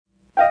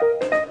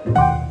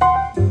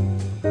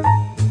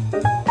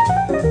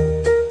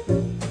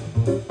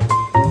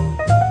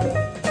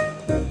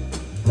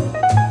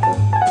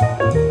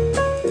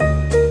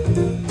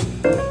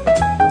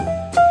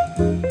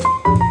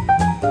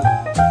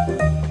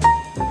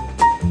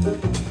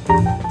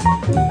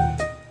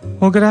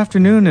Well, good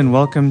afternoon and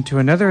welcome to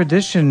another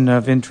edition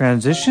of In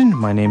Transition.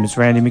 My name is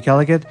Randy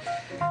McElligott.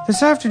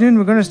 This afternoon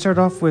we're going to start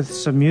off with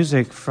some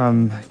music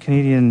from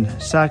Canadian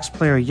sax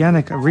player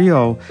Yannick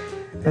Rio.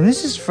 And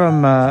this is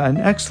from an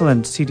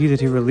excellent CD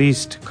that he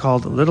released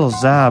called Little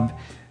Zab.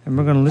 And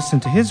we're going to listen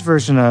to his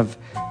version of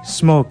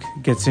Smoke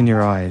Gets in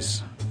Your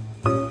Eyes.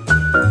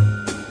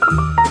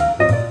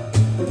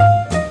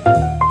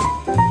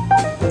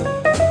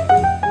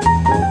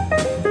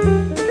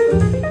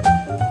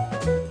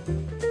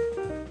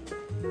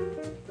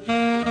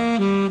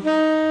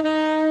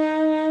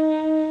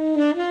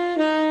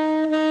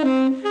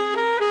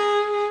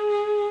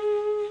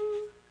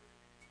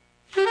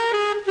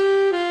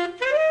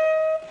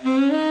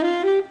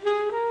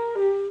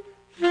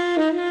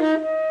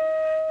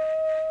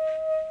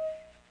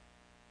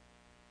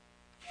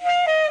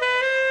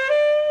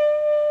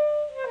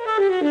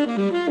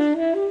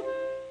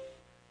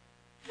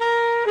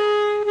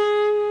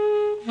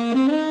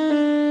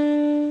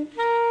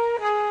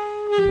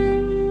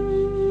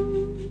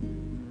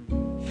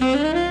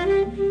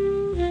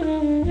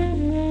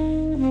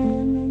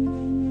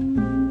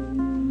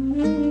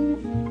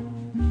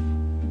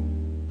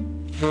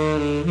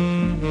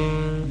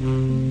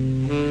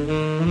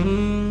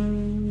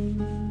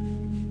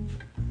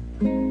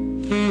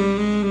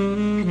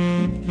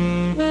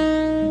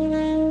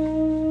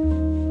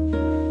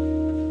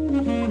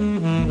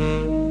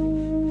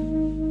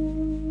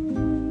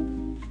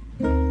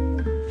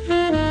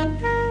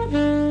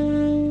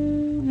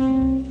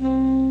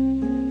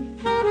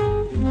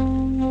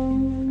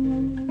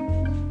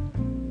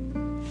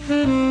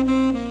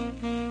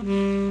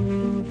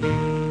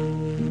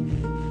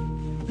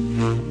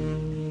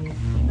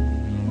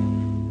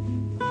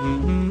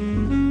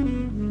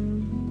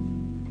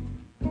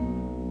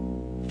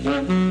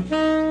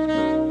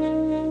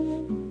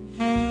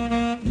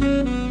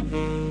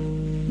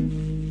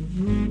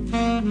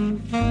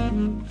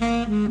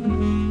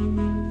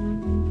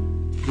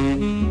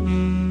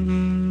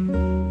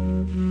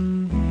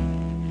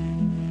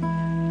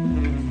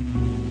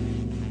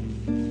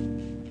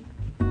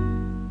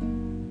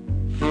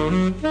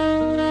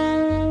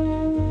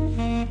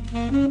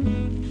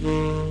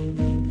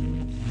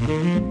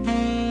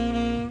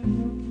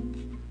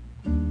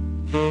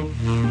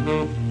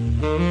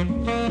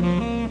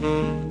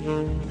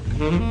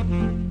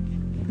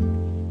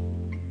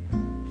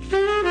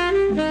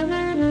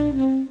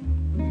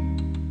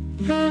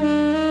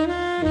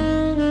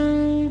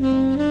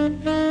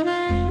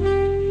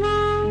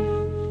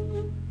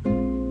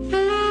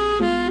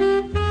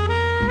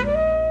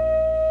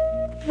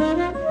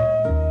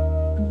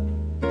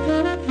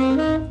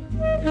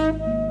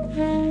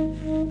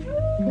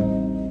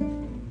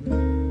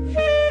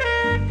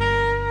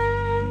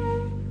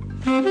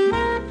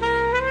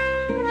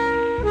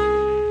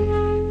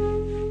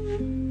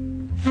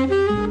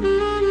 Mm-hmm.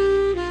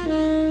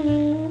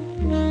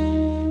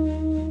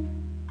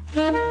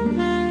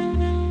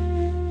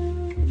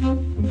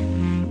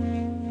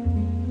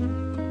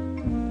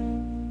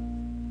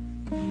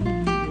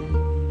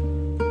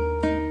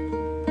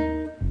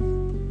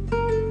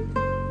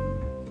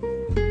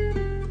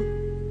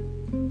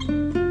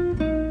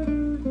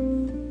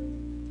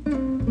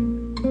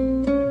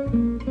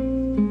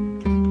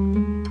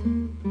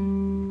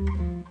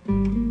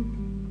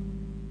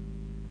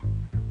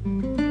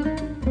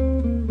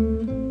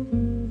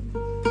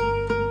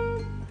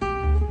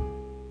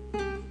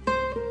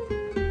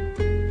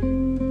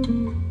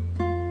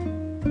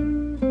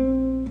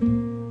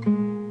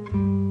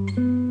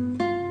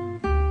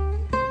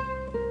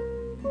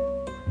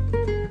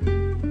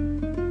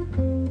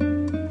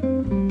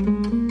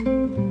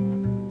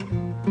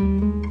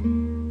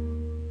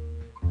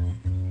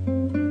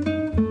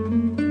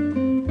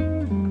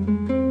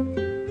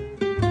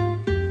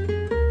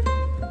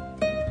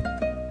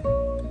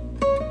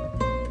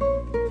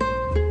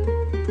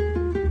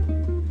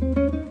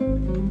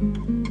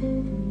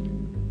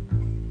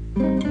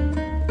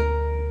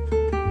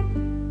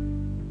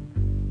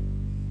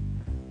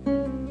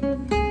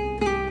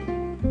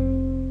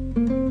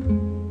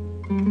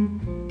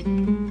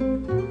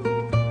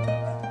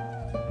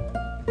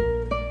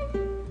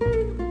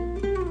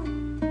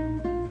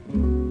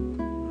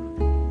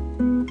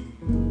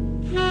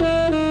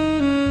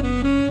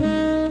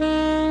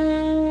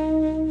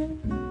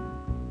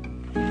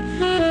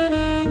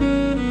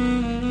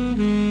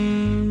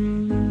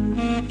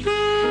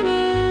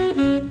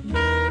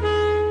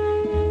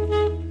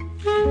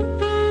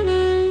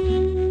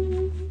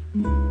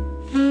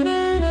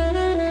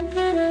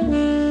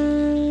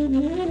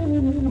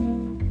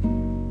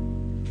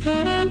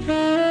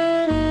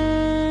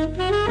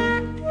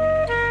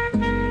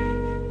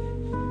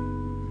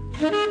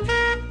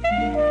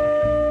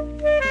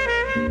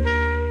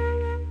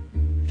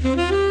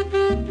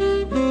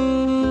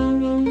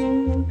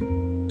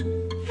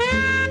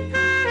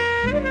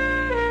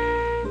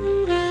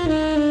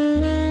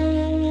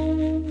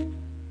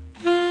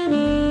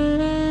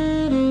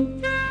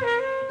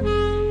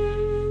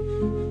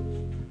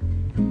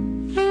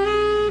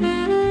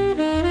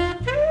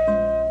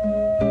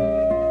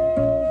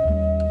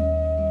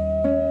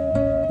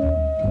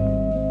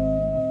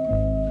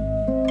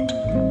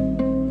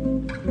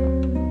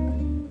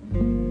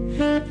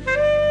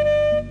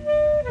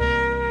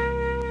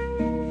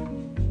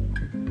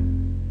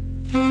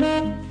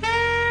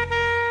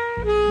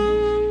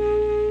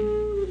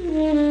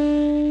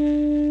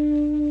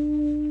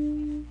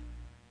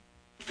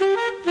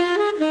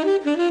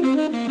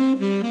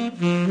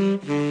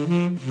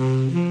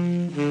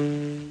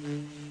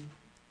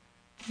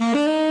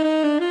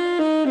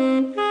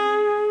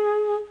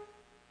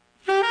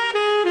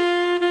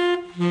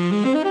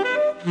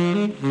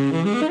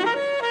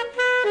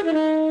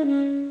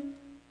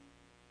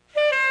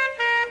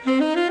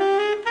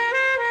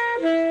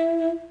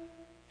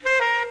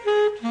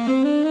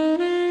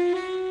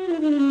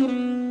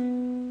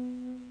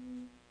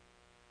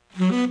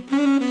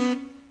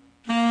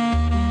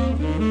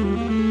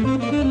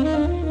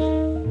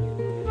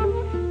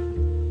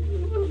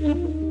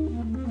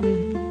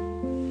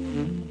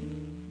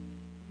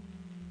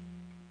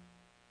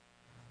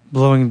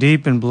 Blowing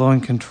deep and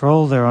blowing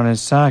control there on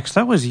his sax.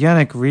 That was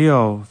Yannick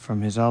Rio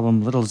from his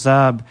album Little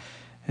Zab,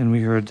 and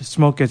we heard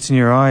Smoke Gets in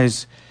Your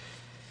Eyes.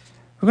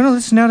 We're going to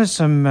listen now to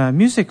some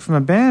music from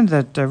a band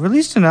that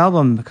released an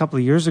album a couple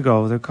of years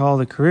ago. They're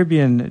called the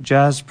Caribbean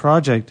Jazz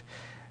Project,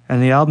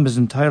 and the album is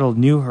entitled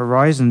New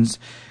Horizons.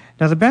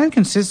 Now, the band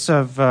consists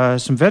of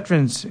some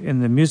veterans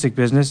in the music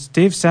business: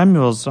 Dave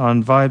Samuels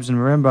on vibes and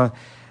marimba,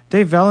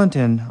 Dave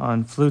Valentin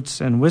on flutes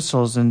and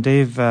whistles, and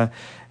Dave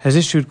has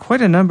issued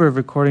quite a number of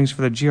recordings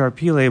for the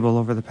GRP label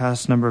over the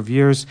past number of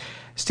years.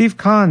 Steve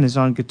Kahn is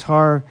on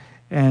guitar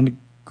and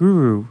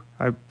guru.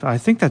 I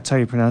think that's how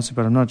you pronounce it,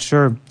 but I'm not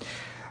sure.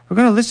 We're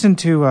going to listen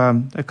to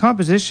a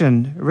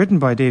composition written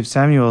by Dave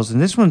Samuels, and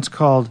this one's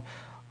called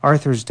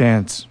Arthur's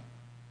Dance.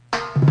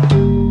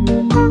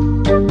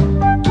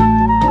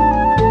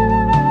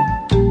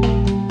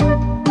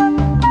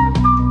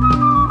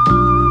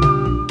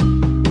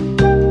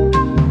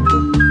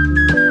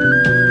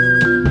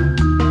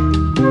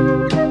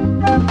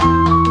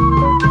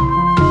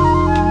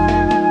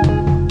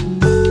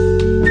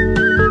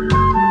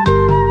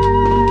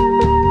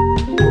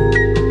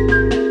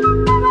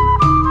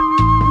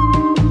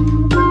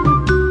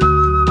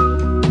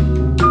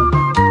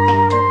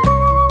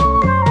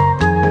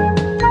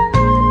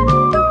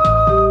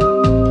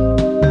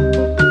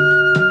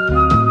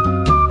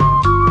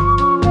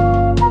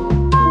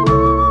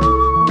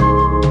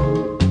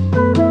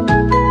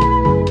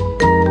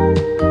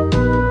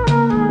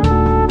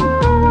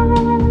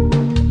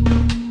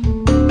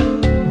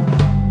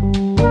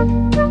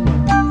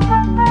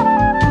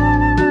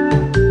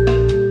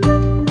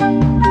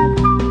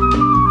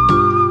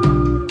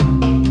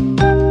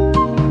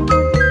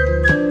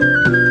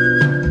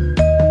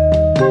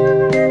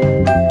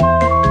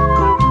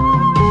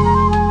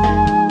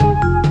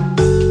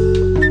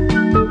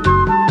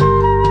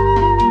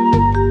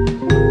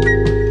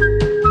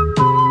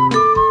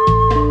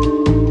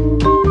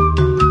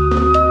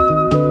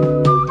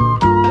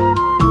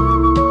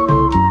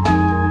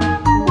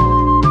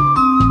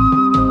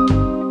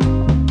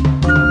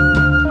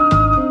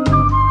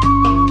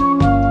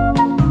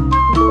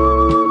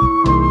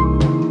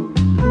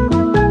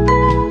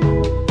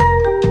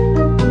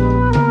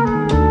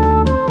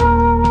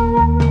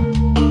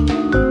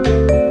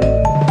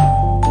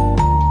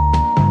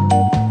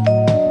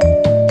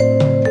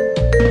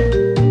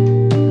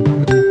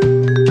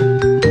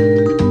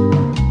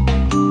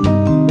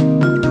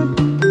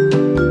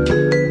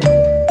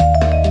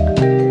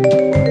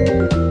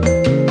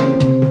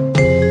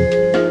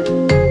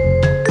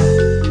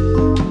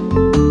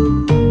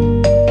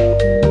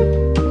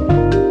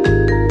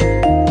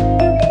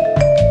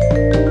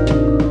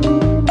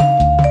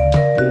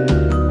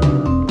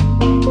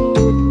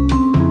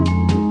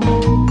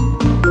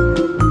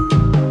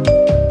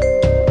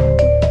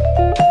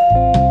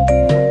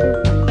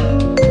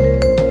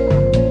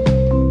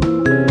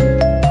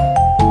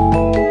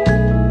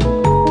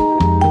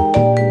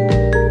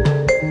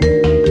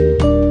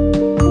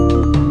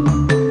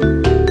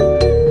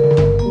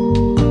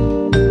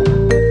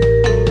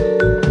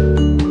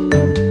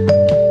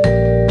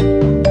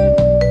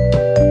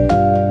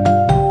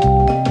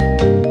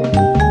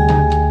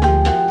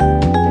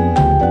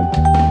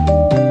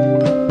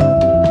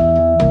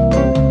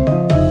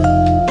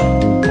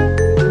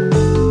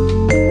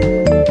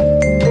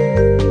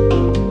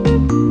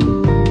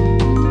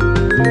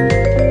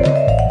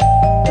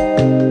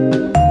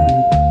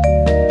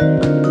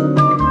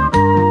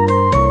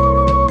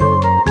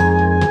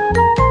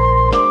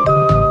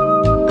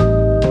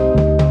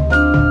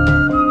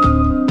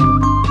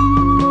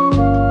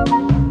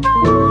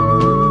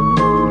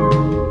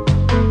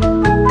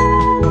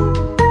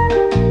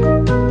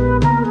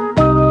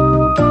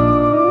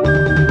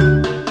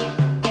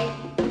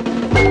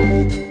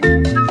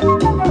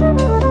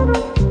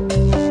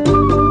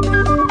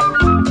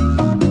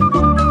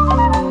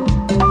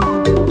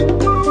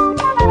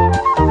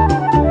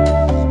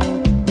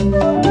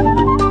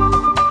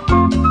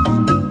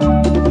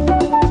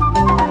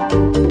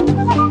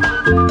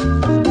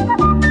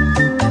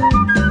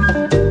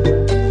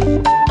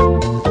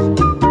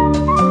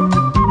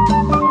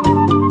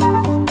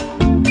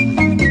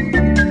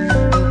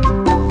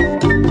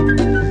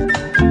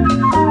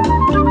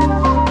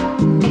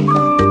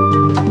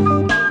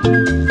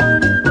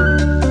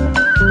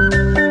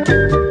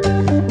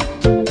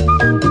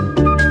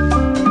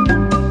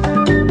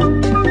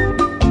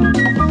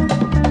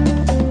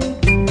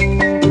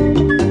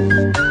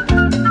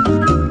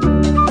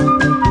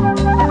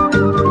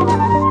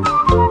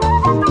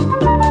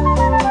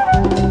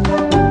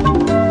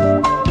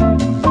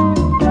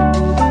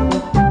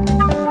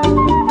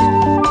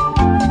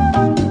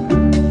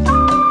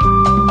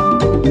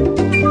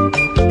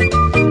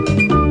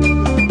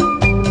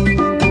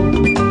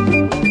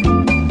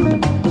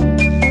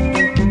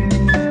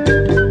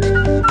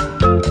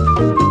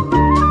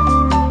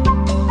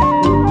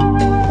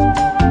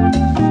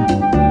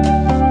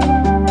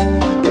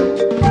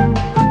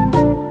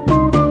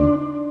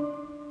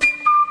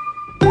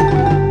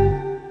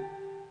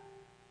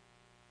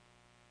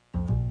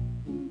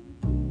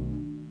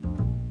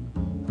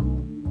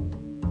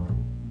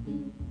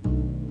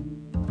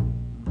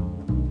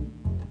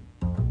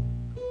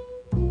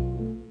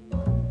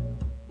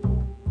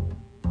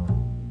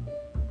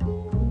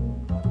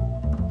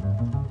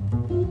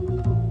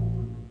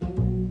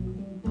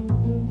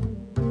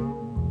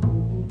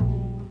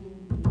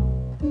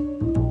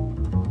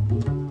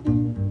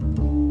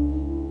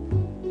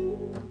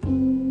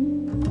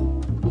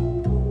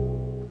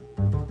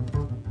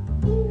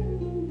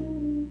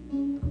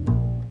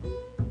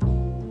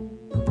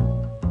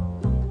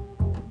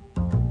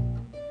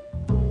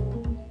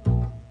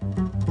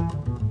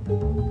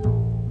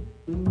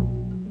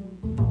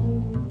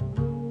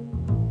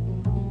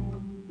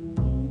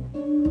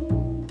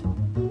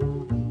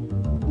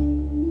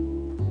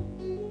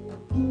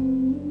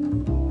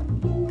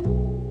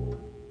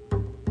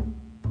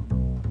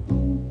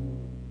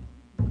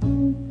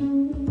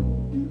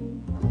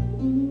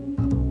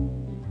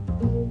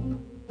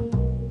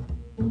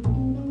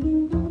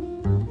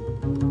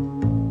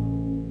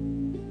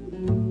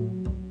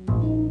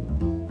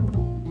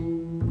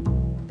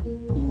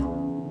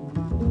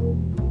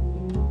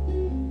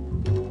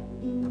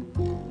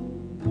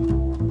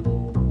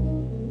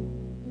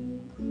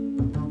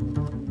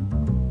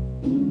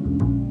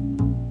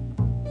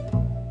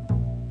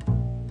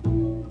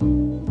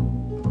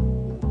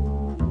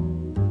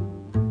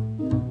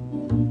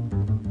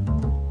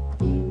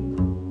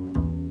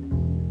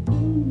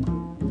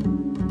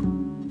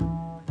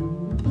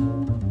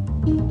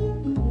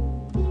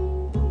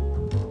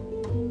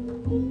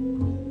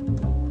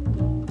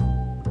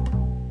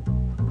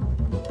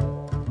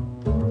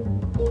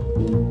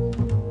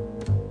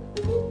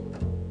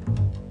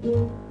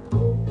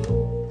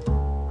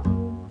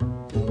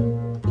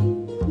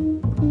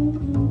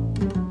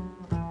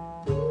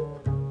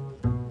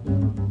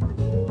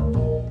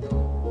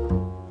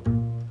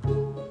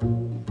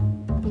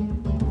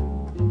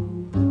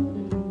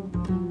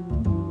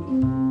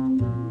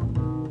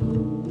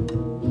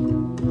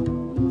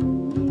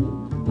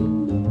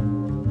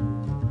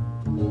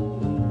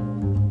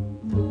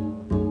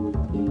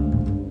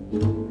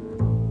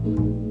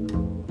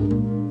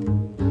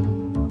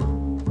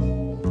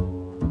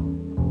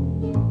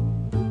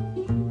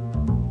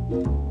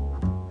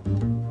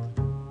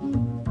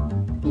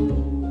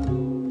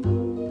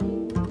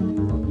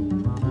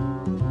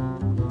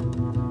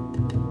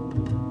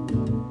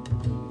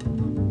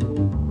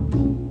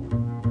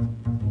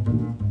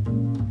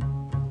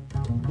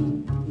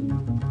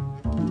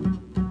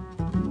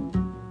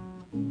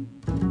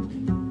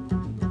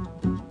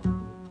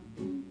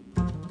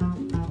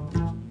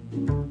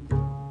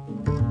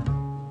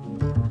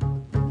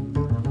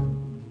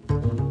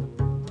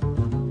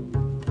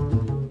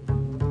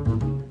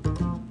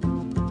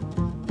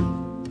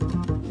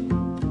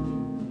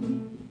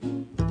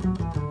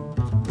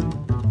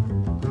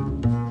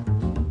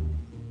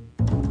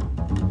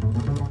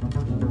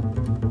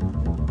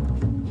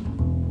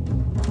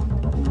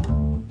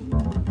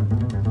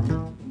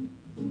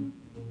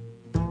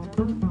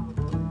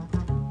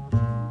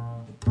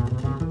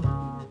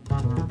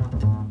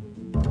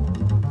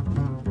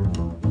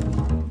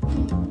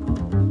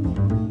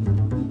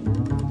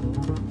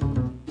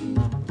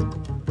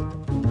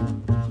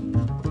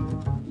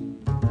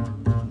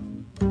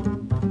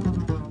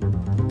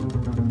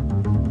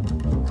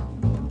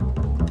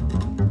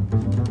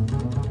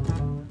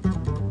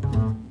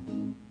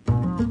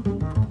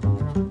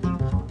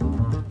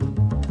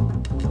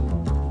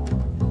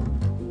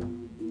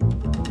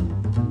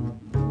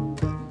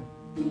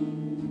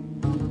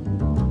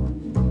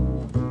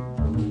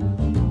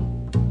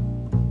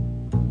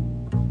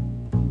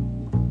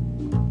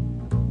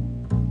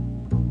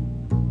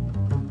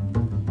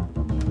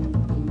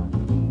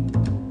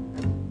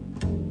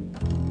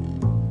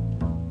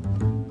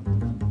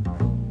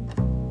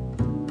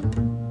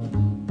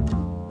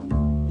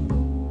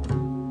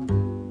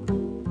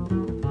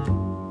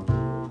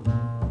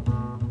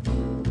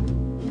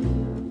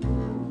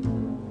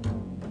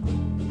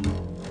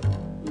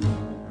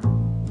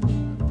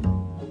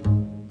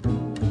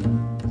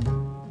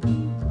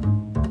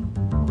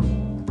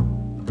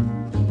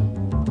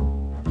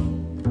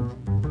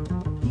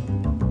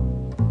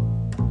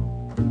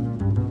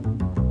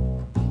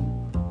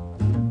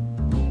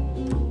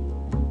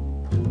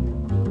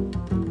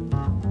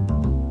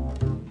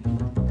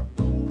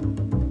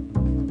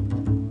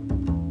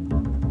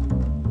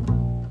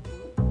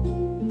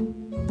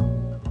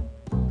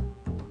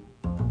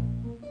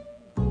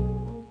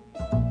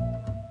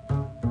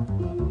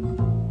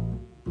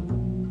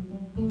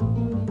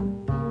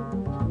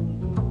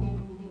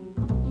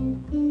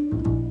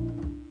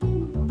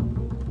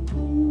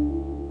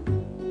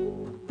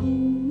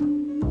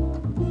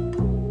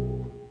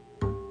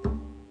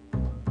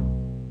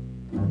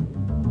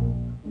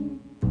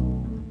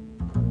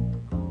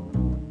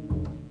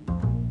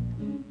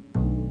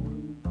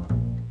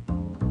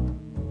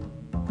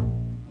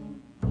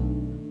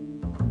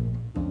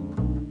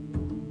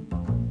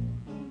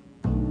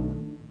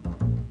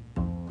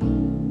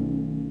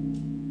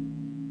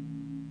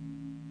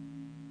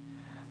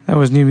 That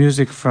was new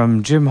music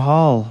from Jim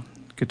Hall,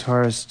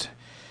 guitarist.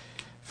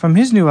 From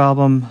his new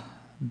album,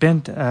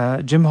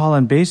 Jim Hall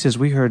and Basses,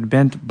 we heard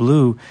Bent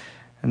Blue,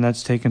 and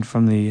that's taken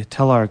from the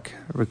Telarc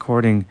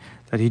recording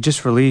that he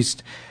just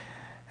released.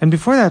 And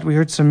before that, we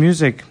heard some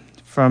music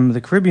from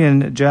the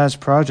Caribbean Jazz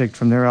Project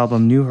from their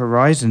album New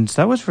Horizons.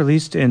 That was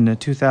released in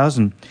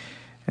 2000,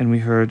 and we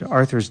heard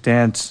Arthur's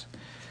Dance.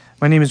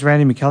 My name is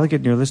Randy McElligott,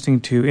 and you're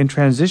listening to In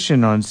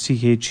Transition on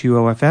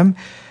CHUO-FM,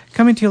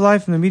 coming to you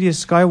live from the Media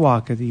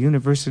Skywalk at the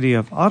University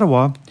of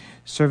Ottawa,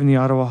 serving the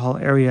Ottawa Hall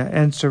area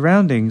and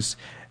surroundings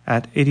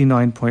at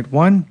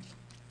 89.1.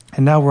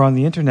 And now we're on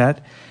the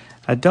internet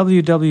at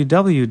www.chuo.fm.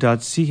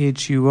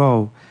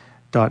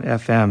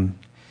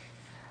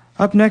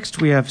 Up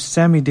next, we have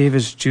Sammy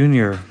Davis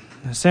Jr.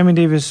 Sammy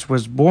Davis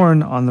was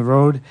born on the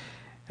road,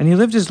 and he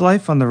lived his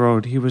life on the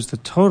road. He was the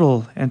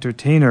total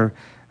entertainer,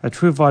 a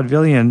true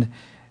vaudevillian,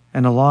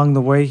 and along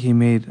the way he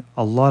made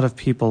a lot of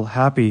people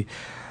happy.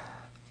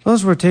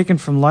 Those were taken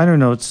from liner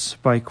notes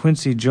by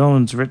Quincy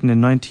Jones, written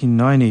in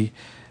 1990,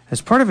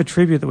 as part of a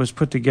tribute that was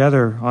put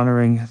together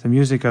honoring the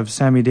music of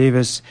Sammy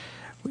Davis,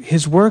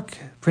 his work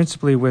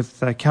principally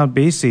with Count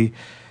Basie.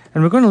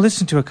 And we're going to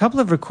listen to a couple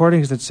of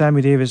recordings that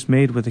Sammy Davis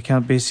made with the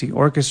Count Basie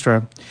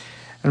Orchestra.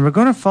 And we're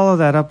going to follow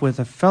that up with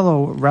a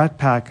fellow Rat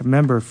Pack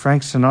member,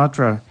 Frank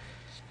Sinatra,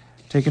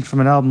 taken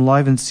from an album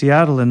Live in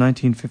Seattle in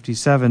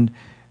 1957.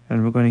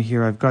 And we're going to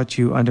hear I've Got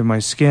You Under My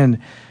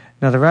Skin.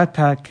 Now, the Rat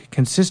Pack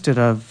consisted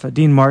of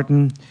Dean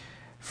Martin,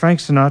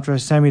 Frank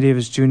Sinatra, Sammy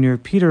Davis Jr.,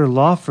 Peter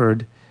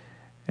Lawford,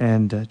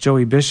 and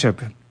Joey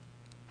Bishop.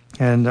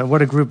 And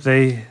what a group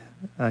they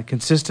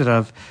consisted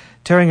of.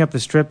 Tearing up the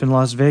Strip in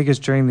Las Vegas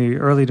during the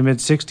early to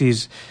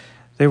mid-'60s,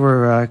 they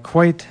were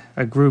quite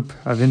a group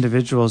of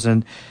individuals.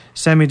 And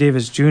Sammy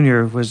Davis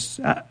Jr. was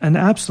an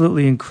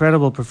absolutely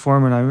incredible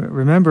performer. And I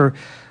remember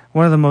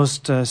one of the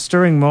most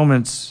stirring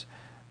moments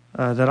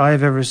that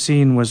I've ever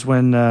seen was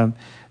when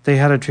they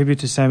had a tribute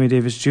to Sammy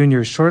Davis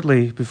Jr.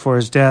 shortly before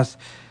his death,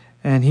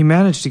 and he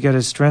managed to get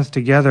his strength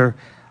together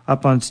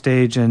up on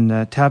stage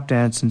and tap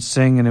dance and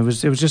sing, and it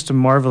was just a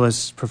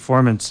marvelous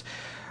performance.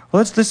 Well,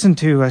 let's listen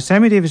to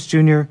Sammy Davis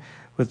Jr.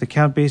 with the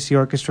Count Basie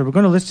Orchestra. We're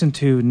going to listen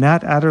to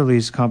Nat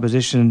Adderley's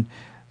composition,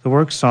 The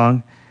Work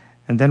Song,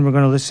 and then we're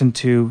going to listen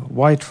to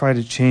Why Try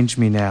to Change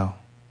Me Now?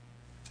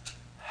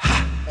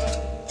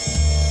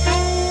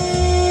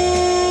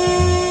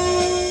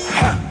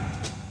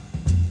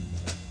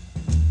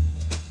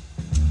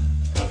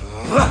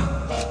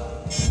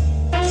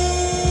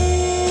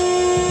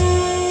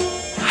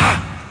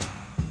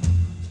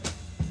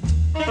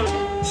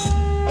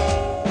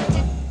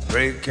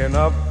 Breaking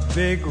up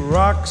big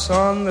rocks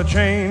on the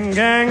chain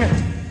gang,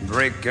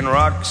 breaking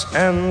rocks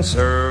and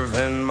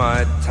serving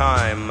my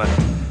time.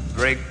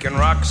 Breaking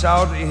rocks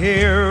out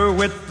here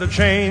with the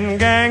chain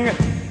gang,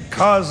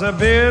 'cause I've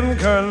been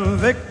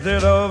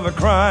convicted of a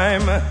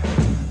crime.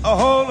 I'll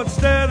hold it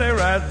steady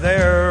right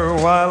there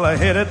while I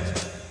hit it.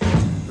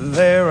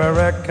 There, I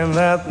reckon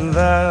that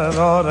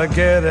ought to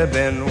get it.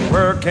 Been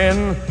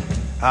working,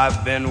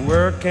 I've been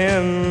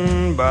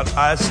working, but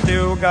I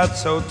still got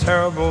so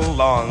terrible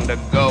long to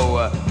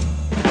go.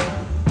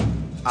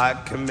 I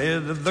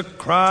committed the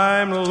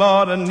crime,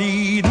 Lord, of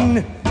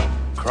needing,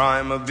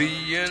 crime of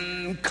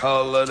being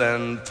colored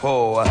and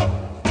poor.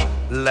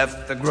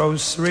 Left the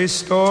grocery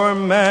store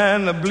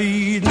man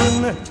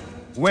a-bleeding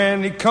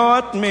when he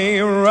caught me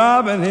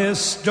robbing his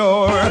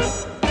store.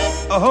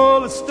 I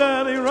hold it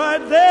steady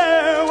right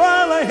there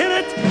while I hit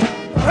it.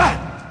 I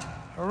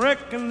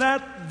reckon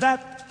that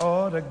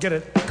ought to get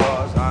it,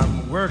 'cause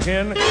I'm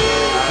working,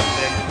 I've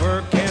been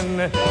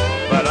working,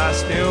 but I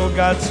still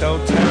got so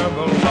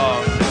terrible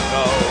long to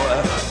go.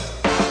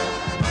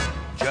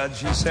 Judge,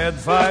 he said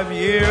 5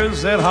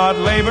 years at hard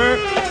labor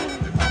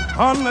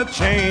on the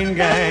chain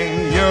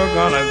gang, you're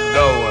gonna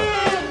go.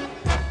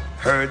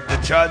 Heard the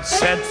judge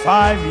said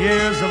 5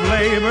 years of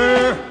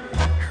labor,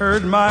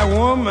 heard my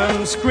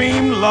woman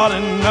scream, Lord,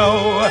 and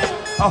no.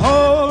 I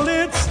hold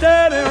it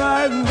steady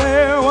right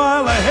there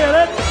while I hit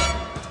it.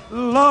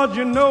 Lord,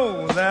 you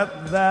know that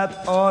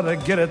ought to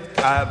get it.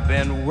 I've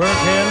been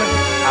working,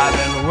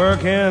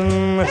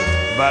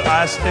 but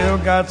I still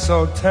got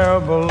so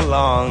terrible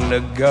long to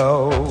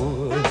go.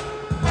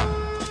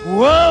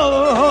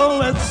 Whoa,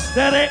 hold it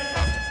steady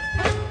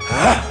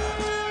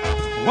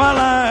while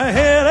I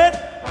hit it.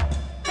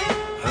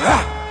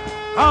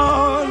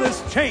 Oh,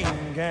 this chain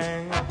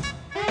gang.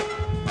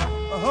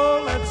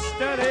 Hold it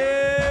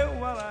steady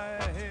while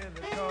I hit it,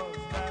 'cause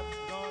that's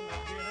gonna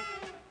get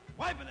it.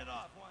 Wiping it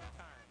off one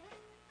time.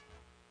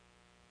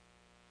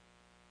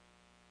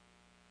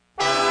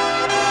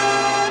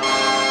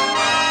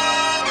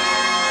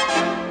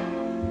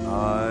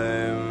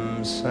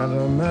 I'm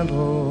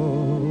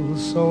sentimental,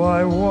 so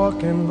I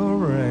walk in the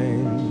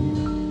rain.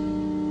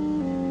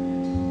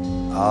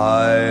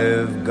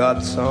 I've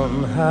got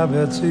some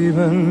habits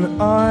even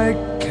I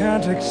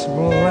can't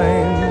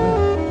explain.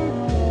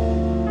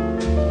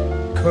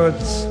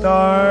 Could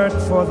start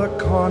for the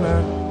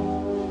corner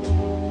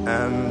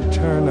and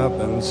turn up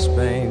in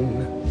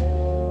Spain.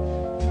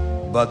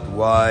 but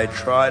why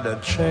try to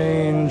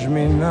change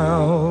me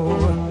now?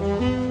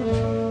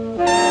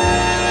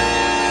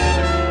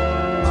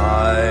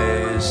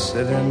 I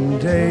sit and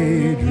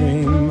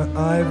daydream,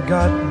 I've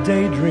got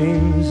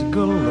daydreams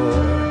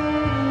galore.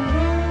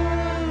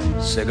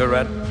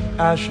 Cigarette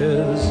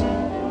ashes,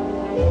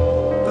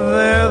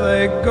 there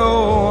they go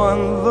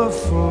on the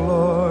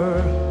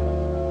floor.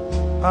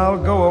 I'll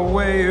go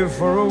away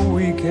for a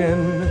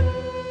weekend,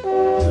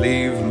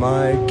 leave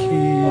my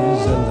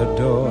keys in the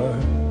door.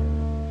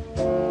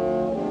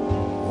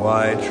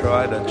 Why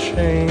try to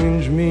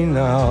change me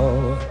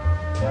now?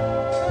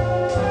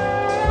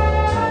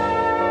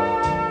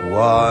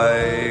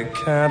 Why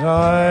can't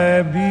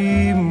I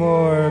be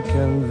more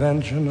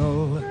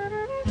conventional?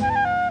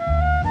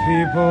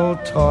 People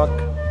talk,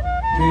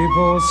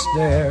 people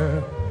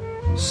stare,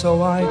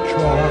 so I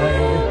try.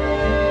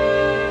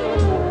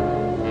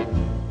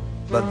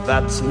 But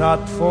that's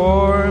not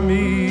for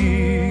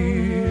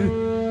me,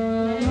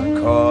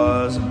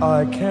 'cause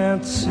I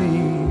can't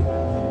see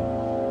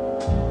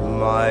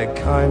my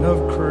kind of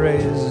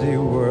crazy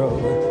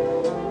world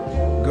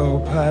go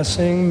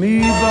passing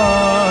me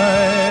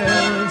by.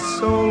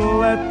 So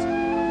let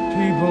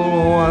people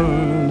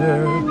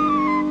wonder,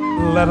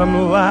 let them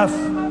laugh,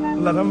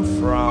 let them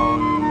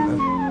frown.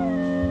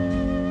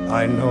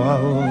 I know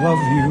I'll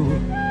love you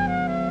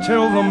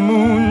till the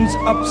moon's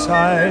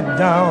upside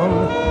down.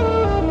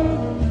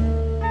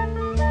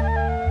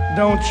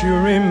 Don't you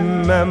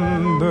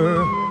remember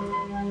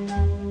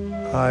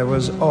I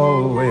was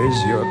always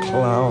your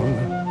clown?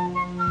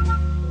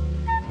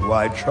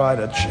 Why try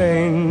to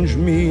change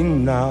me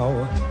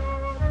now?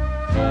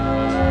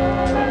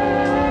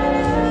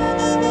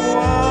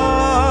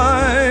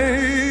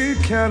 Why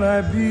can't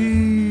I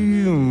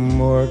be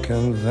more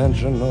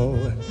conventional?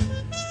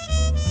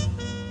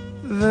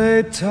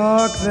 They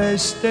talk, they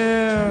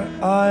stare,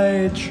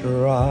 I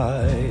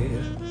try.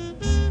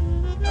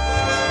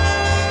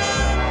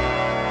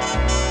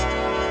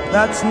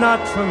 That's not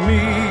for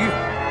me,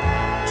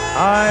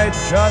 I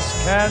just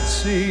can't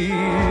see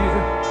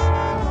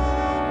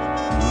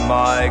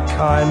my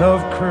kind of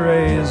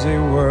crazy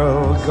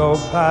world go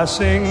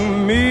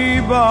passing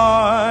me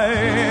by.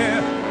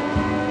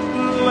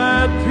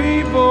 Let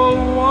people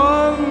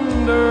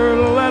wonder,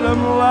 let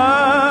them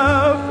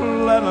laugh,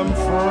 let them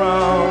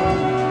frown.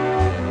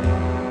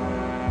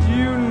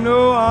 You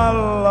know I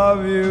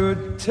love you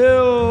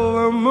till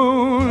the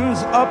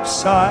moon's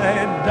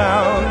upside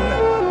down.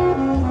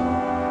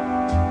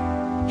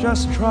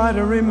 Just try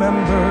to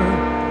remember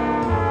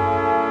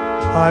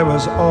I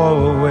was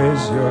always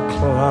your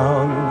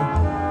clown.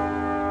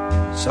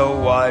 So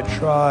why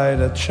try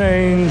to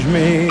change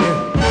me?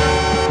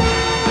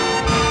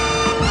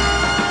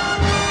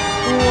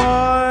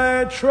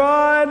 Why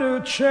try to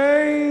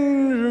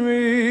change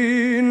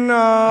me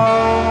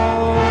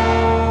now?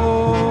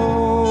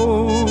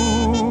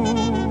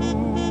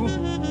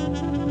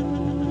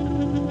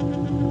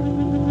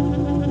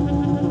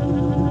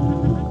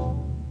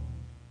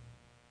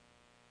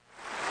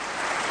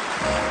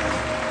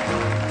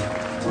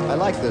 I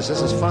like this.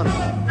 This is fun.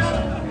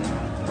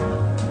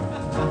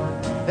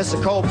 It's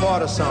a Cole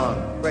Porter song.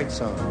 Great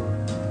song.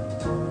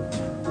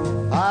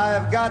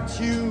 I've got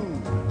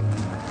you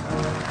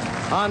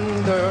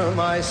under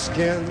my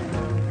skin.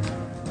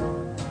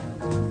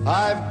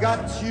 I've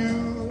got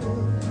you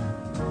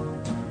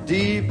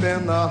deep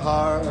in the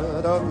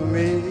heart of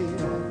me.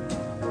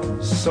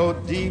 So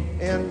deep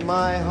in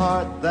my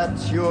heart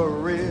that you're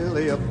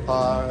really a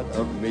part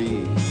of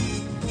me.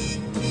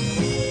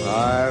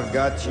 I've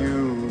got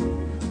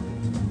you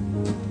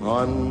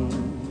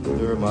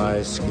under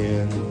my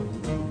skin.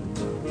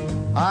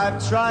 I've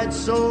tried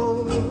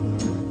so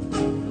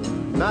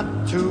not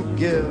to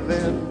give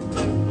in.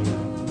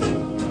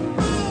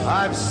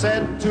 I've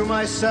said to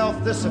myself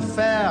this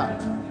affair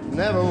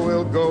never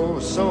will go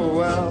so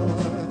well.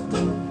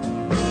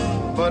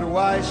 But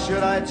why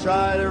should I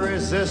try to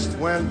resist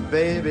when,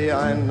 baby,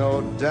 I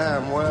know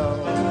damn well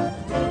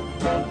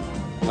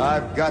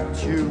I've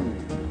got you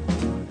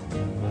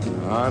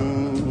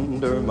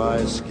under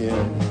my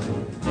skin.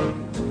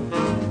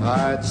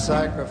 I'd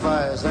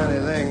sacrifice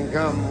anything,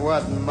 come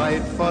what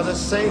might, for the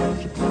sake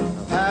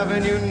of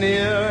having you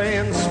near,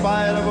 in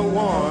spite of a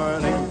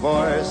warning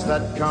voice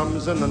that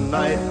comes in the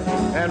night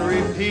and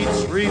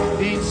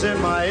repeats in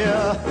my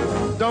ear.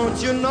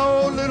 Don't you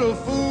know, little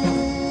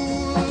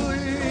fool,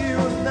 you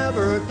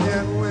never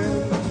can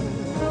win.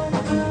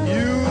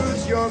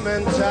 Use your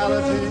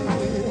mentality,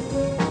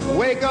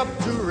 wake up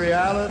to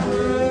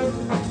reality.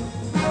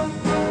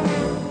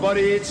 But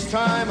each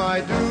time I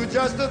do,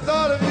 just the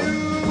thought of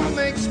you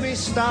makes me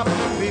stop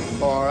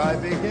before I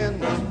begin,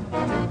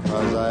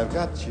 'cause I've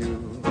got you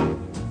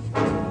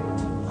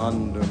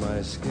under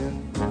my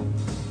skin.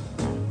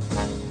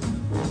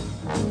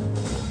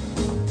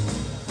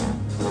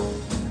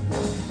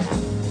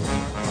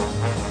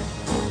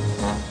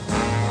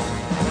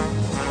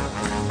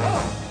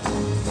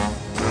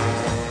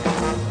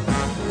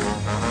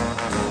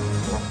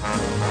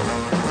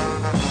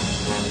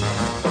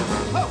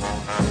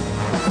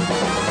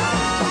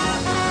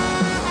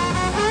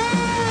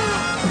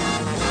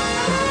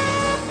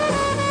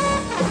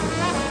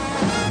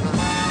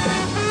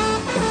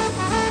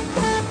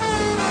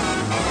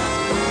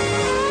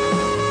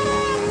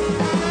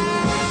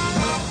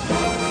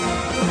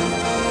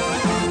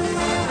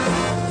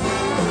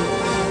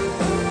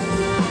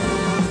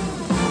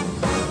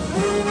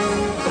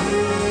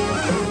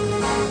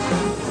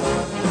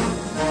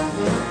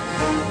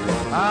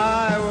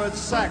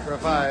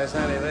 sacrifice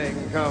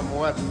anything, come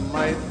what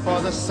might,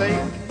 for the sake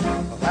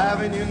of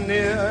having you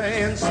near,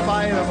 in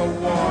spite of a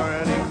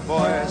warning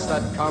voice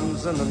that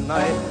comes in the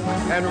night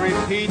and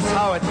repeats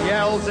how it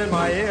yells in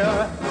my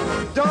ear.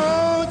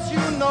 Don't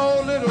you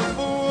know, little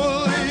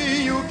fool,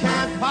 you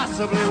can't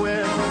possibly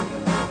win.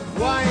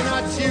 Why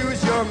not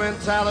use your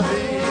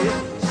mentality?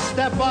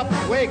 Step up,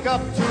 wake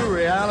up to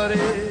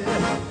reality.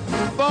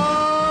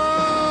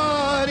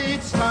 But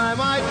each time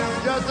I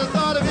do, just the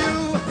thought of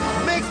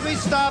you makes me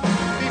stop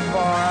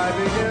before I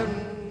begin.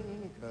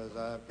 'Cause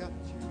I've got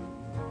you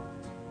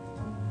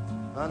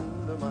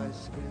under my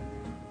skin.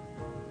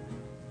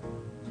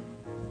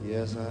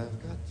 Yes, I've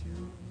got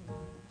you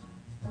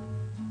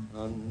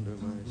under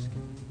my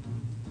skin.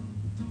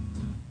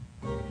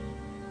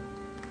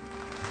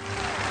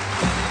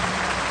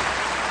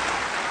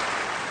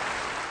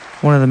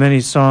 One of the many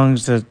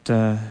songs that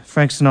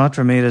Frank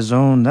Sinatra made his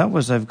own, that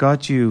was I've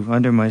Got You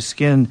Under My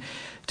Skin,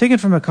 taken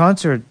from a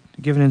concert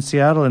given in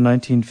Seattle in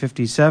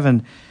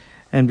 1957.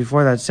 And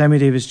before that, Sammy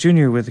Davis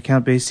Jr. with the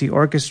Count Basie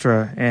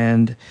Orchestra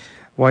and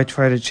Why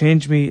Try to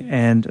Change Me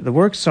and the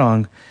Work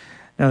Song.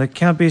 Now, the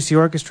Count Basie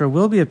Orchestra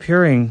will be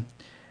appearing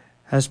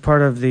as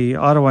part of the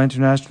Ottawa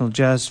International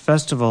Jazz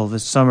Festival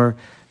this summer,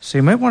 so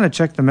you might want to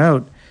check them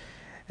out.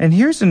 And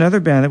here's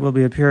another band that will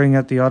be appearing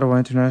at the Ottawa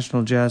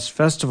International Jazz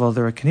Festival.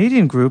 They're a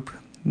Canadian group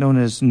known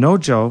as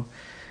Nojo,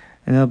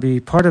 and they'll be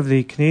part of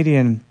the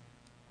Canadian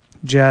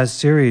Jazz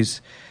Series.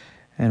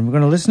 And we're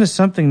going to listen to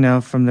something now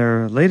from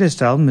their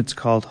latest album. It's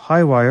called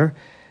High Wire,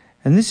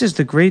 and this is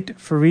The Great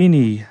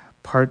Farini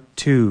Part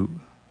 2.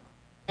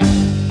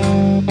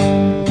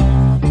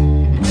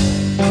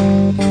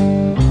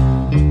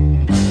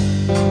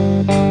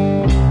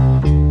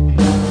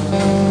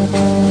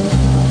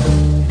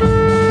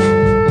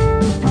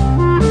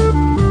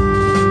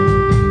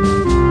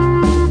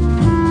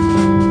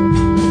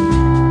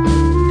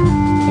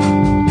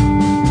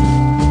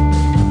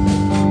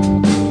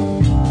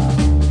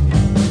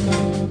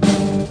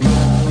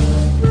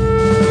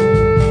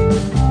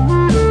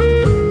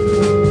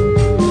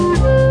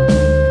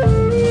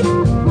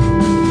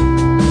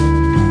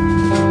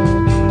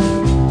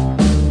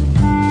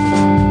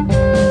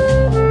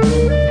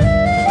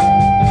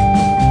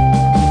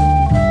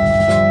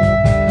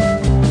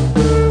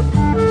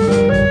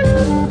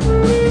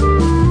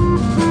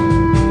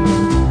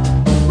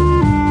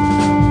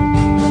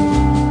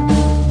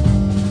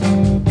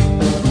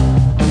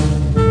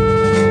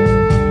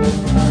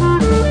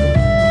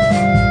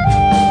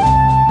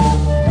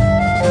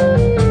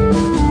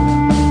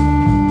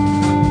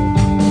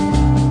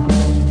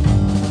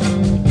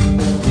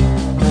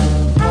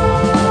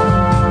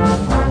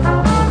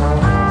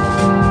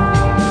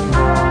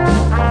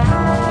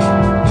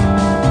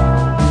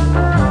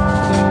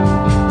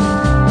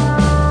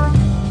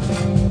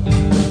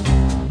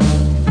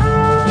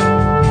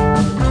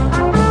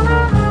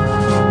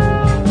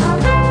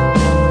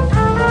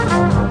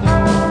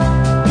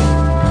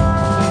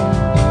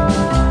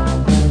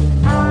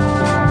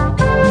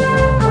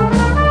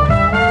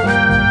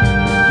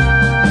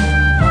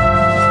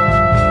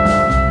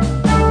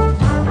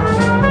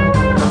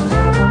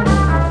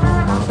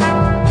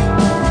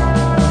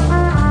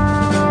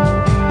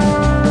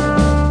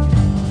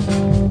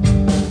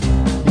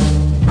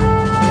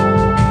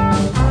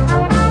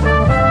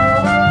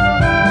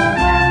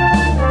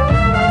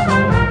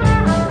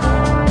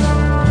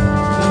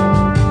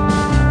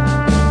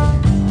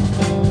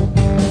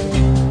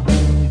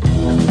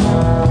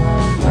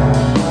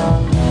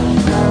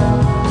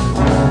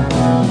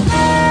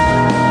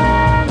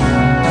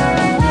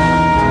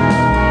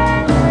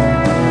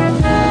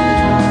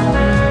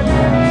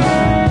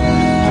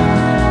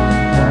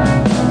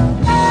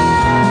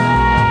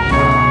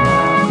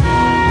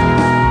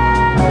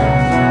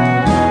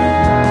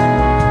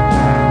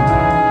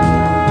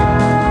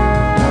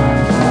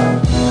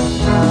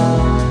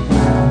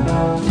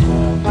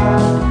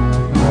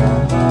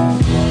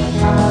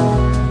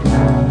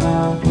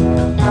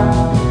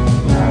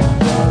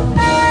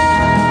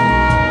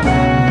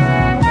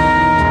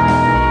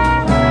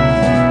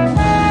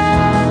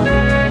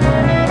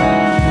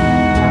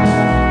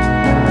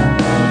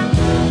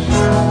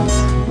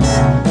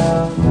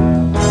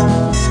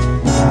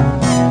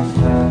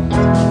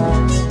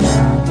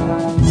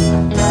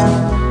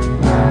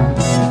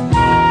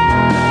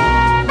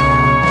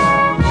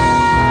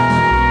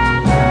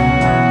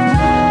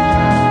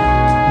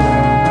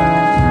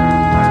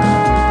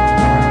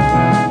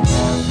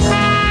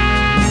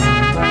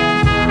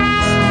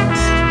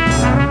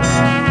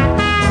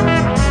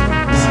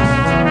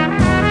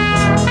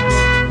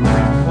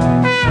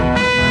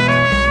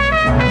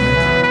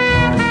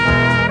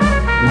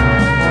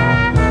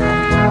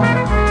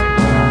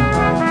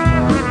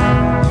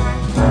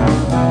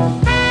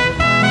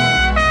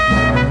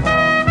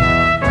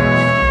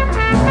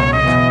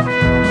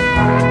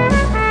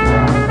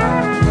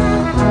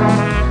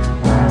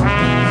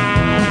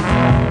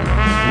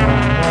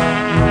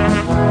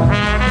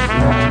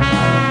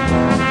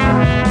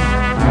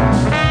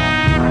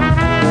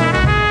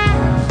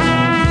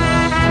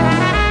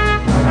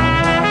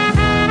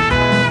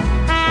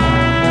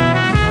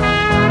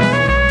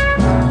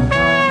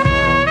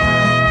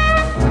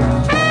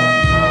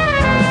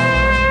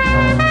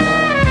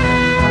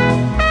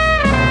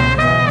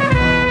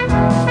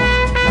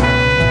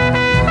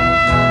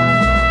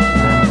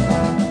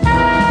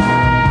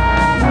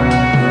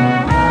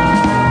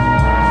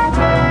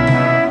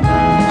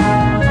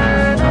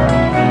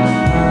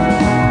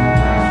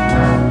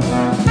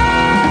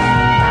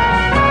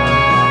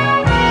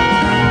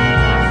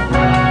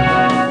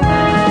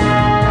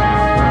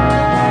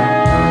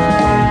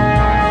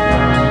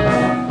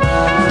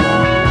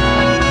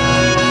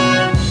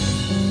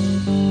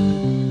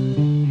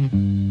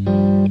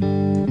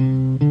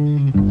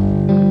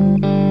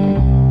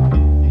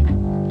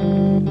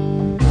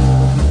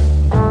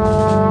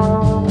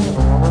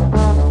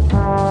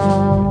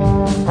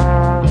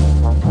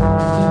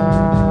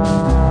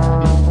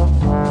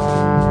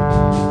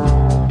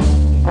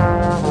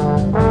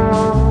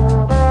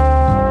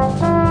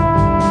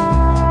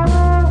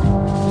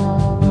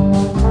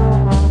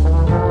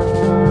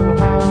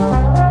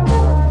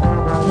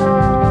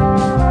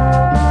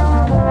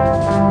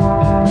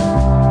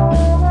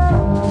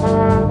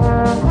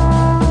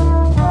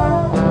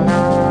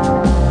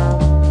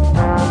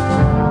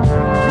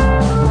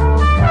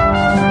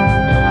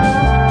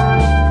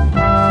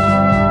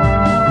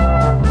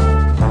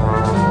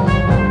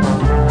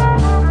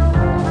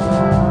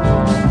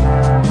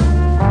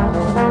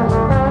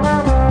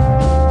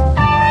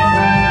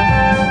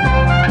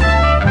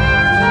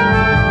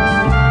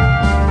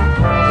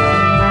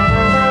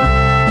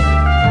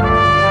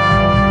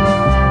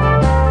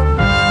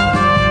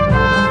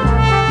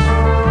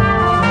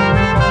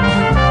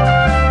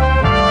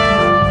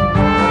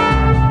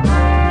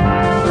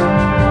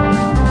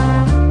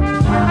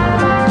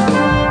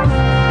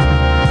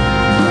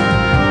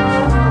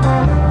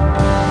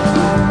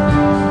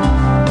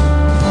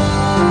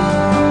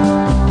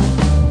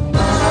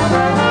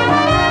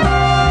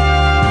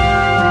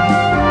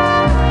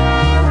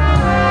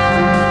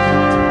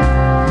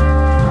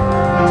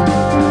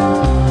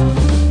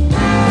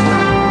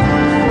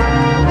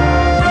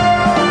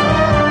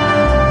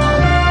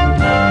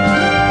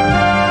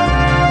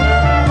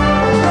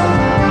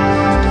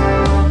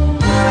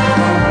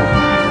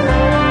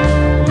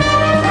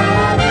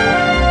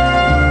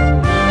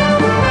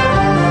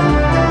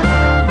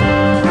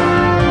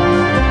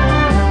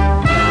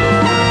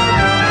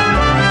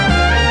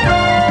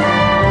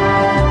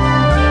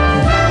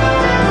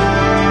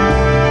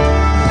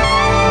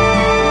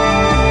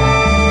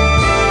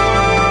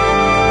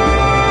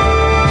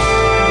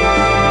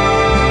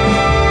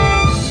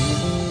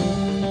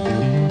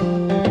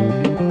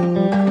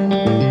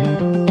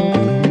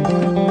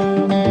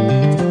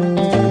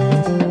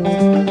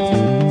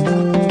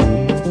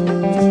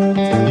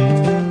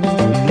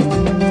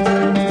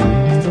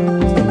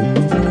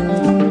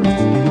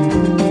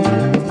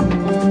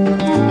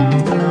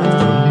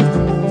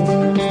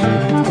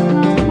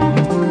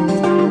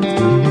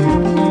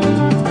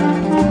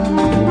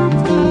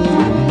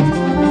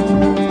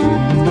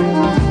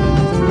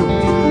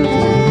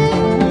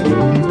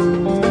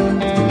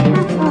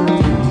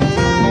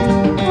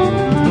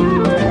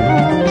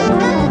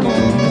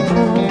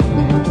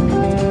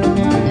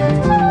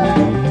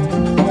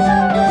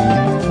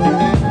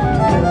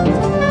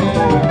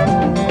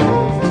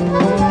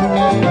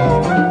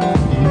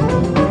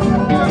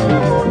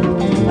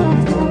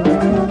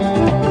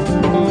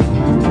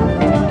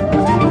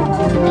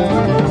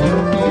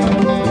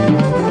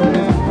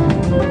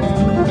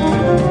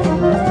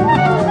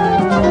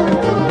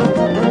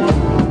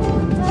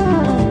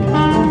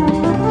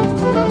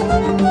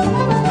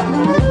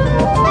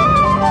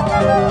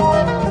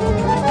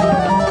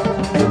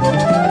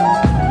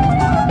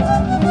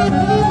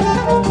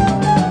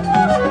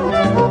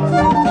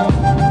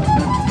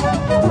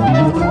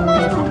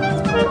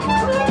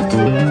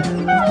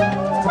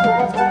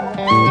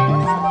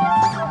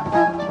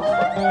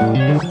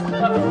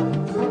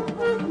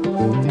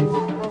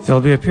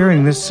 They'll be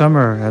appearing this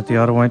summer at the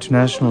Ottawa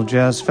International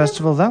Jazz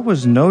Festival. That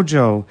was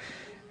Nojo,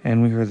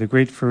 and we heard The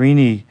Great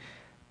Farini,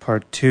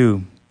 Part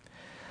 2.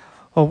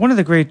 Well, one of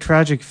the great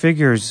tragic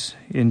figures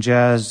in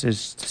jazz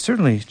is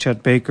certainly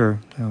Chet Baker,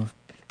 a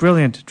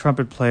brilliant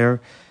trumpet player,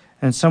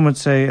 and some would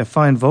say a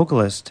fine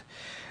vocalist.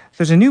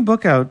 There's a new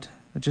book out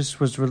that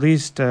just was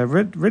released,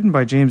 written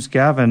by James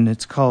Gavin.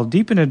 It's called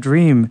Deep in a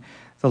Dream,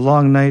 The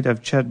Long Night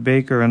of Chet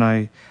Baker, and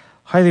I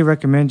highly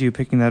recommend you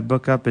picking that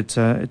book up. It's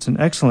an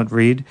excellent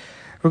read.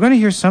 We're going to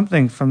hear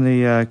something from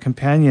the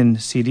companion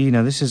CD.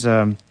 Now, this is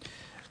an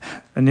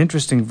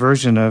interesting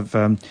version of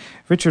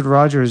Richard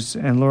Rodgers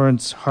and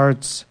Lawrence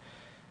Hart's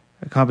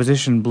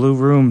composition, Blue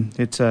Room.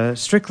 It's a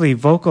strictly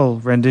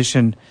vocal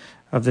rendition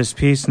of this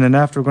piece, and then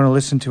after we're going to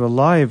listen to a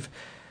live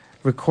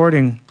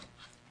recording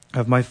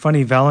of My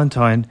Funny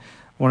Valentine,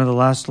 one of the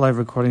last live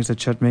recordings that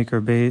Chet Baker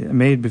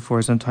made before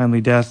his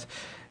untimely death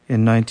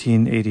in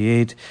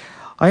 1988.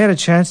 I had a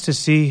chance to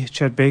see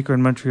Chet Baker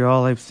in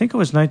Montreal. I think it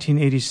was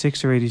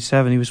 1986 or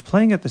 87. He was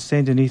playing at the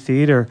Saint Denis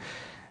Theatre,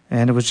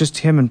 and it was just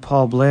him and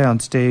Paul Blais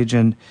on stage,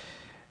 and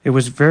it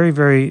was very,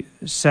 very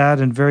sad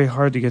and very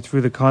hard to get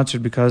through the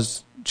concert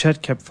because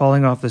Chet kept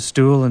falling off the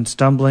stool and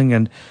stumbling,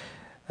 and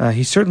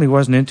he certainly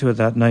wasn't into it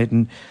that night.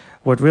 And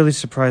what really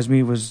surprised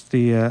me was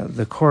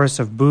the chorus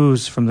of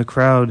boos from the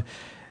crowd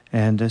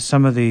and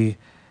some of the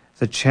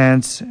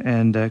chants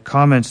and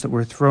comments that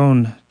were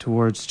thrown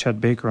towards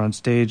Chet Baker on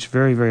stage.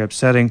 Very, very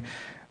upsetting.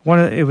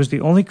 It was the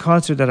only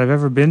concert that I've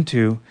ever been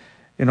to,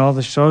 in all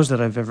the shows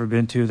that I've ever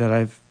been to, that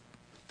I've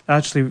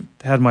actually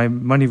had my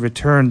money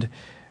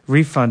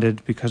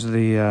refunded because of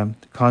the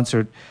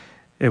concert.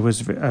 It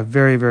was a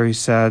very, very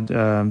sad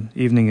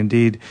evening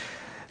indeed.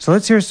 So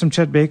let's hear some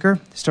Chet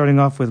Baker, starting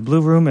off with Blue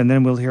Room, and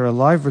then we'll hear a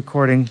live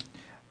recording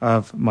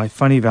of My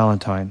Funny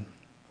Valentine.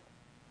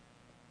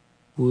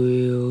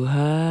 We'll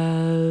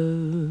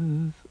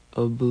have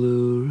a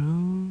blue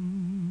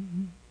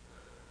room,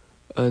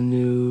 a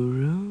new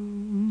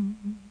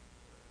room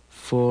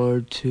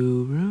for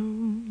two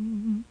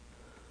room,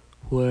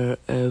 where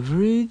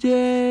every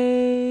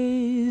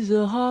day's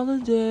a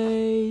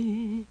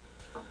holiday,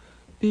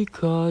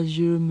 because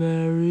you're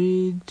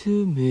married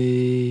to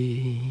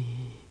me.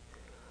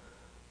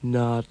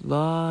 Not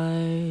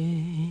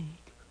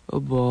like a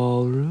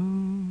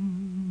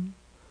ballroom,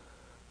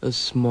 a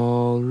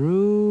small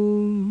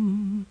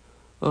room,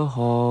 a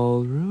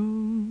hall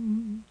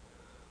room,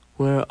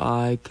 where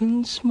I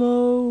can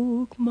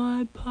smoke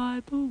my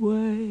pipe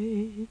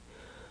away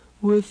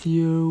with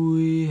your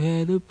wee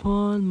head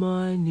upon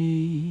my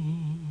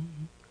knee.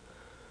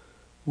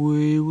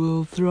 We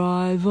will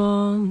thrive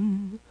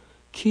on,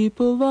 keep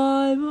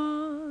alive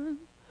on,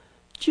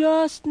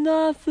 just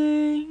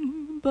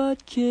nothing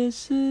but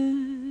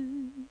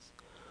kisses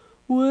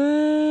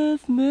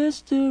with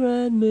Mr.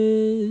 and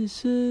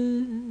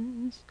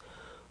Mrs.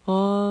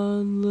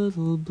 on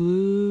little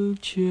blue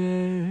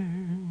chairs.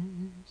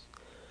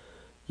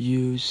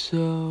 You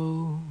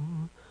sew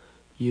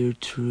your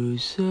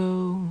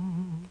trousseau,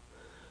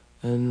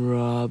 and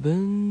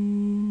Robinson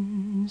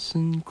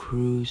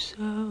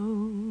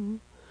Crusoe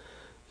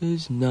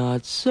is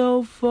not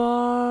so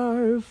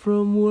far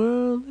from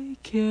worldly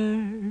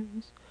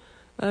cares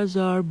as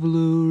our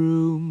blue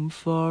room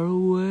far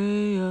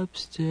away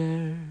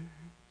upstairs.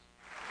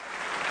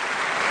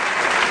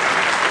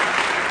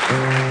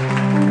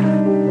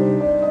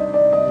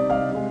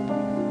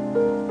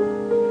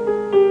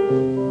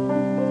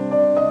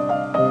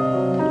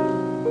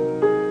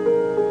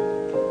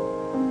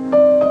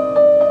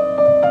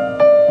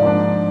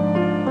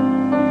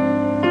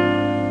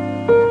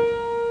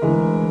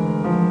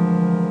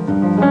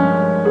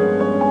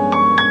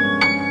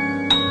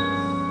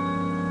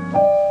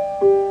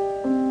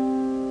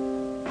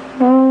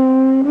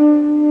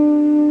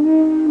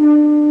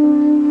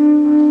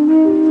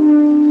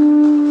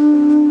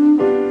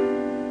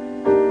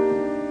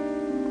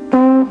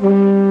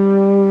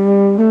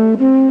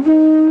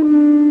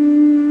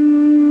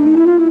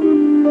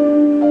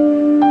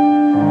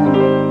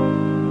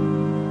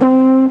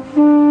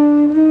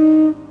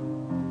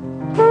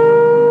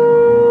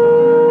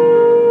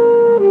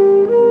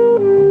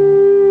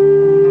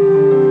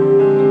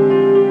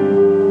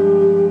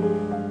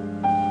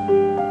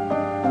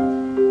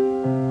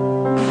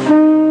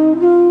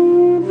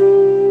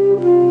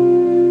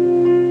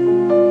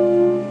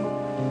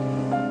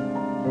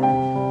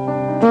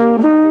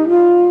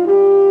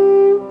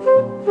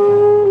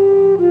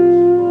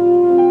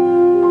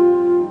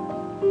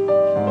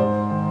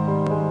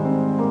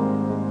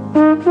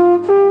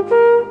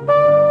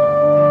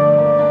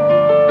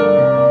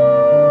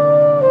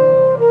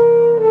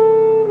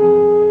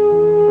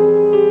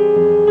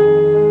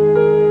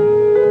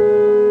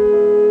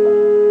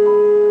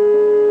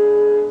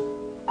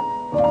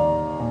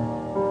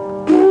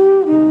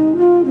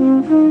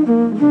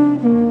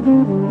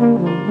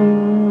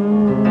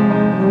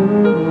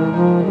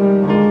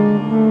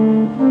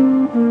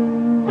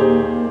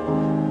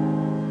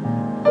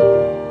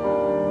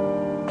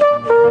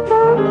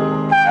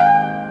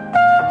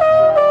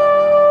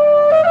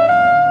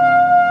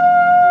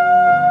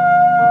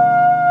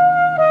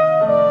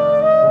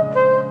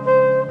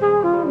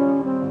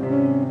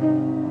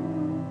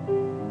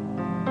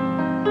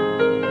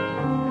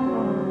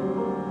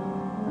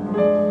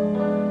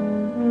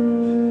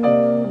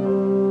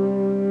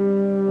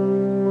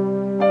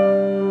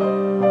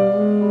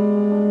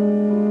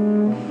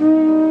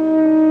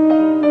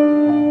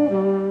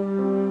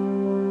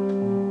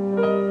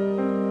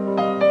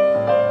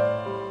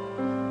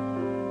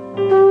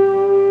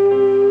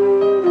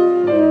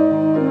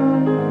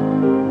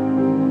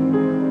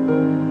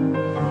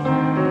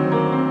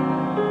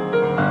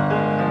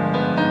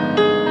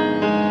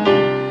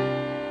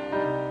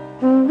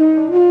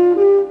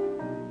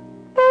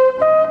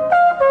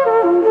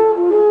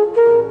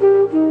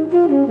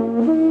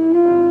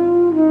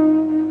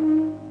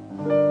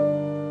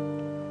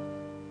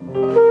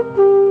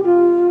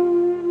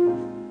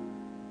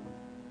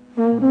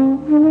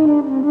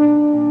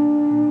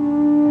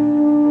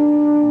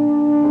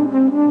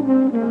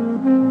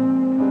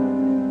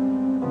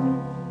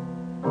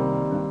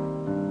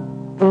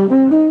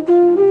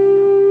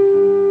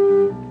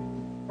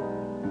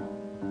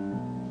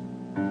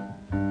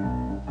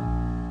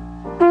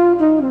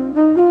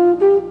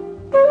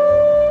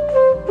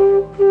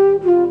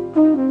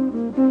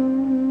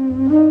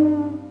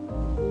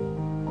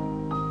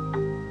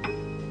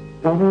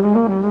 Go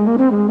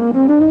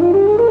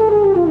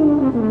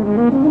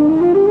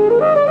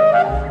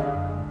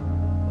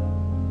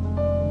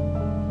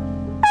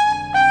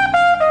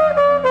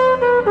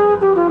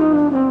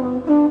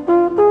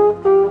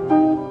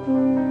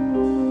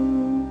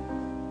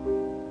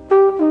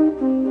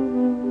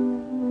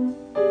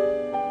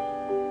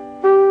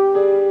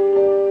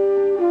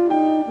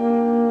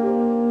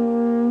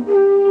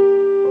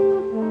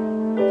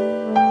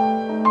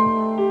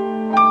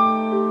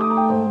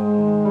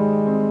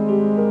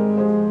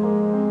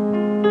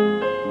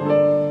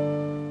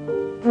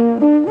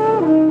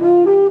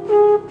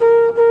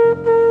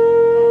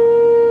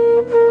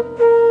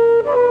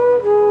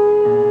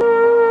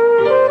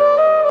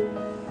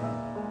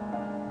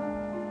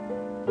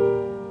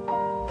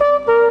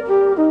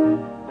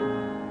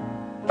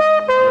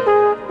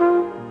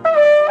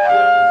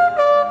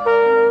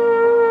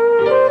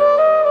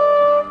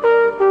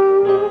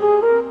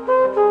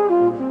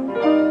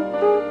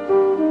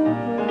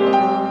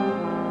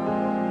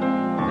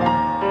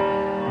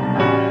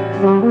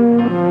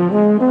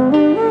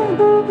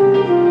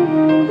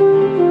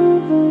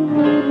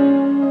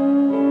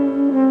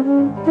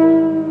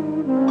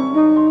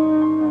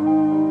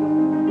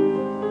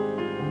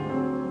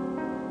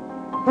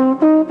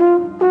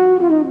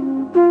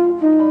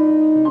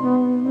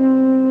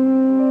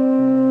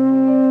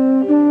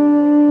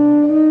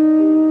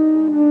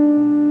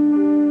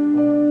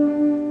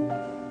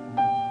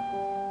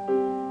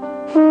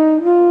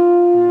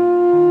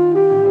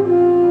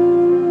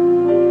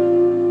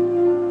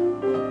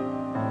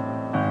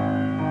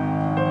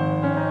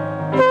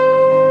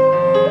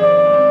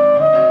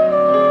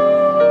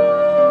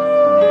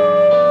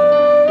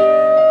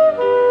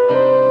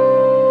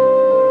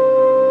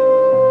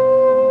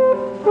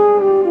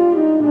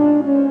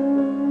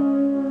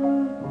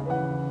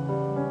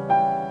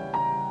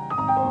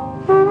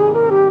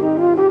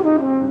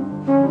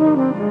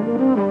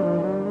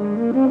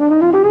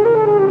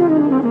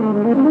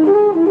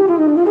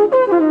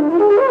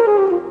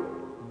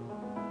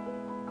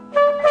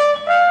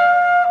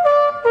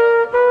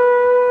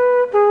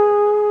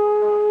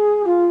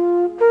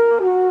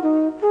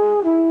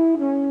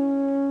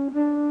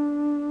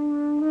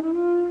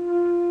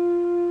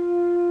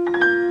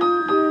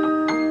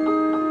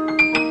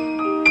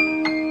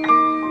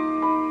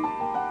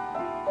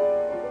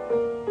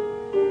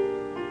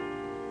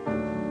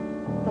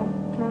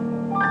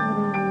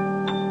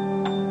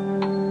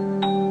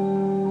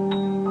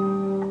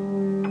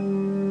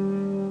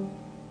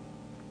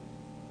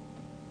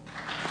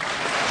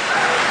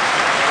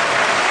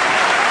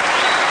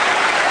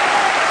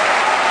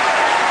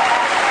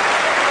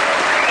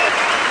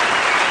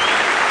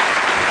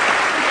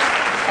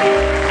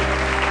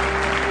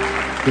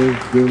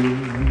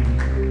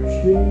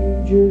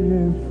change your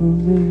hair for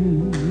me.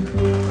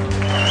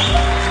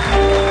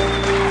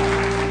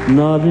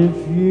 Not if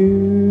you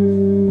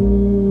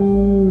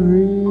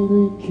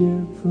really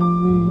care for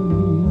me.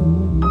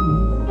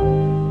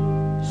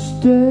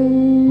 Stay,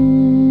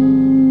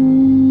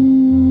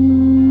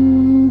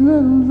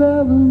 little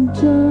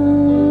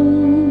Valentine.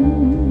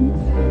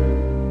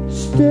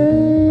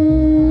 Stay.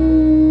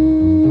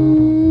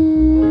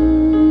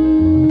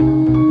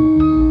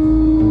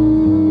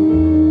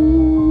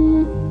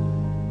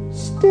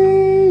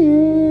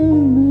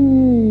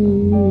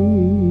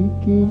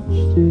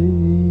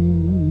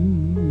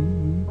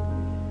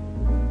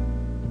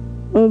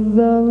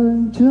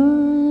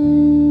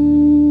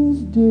 Valentine's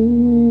Day.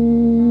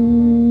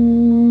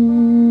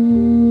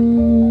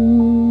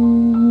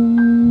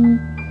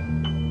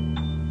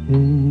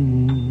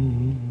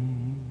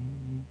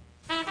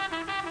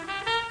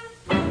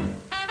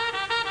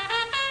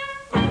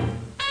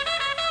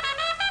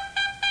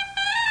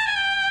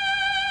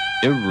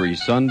 Every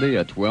Sunday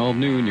at 12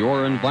 noon,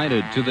 you're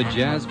invited to the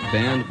Jazz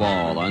Band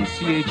Ball on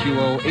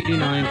CHUO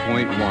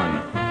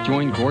 89.1.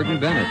 Join Gordon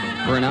Bennett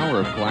for an hour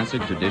of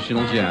classic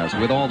traditional jazz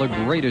with all the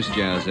greatest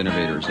jazz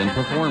innovators and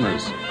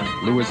performers.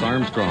 Louis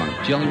Armstrong,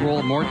 Jelly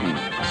Roll Morton,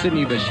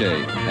 Sidney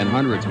Bechet, and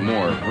hundreds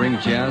more bring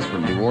jazz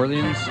from New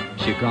Orleans,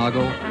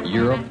 Chicago,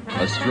 Europe,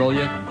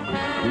 Australia.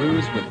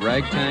 Blues with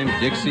ragtime,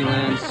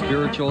 Dixieland,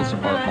 spirituals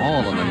are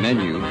all on the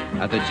menu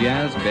at the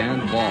Jazz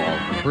Band Ball.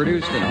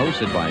 Produced and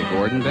hosted by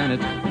Gordon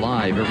Bennett,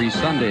 live every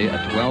Sunday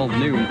at 12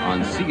 noon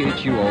on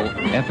CHUO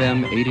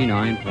FM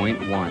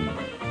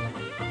 89.1.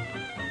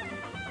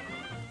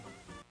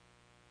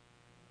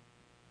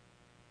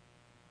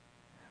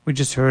 We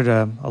just heard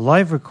a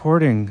live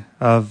recording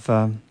of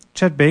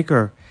Chet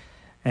Baker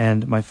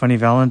and My Funny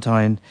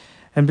Valentine.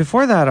 And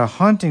before that, a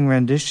haunting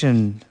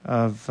rendition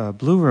of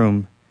Blue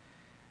Room.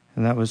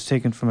 And that was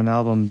taken from an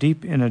album,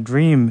 Deep in a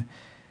Dream.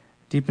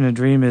 Deep in a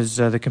Dream is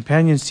the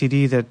companion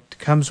CD that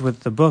comes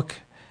with the book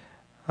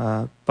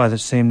by the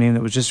same name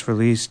that was just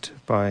released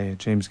by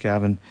James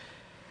Gavin.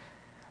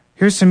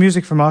 Here's some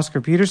music from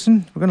Oscar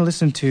Peterson. We're going to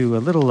listen to a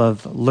little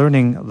of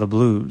Learning the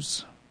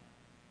Blues.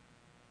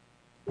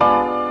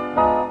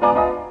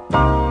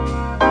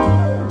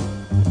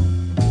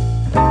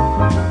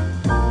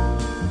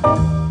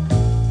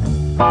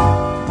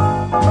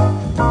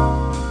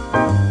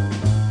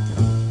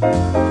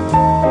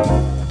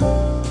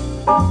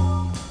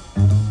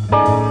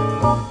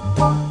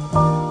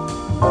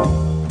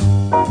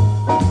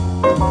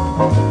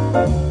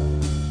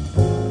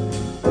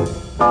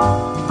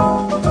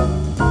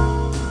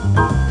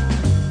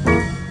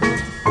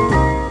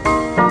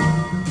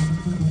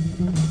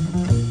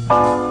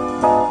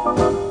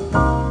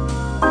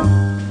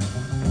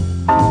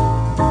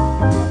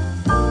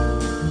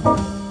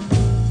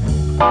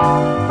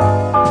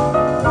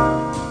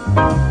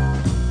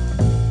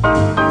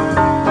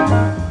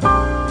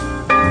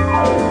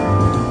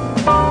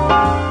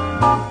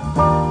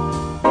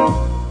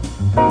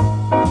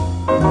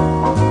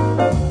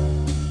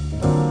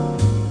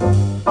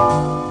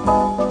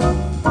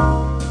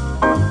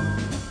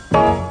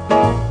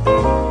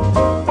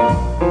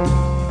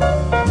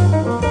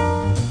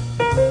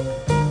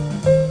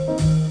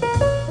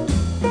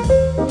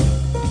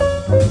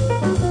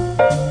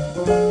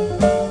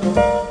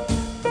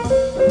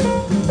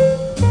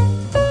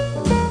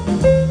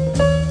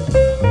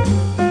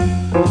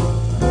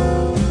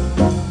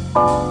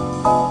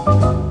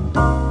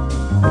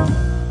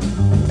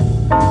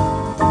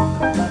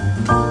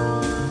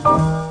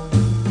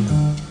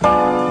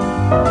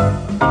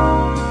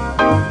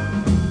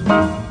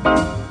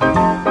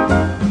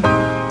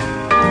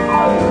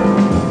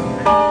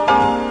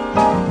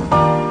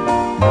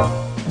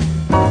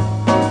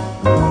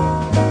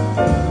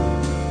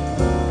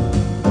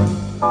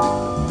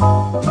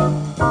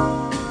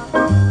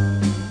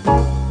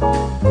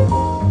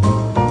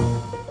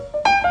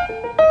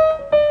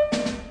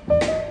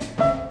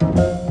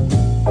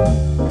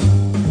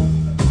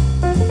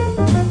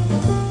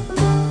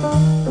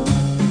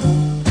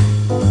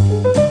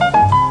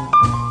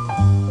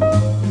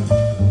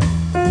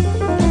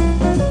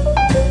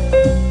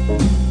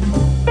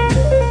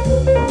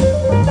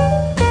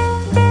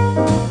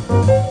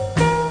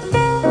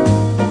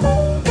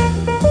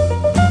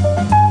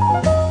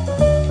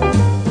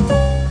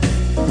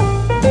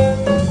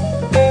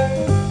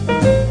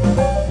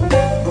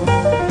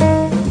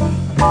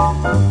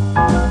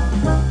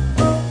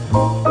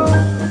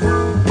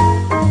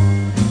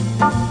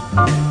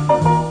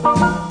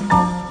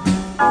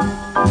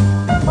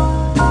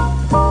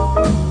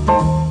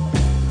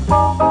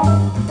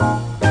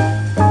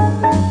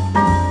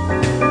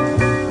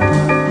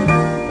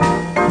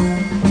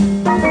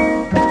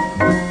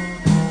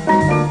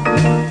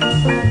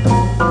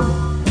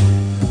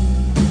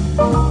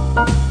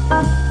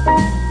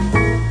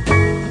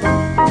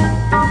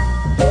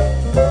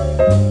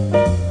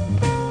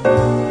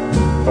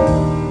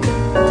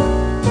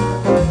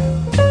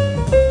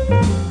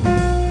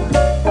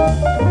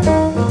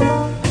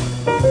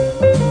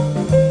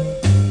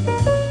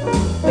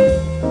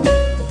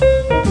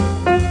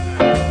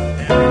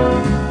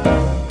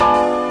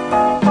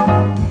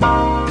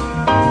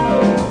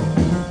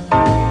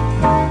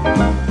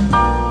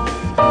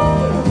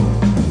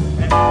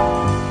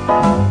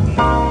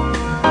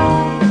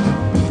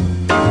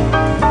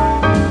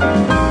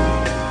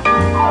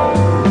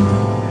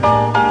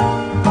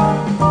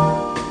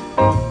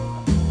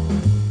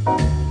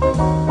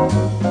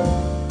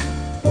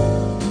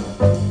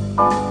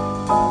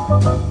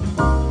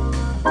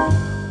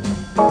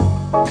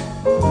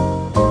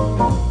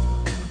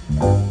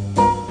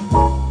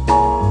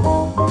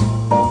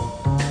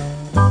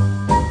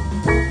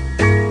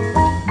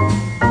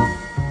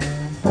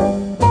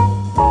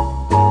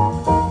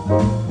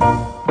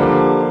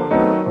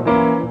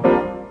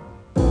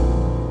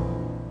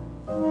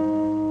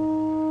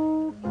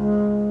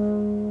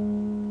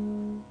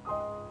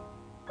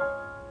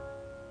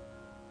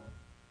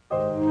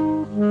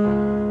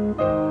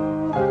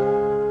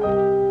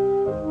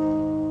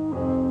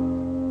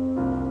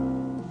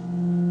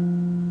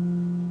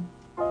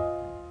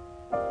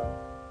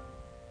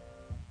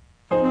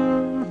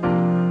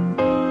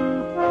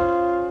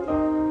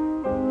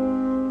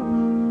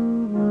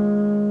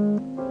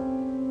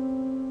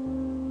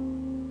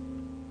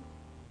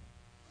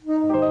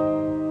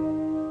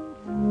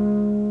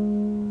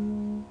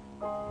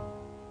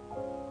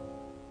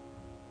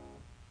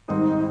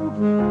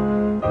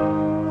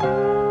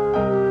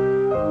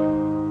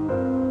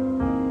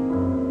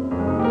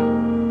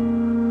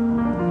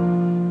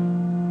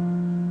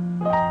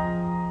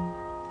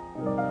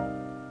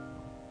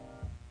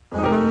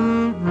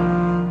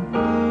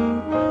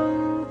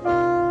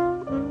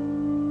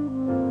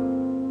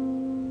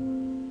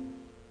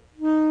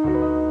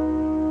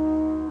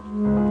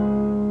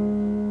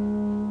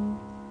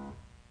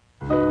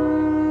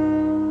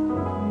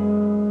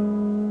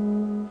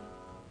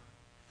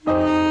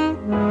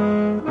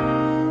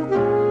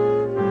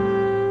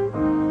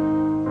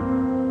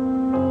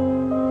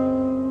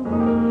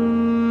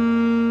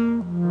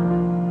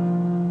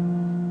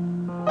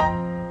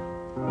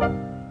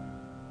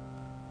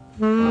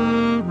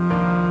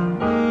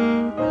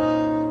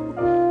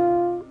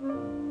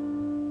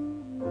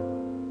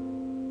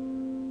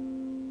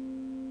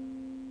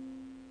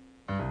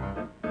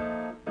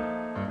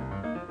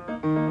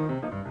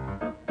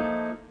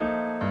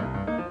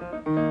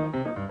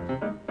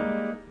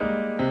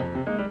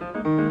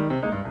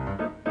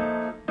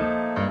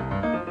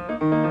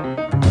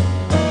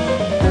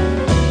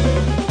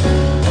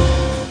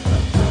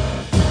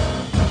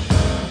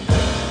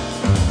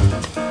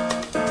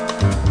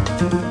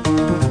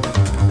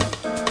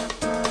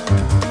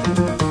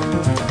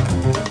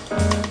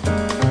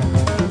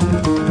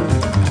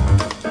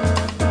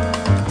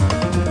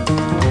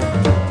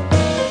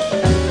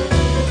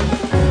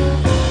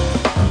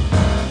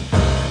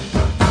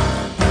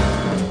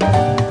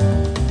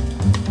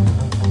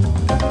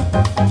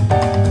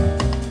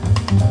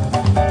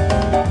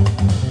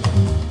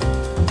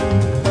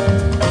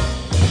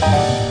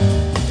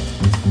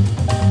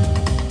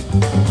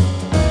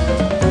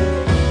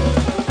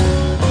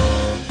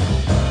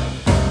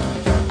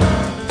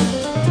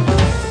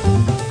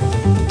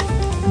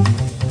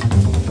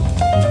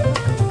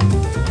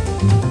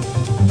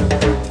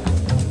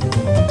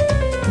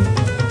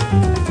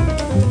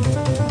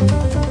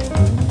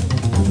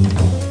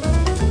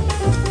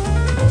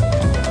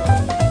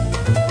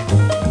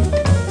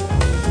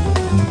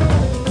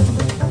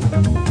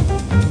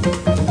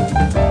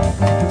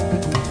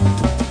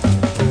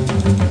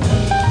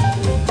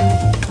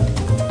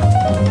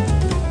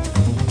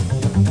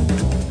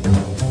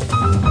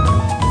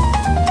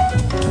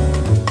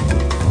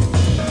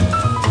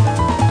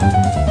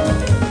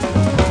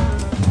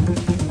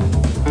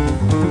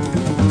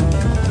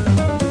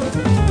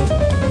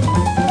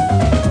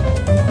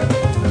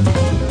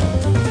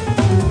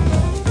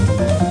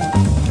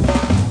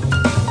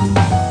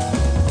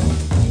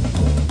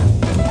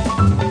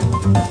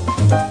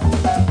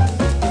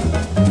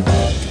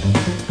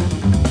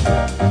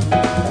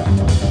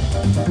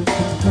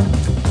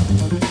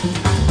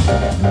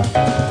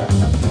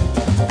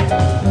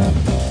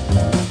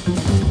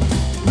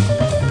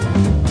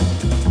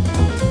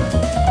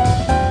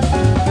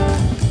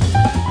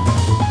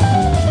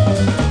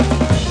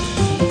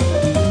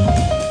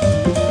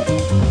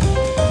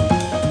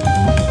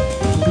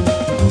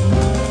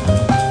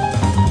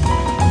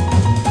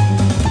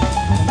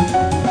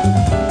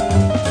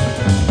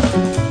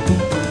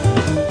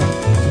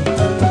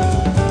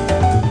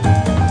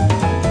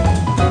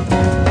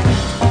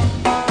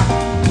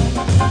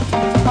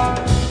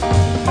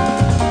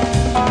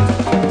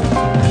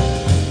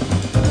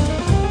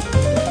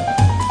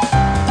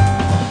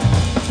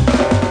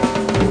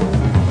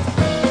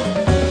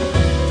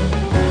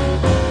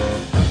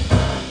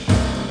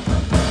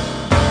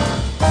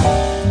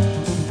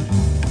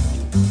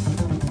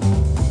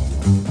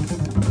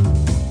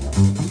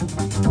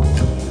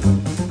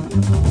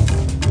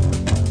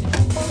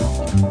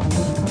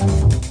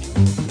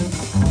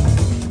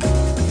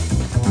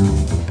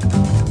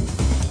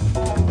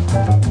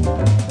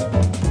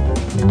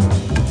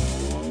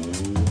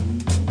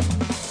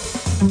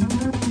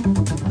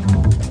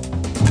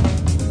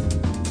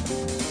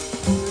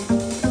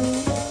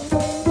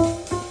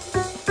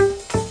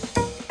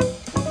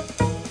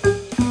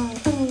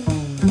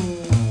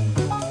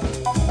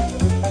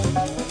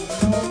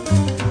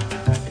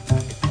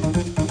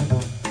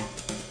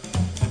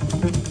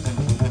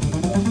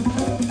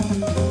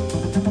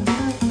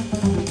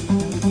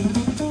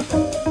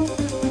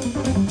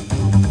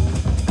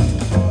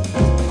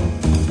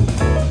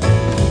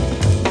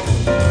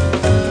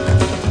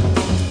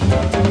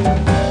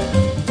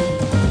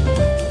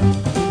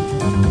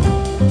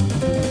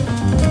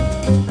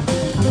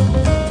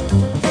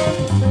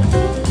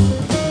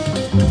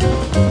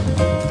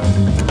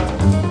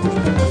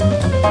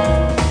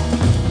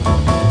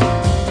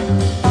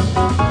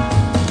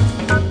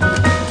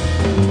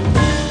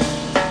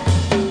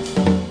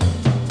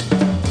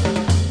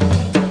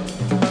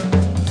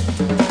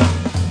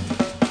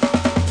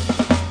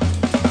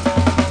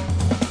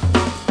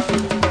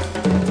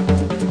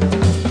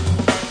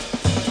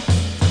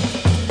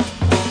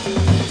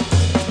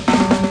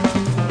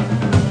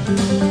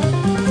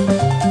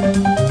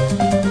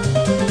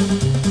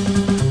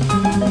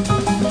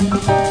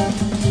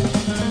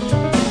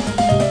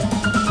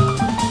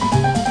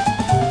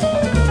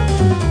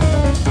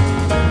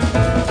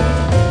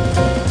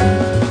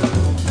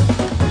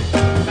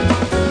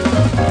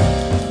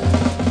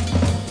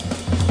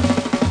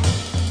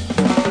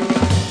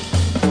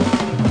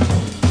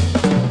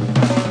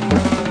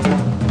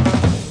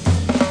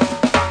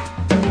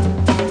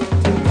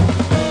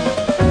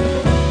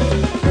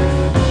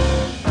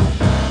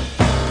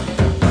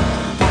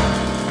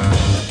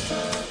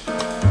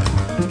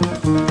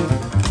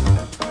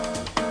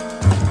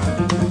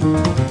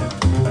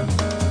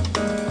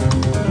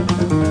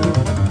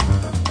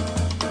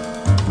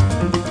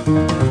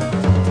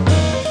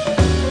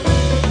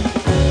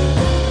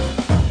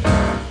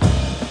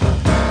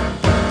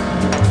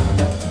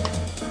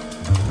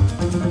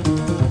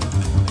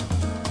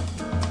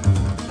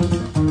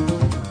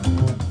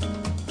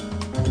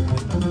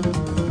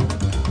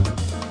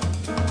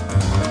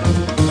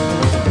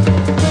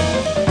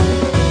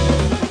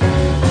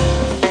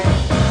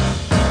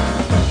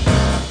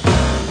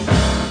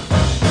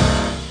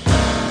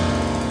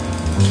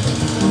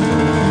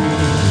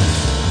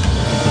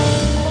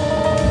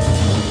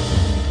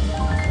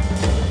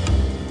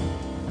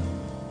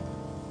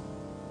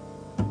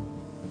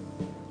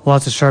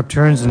 Lots of sharp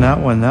turns in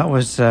that one. That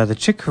was the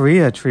Chick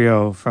Corea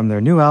Trio from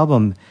their new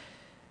album,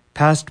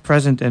 Past,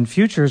 Present, and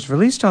Futures,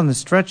 released on the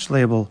Stretch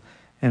label,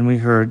 and we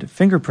heard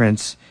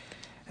Fingerprints.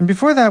 And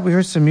before that, we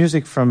heard some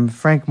music from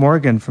Frank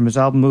Morgan from his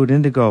album Mood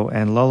Indigo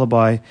and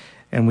Lullaby,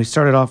 and we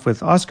started off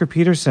with Oscar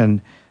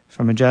Peterson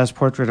from a jazz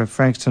portrait of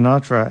Frank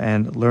Sinatra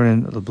and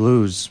Learnin' the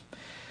Blues.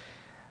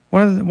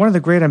 One of the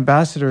great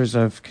ambassadors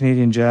of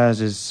Canadian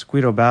jazz is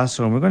Guido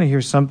Basso, and we're going to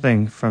hear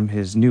something from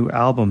his new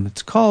album.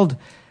 It's called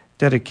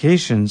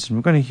Dedications, and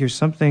we're going to hear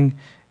something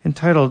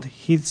entitled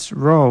Heath's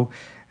Row,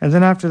 and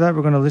then after that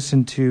we're going to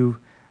listen to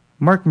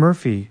Mark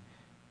Murphy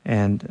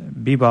and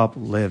Bebop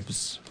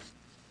Lives.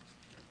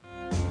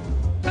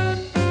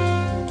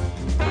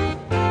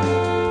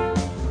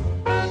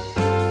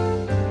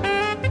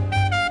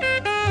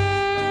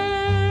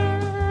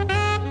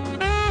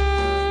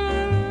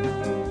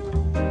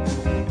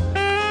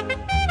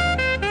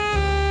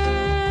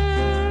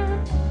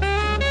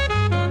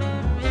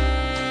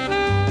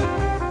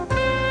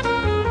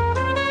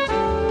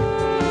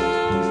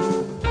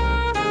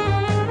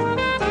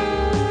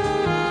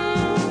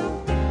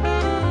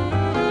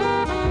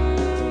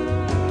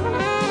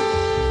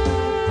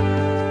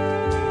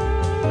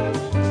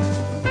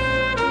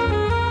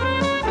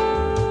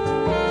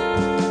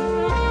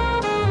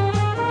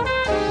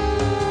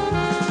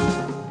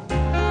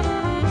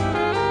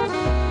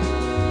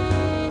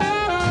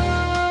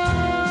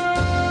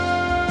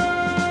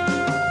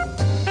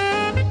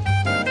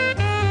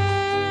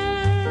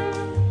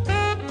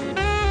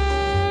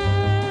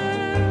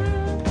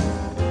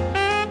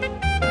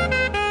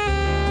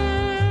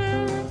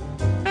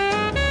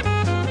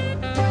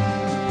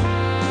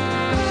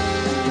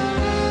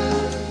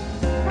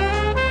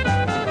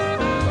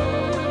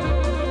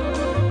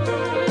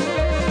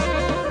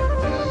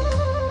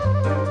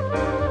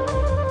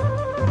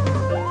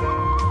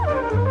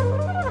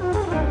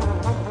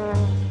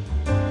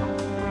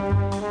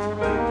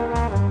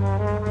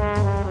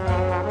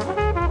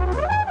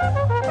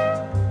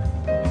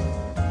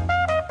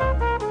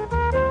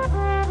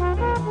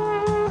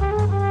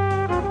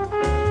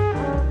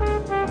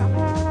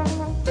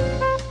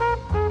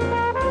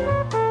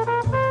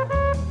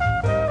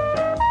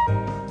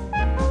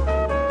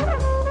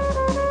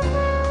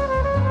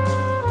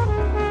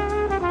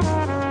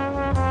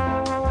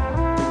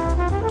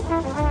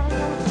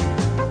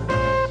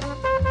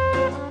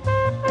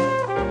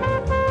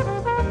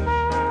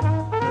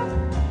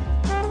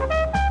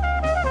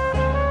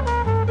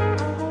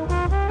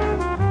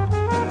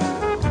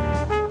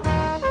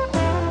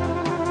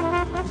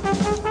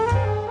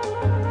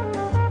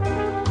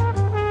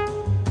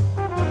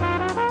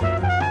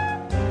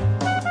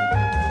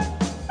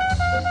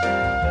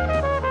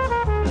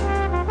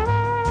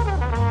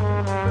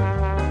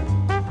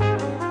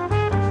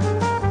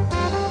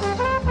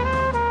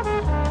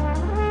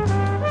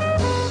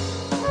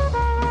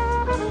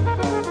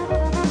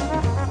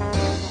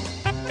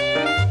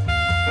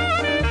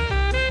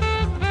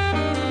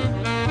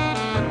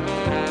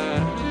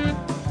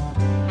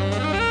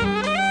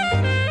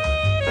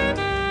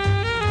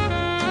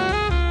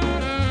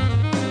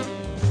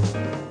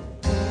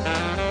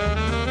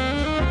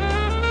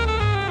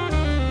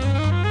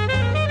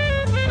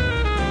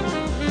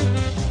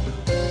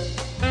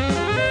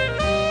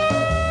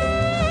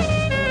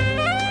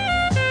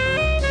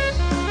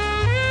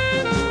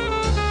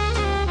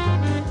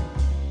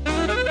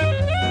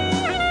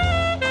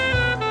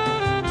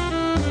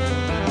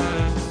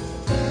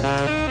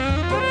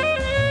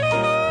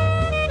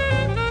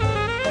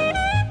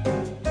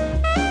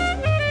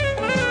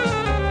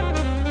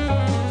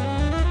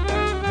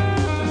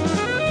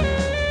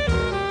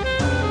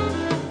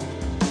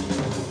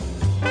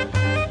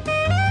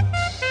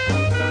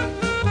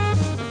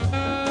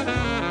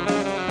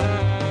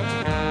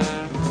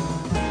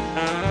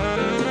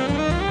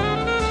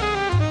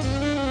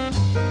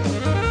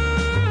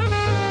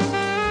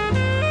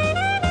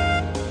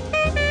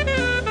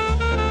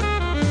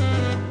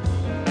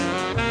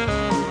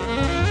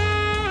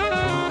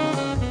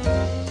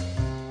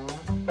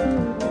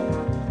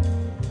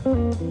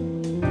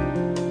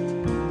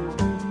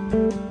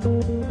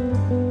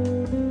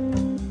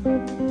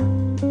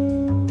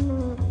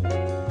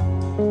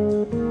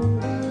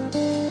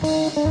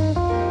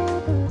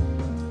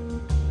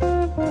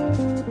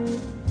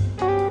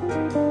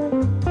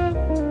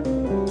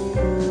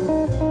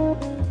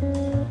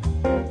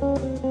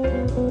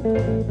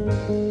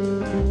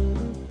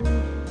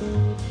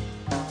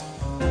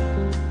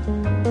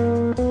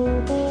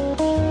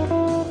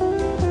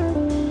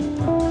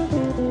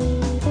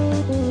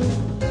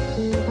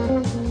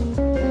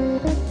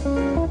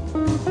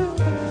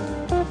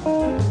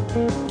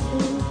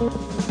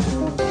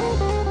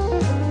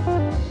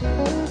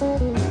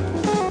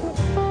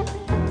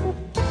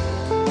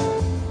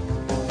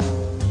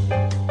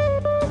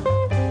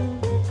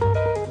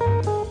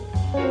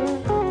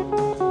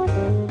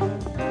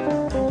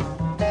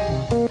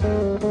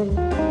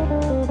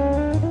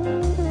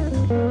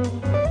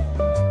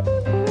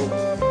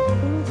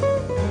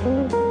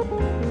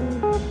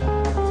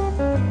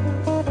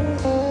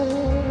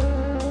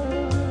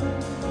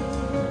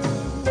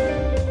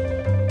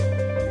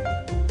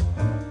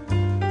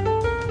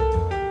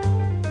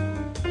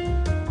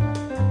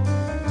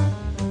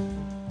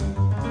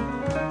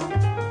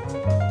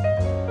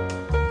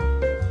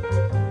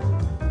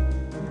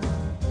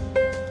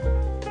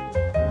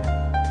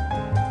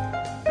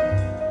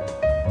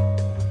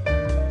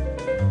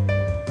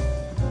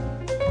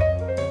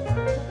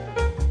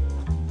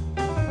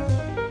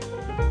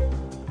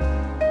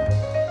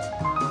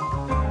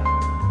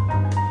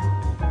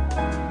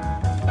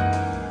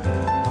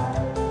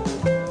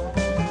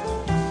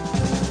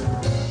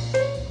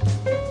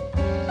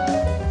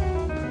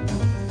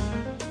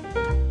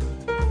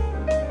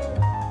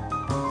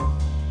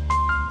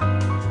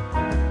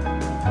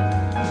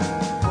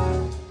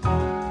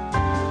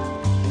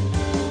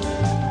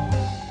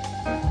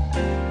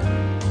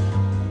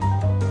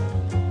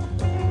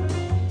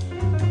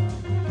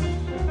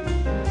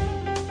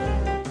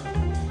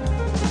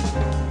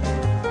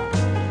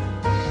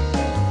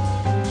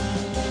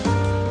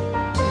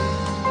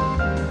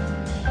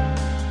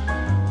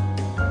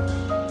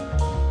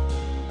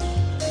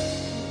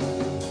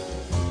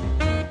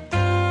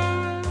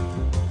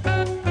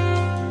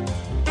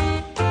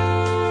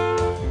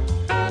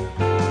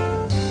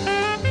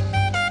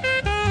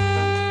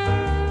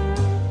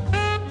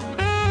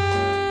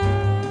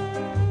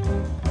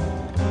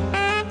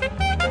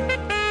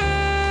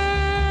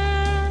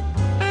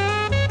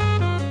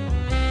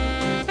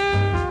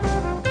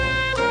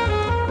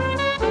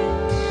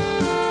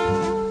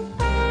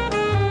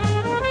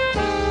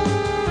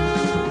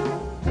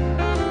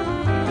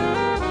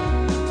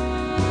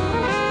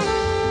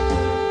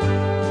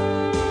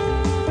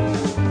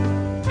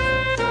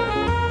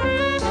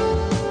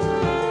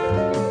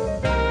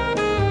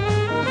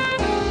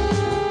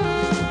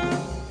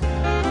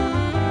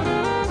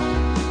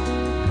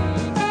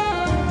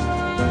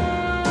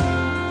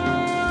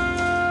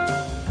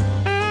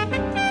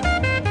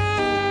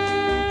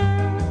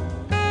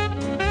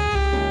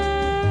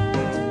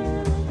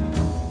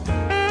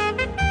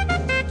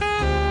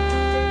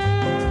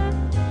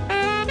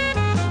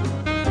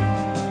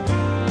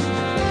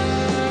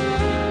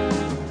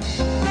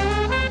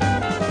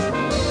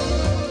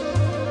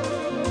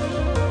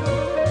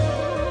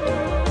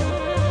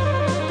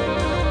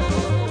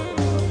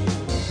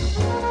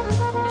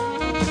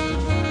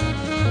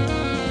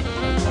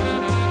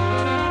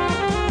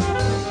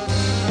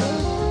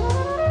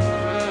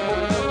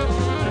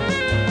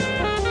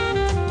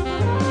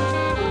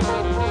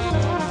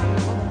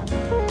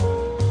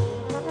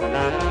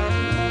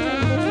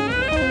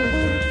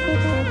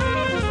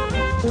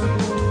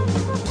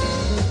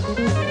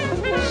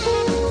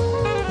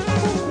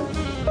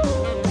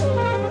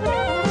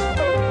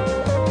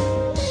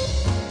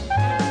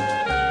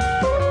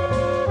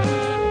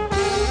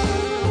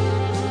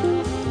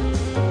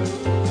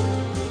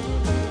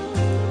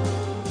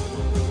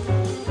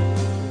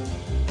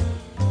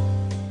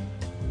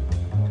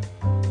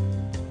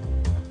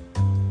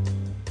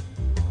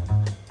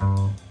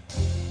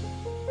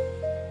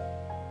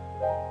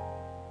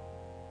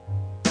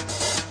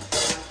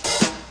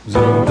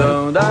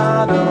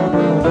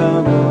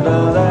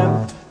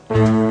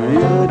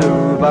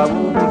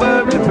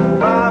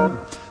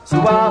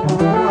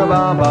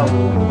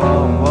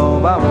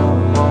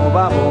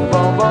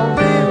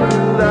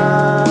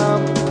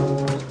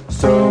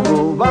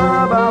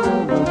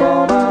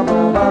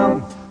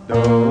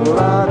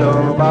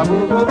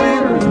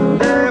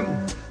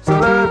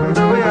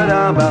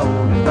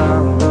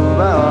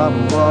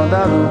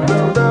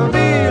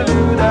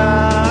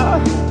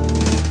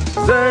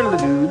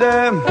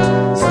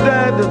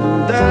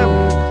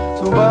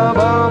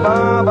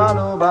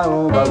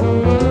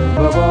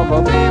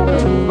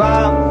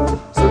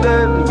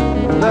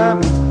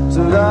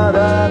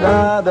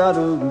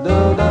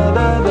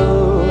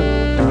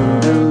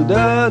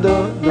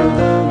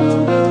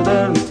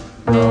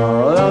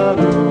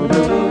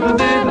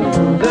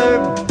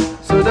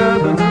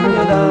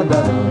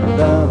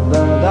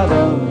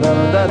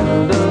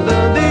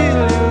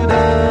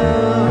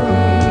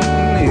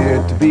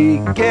 It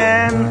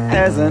began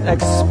as an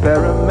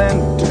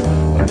experiment,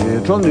 a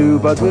little new,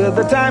 but with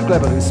the time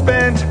cleverly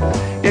spent,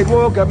 it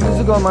woke up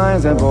musical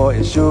minds, and boy,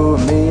 it sure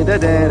made a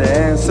dent.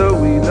 And so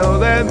we know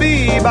that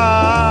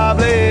bebop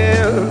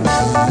lives.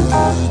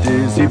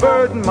 Dizzy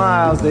Bird and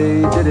Miles,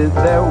 they did it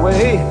their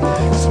way.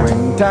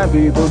 Swing time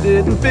people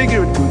didn't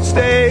figure it could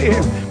stay,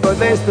 but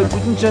they still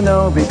wouldn't you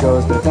know,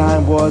 because the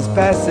time was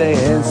passé.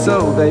 And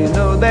so they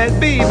know that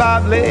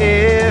bebop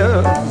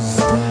lives.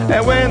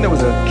 And when there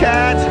was a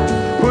cat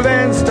who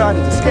then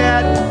started to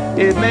scat,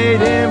 it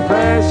made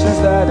impressions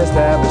that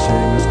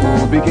establishing a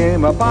school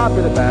became a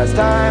popular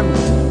pastime.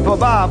 For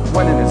bop,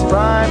 when in its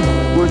prime,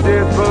 would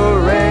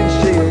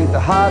differentiate the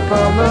hot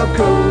from the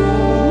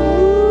cool.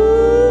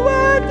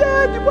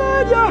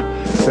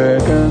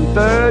 Second,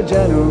 third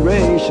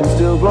generation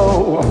still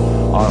blow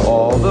on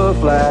all the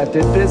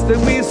flat-hit bits that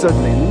we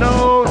certainly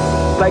know.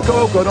 Like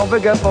Coco, don't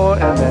forget for,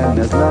 and then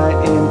there's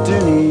night in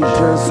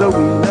Tunisia. So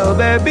we know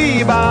that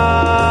bebop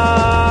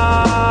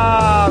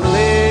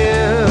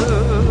lives.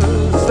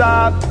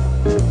 Stop,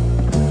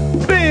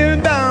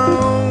 bend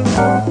down,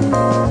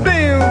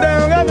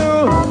 I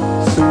know.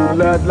 So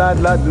la la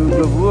la do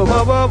do woo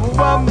woo woo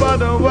woo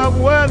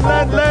woo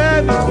la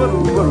la la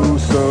woo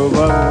so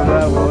la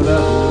la la.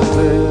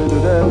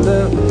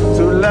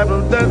 So la la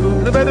la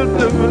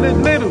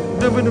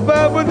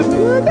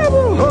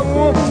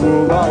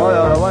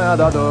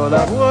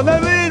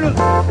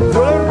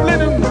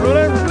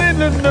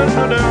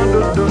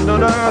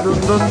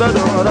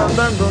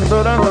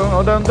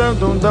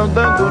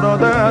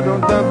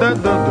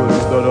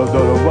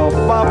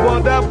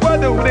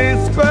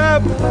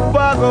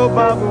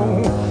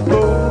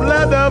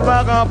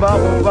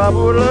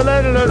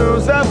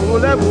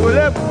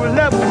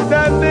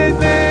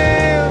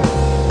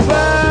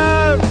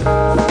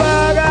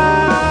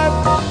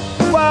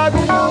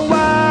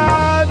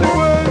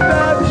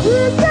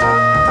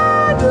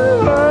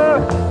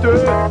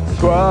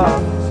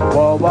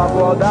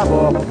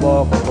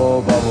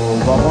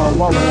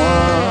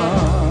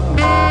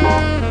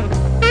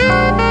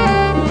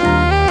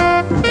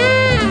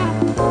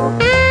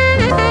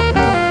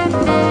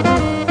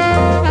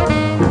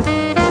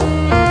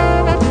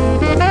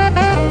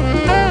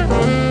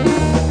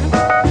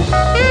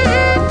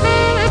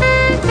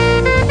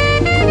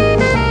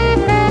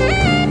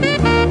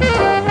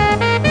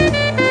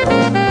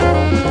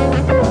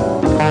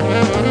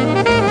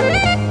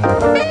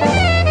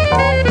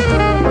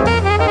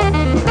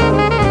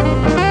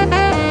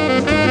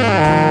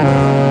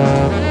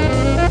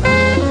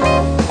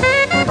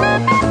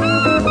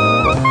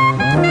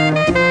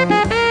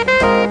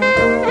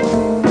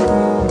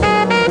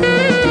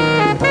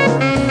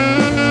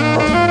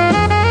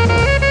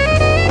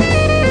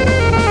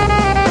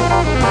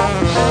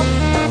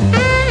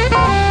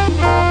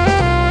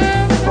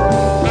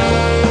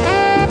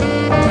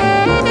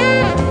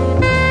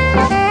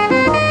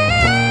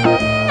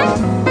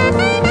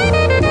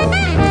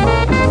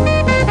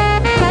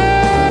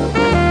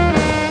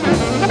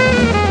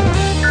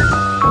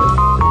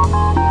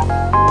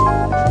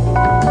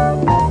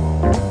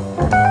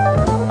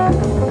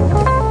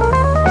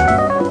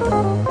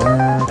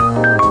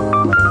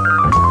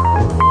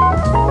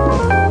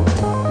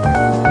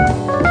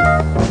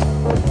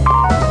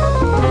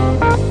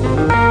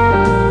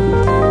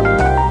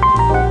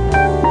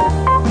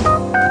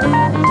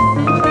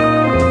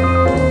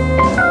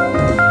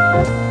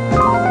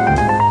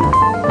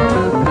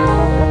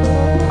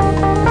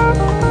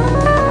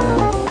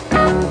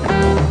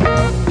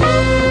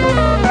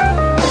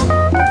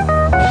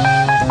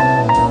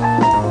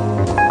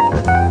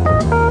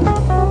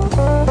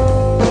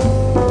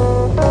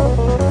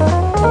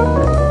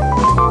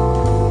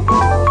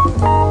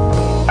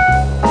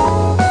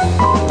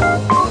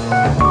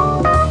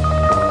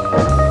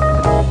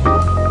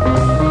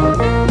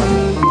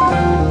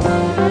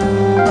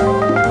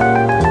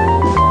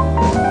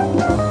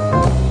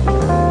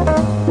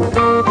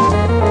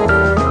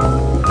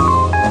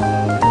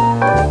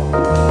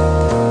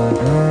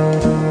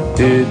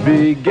It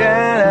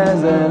began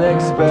as an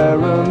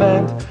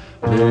experiment,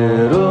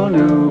 little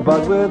new,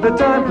 but with the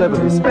time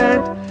cleverly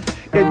spent,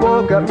 It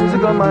woke up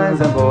musical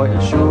minds and boy,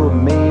 it sure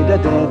made a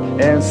dent.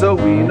 And so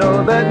we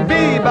know that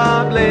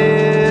bebop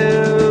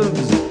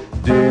lives.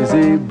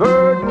 Dizzy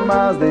Bird and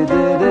Miles, they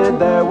did it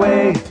their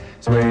way.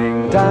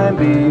 Springtime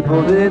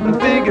people didn't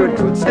figure it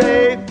could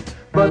stay.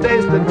 But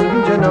they stood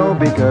moving, you know,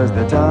 because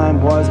the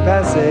time was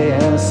passé.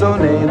 And so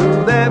they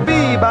knew that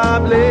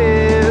bebop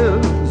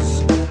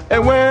lives.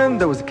 And when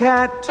there was a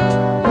cat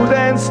who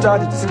then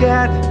started to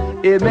scat,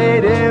 it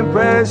made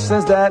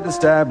impressions that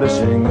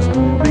establishing a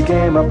school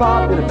became a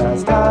popular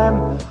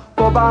pastime.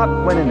 For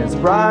bop, when in its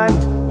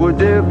prime, would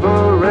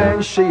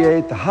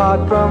differentiate the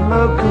hot from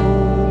the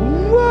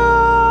cool.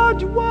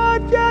 What,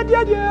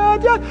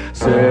 yeah.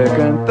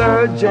 Second,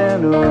 third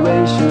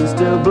generation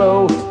still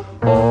blow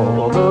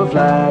all the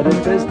flat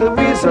and fist that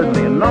we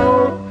certainly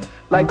know.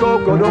 Like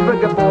Coco, don't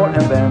break a port,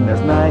 and then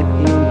there's night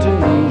in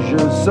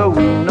Tunisia. So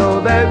we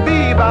know that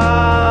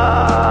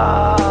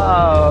bebop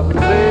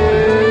lives.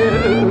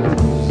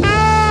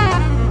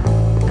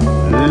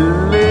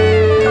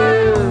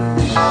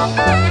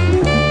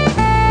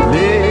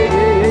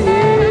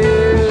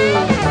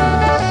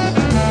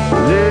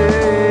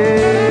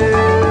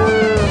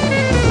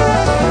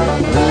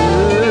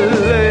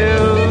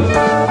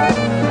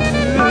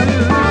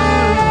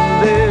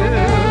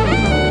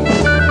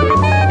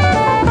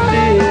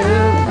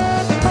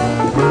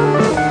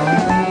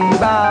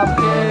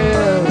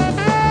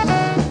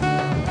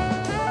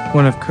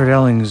 One of Kurt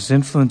Elling's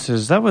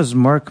influences, that was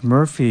Mark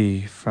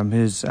Murphy from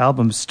his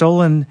album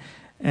Stolen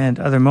and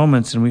Other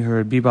Moments, and we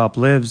heard Bebop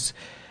Lives.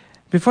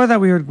 Before that,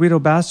 we heard Guido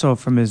Basso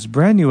from his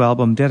brand new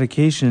album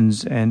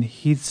Dedications and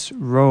Heath's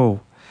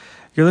Row.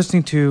 You're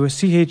listening to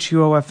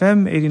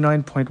CHUO-FM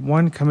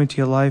 89.1, coming to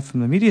you live from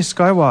the Media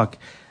Skywalk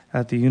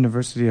at the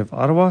University of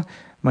Ottawa.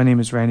 My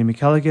name is Randy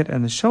McElligott,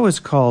 and the show is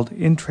called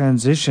In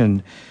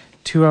Transition.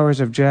 2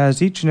 hours of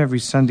jazz each and every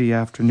Sunday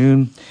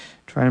afternoon.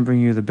 Trying to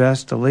bring you the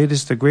best, the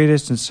latest, the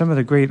greatest, and some of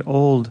the great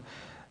old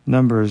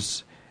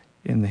numbers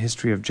in the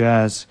history of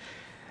jazz.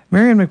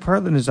 Marian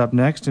McPartlin is up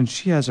next, and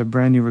she has a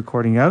brand new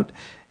recording out.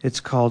 It's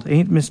called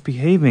Ain't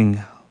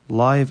Misbehaving,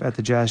 live at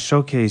the Jazz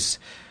Showcase.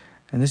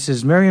 And this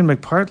is Marian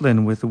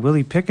McPartlin with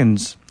Willie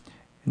Pickens,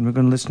 and we're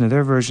going to listen to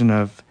their version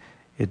of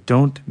It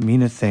Don't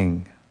Mean a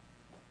Thing.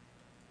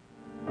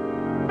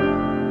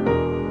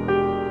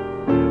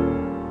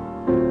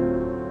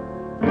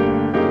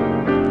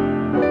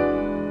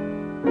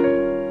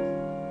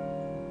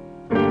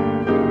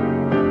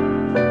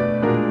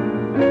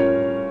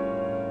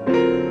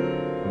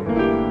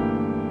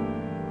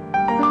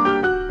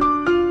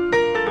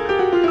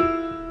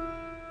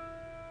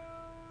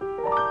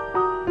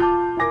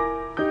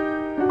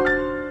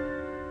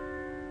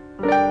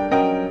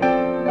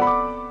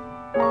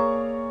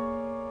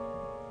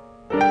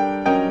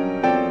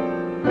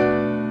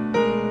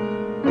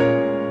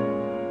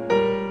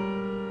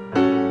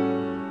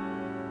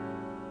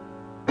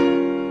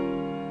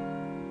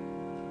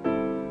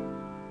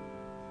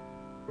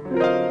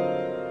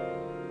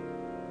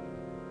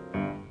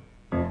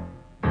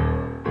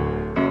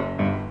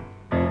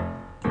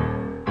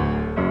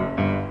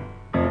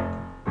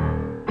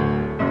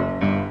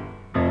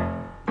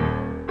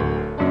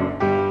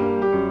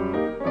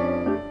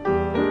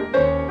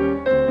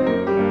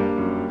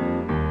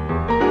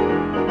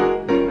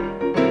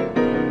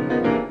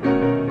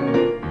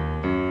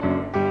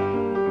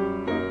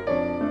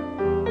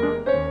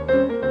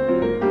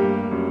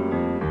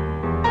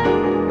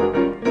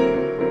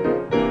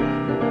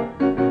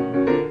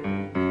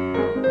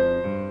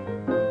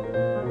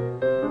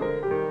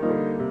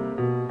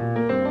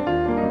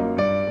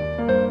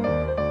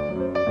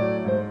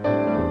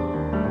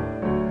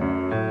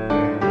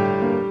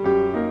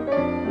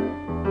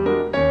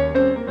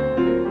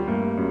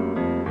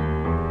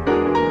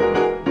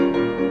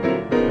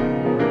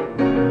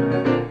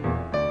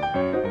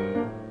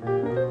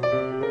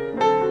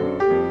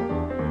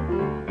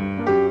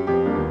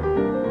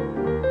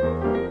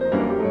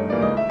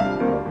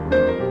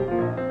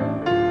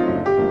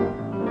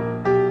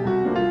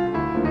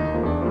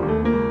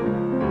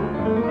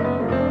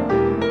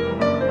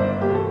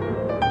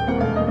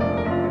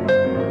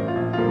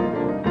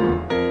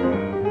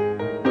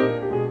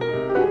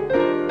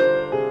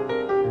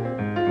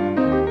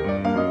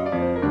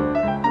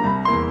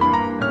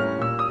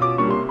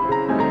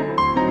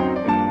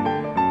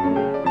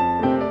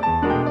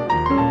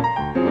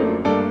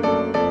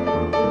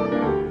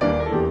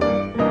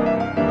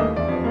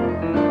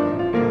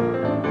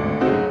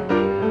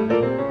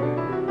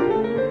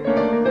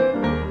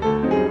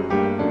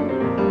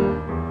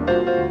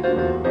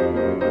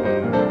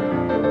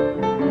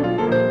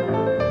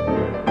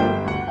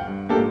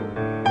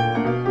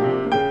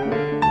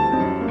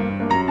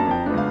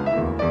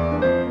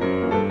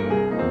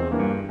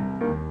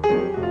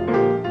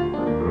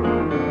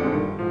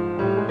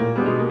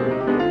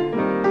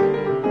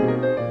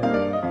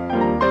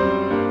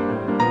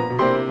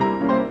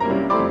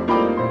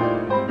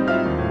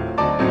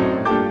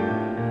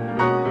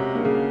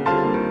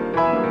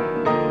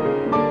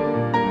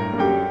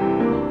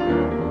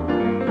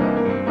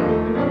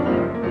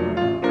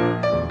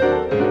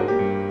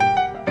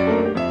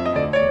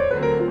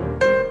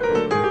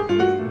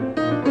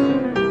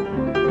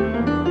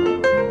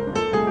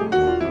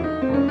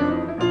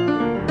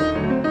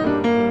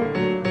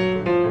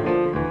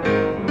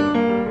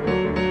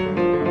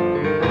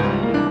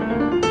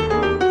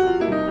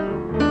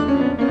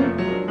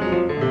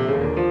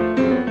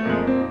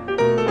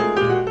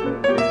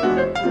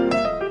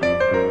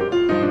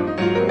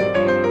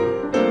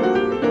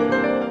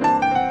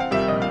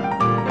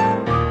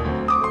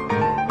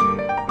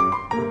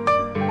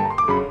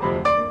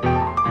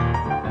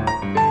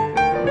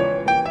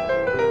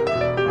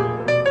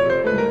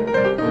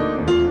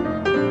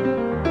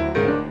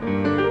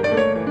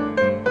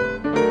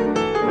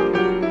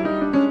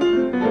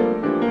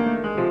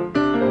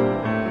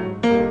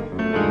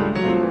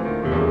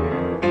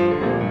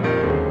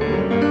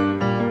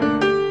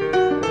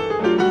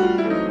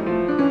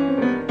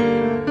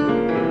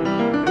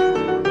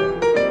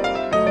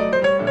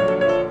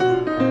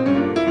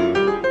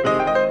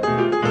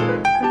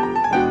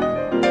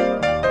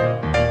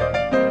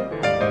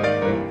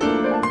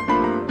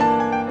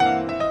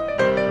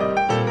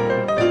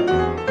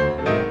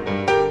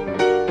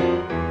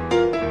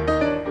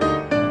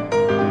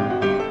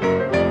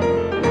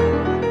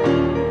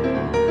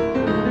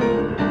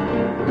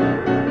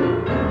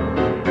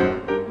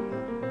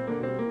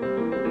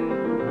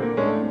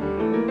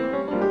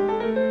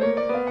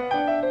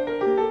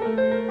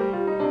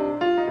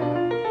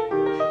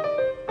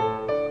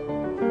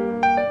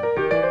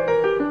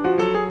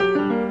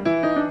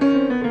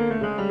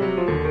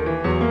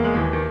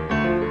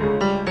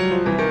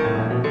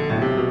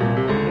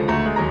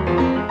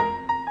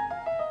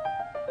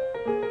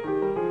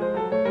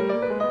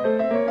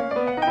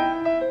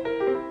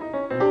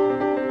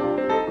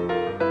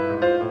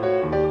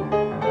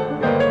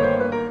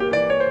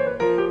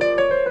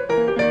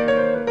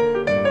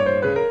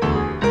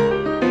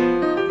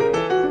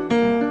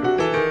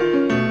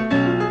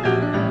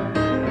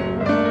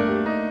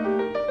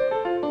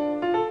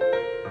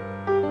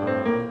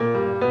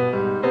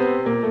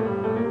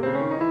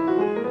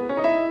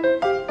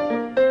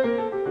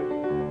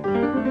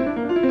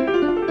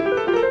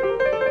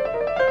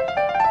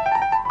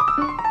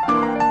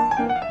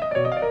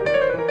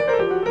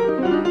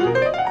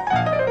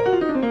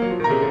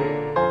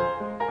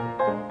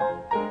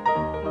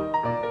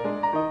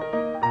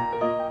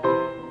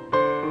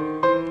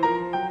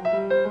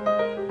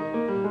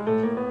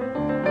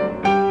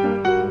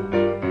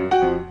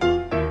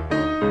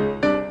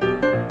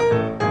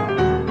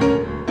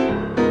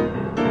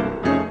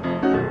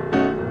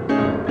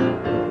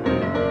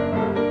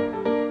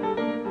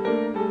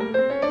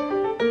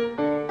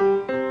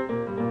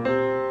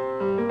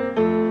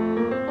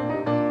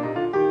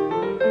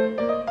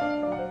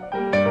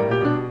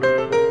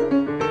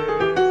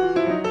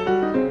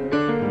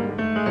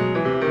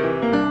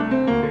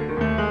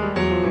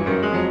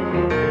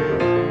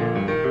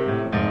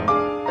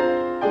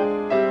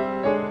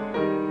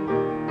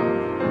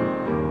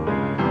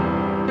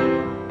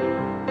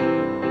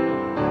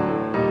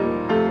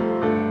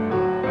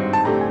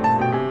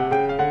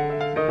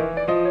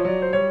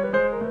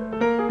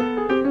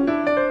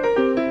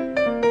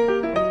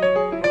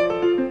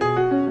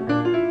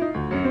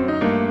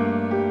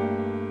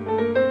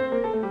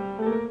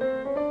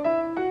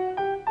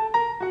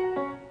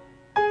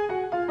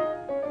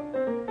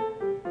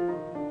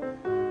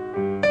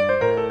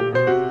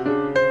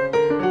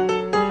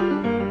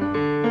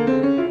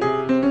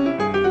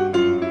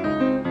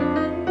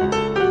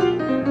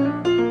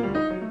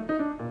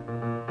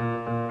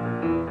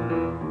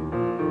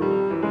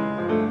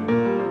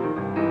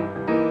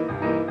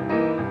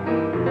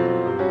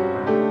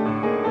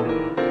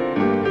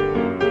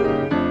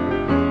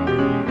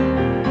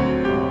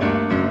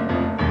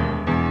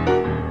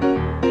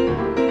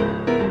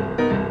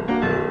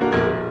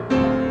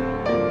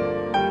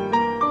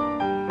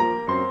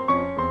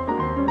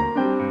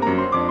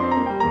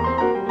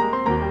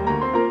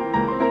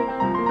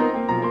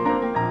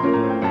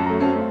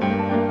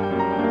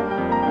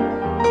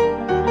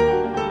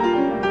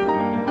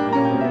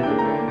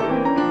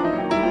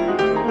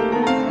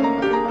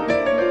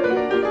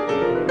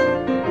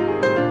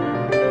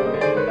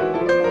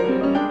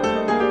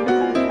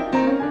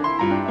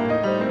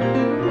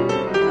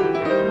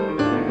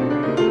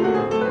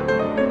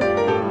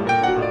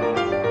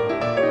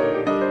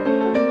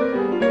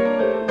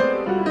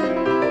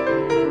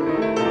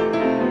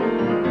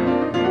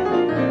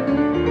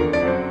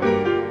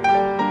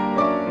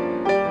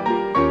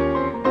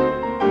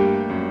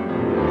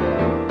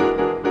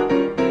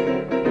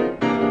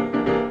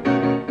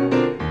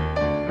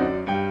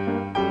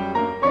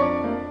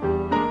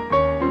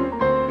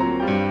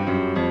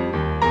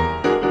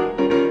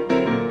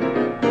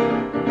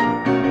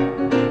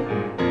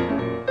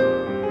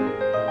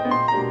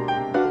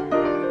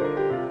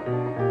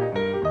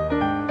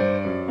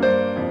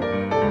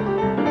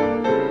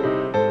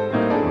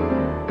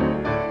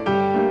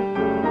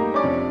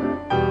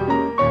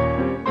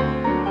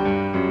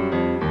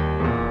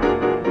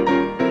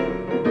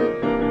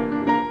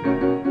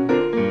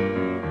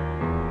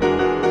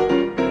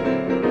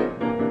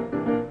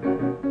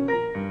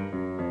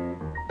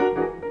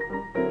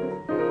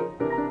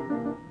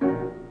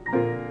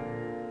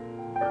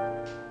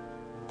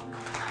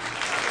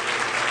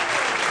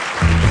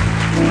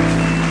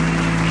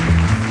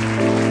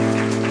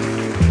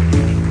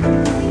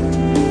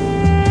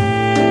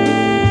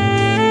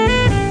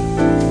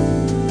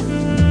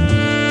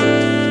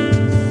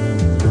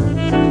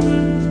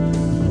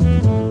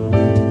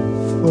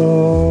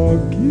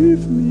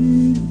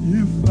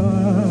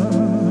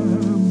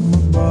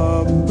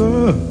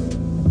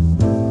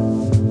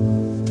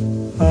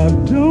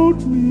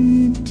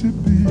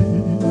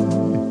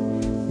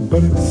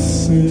 but it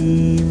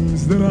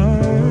seems that I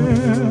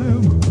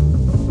am.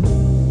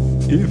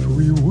 If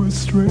we were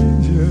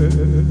strangers,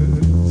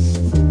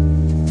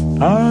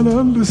 I'd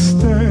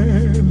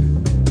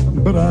understand,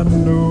 but I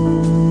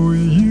know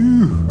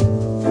you.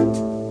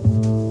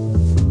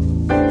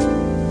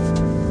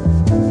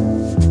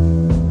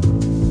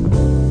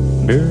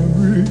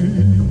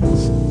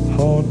 Memories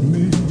haunt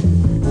me,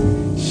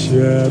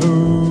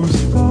 shadows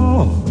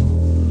fall,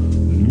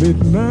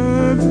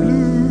 midnight blue.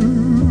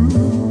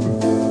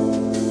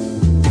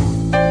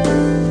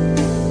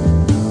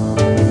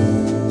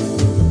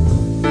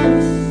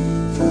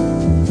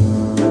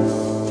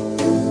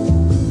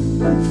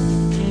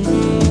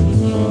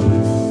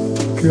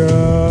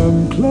 Come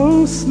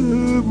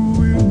closer,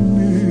 we're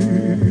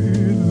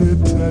nearly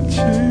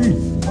touching.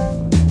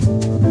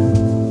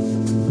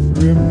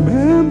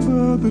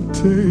 Remember the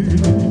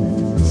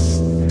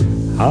taste,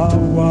 how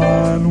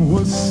wine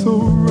was so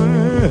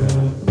rare.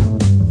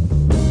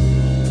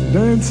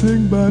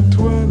 Dancing by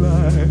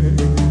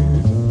twilight,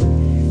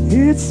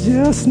 it's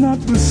just not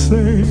the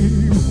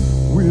same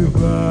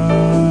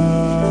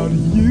without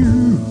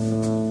you.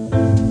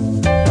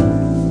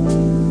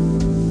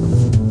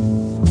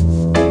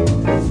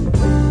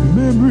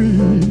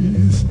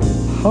 Memories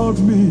haunt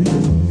me,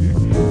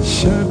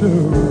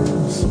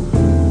 shadows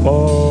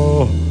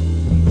fall,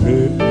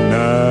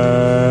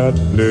 midnight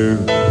blue.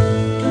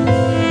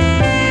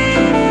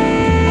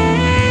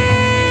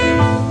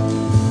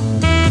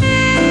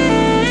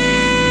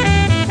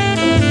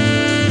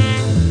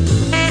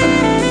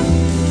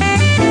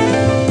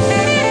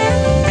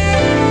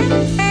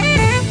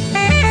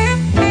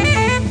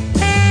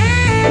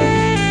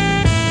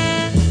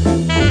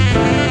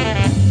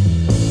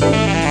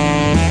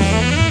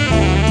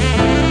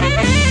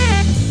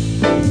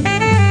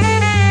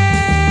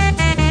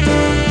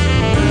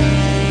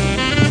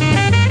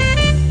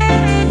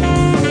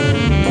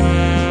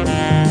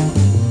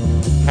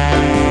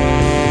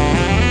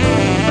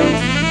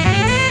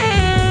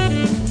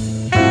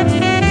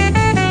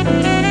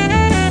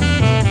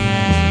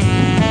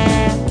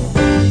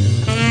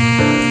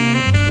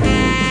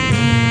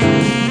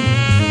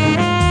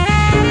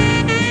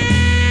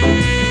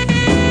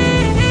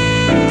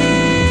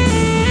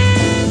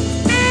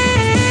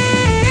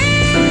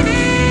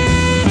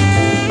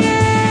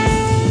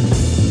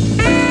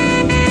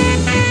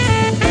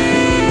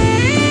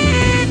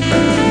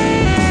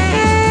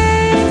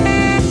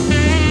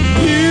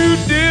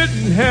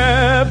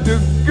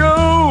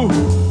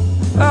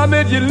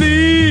 You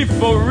leave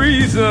for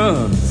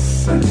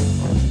reasons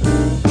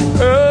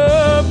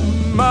of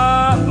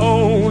my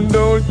own.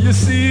 Don't you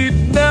see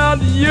now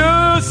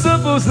you're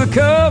supposed to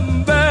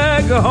come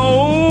back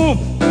home?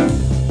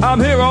 I'm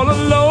here all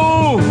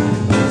alone.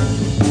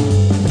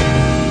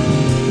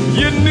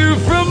 You knew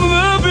from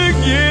the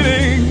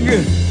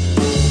beginning,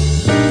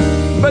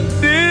 but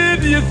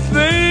did you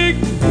think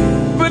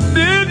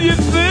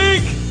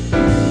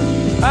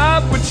I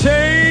would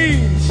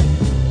change?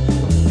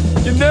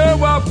 You know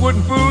I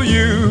wouldn't fool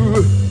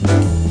you.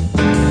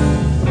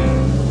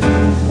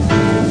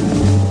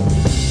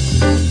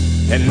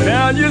 And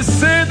now you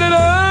say that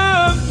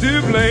I'm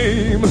to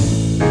blame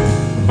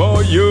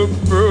for your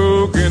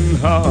broken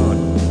heart.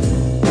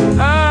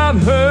 I'm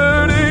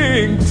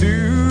hurting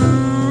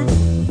too.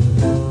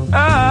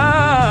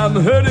 I'm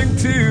hurting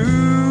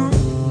too.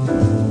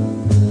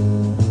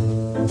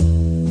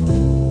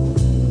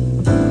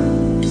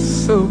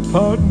 So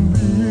pardon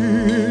the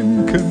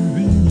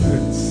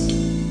inconvenience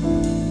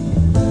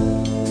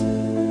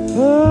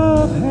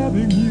of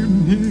having you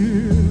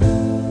near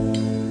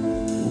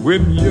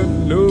when you're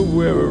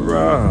nowhere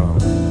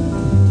around.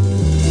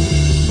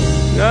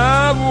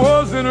 I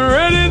wasn't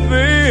ready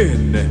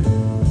then.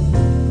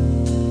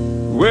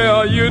 Where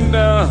are you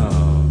now?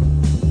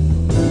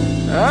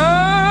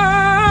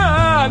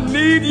 I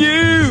need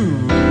you.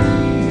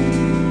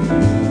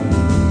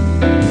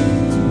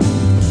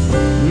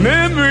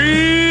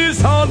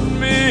 Memories haunt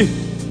me,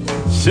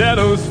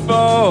 shadows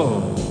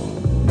fall,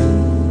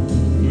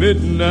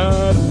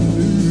 midnight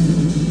blue.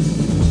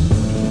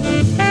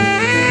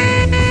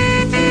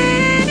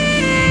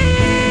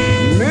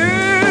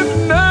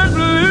 Midnight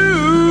blue.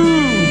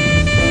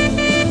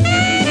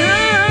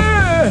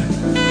 Yeah,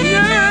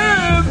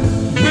 yeah,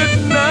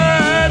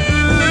 midnight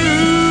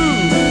blue.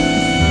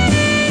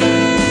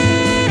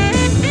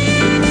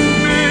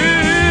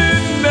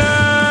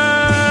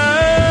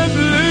 Midnight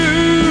blue.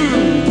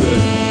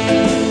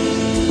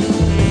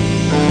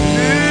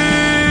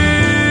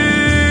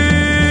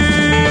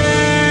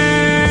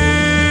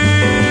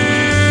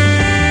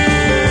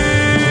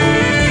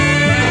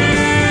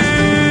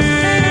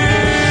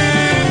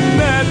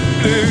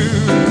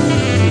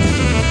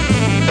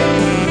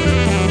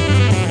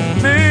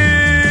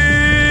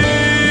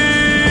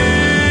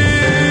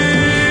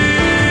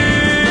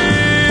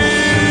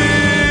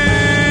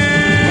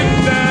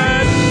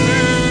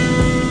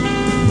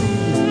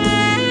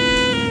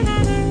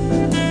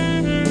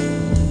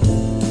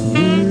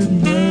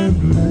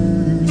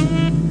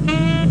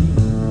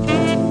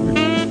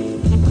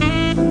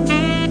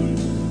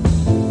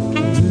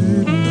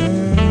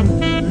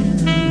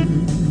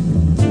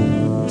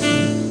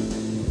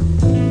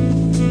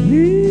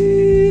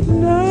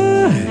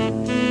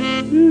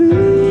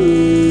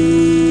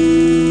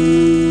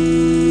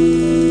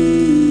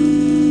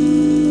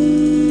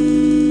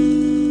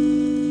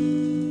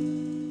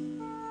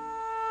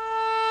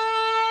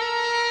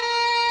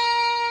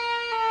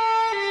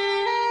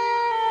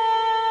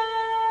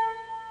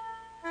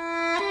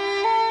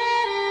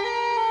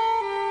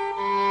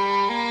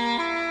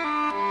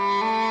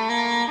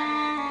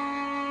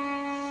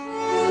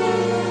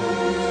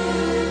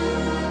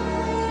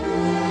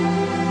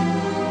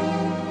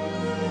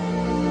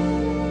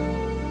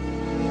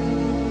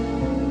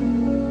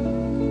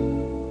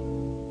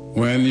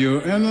 When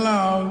you're in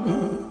love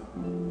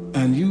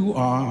and you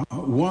are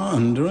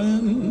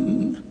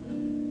wondering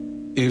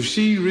if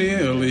she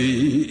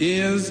really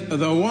is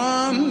the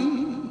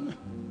one,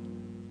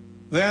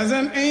 there's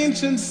an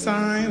ancient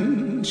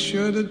sign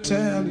sure to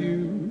tell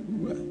you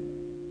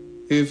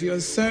if your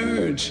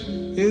search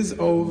is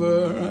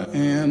over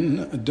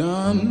and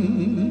done.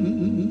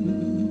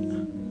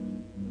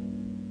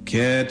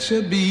 Catch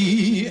a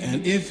bee,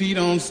 and if he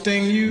don't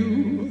sting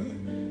you,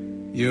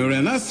 you're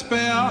in a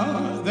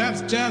spell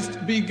that's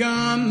just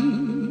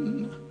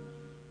begun.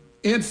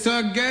 It's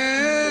a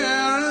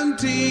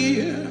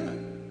guarantee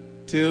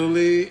till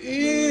the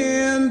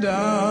end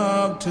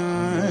of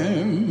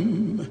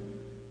time.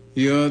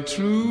 Your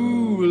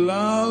true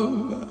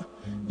love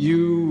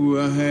you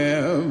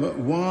have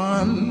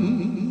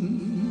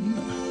won.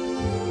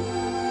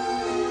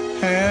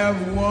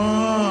 Have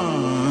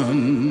won.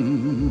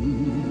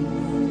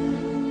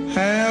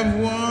 Have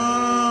won.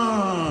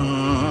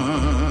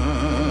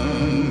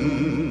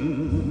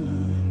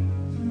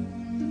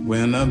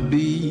 When a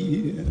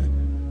bee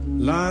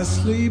lies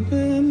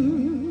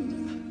sleeping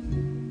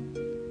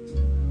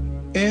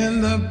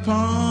in the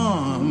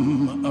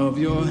palm of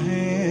your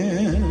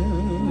hand,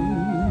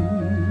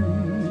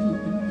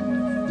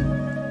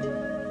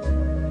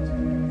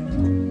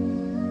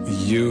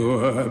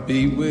 you're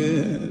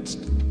bewitched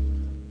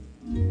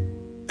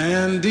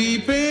and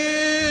deep in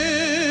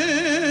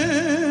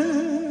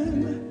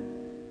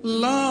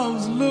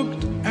love's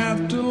looked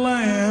after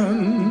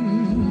land.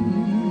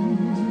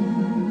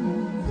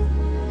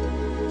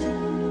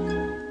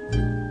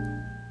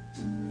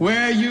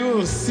 Where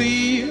you'll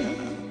see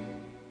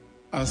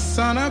a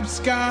sun-up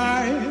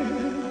sky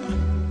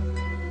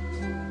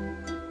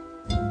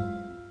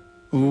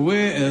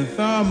with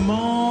a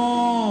morning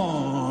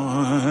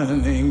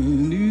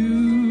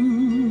dew,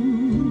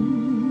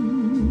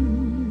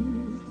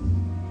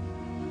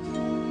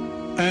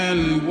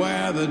 and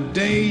where the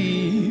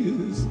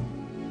days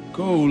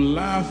go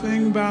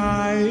laughing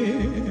by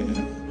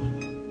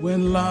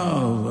when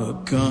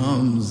love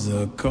comes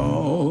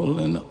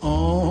a-calling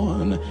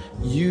on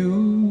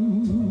you.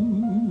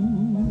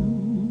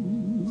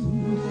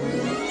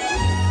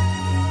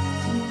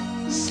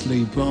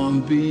 Sleep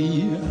on,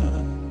 bee,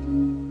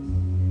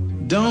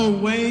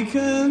 don't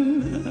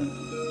waken.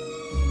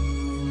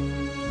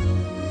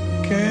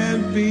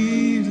 Can't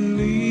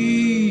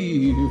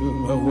believe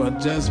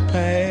what just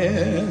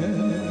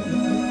passed.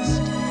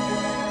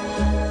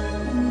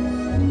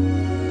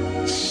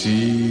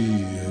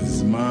 She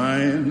is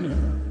mine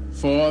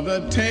for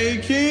the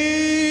taking.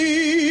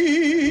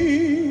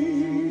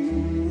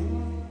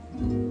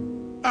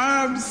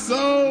 I'm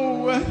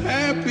so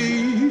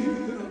happy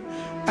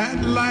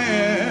at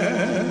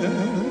last.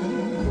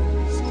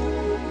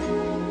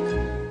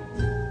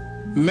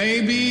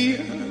 Maybe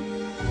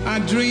I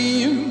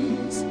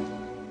dreamed,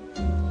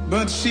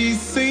 but she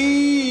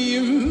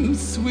seems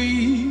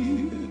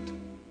sweet,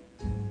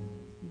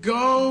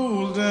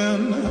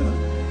 golden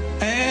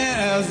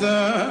as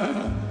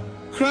a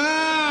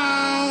crown.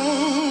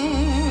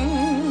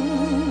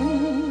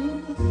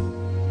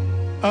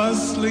 A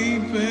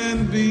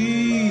sleeping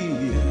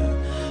bee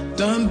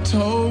done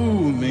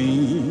told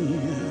me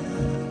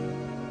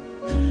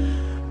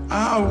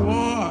I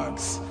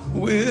walks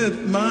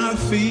with my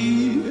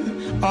feet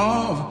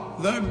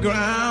off the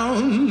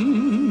ground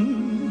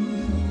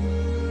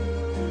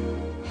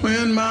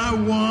when my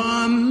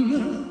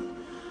one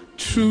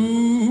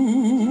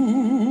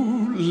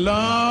true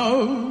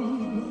love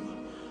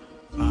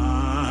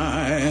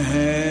I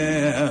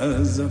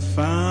has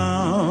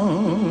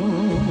found.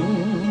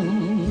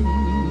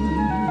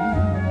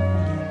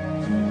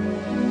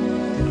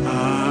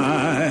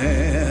 I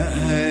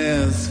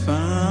has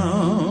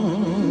found.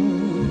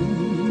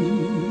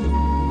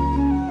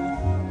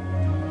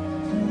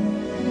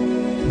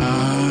 I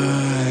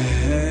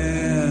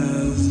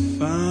has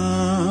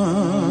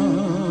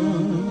found.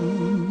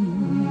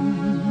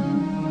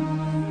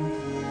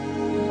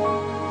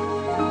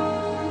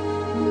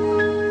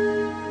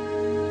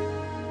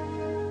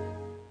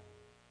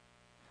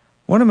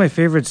 One of my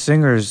favorite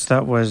singers,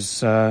 that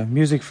was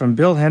music from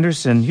Bill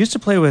Henderson. He used to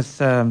sing with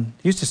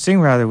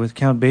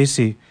Count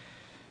Basie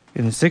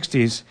in the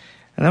 60s.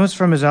 And that was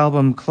from his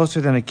album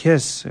Closer Than a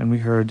Kiss, and we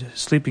heard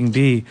Sleeping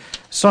Bee,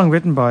 a song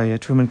written by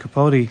Truman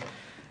Capote.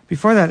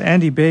 Before that,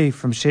 Andy Bay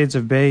from Shades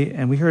of Bay,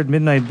 and we heard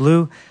Midnight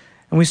Blue.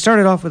 And we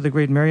started off with the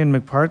great Marion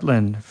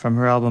McPartland from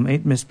her album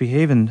Ain't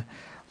Misbehavin',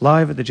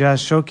 live at the Jazz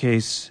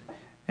Showcase,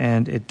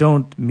 and It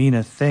Don't Mean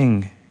a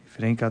Thing if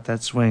it ain't got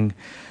that swing.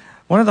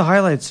 One of the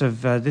highlights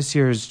of this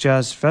year's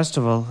Jazz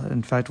Festival,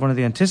 in fact, one of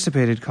the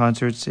anticipated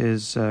concerts,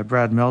 is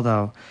Brad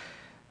Mehldau.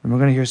 And we're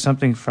going to hear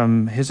something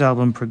from his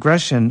album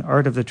Progression,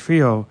 Art of the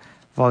Trio,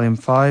 Volume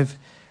 5,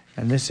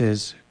 and this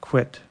is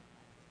Quit.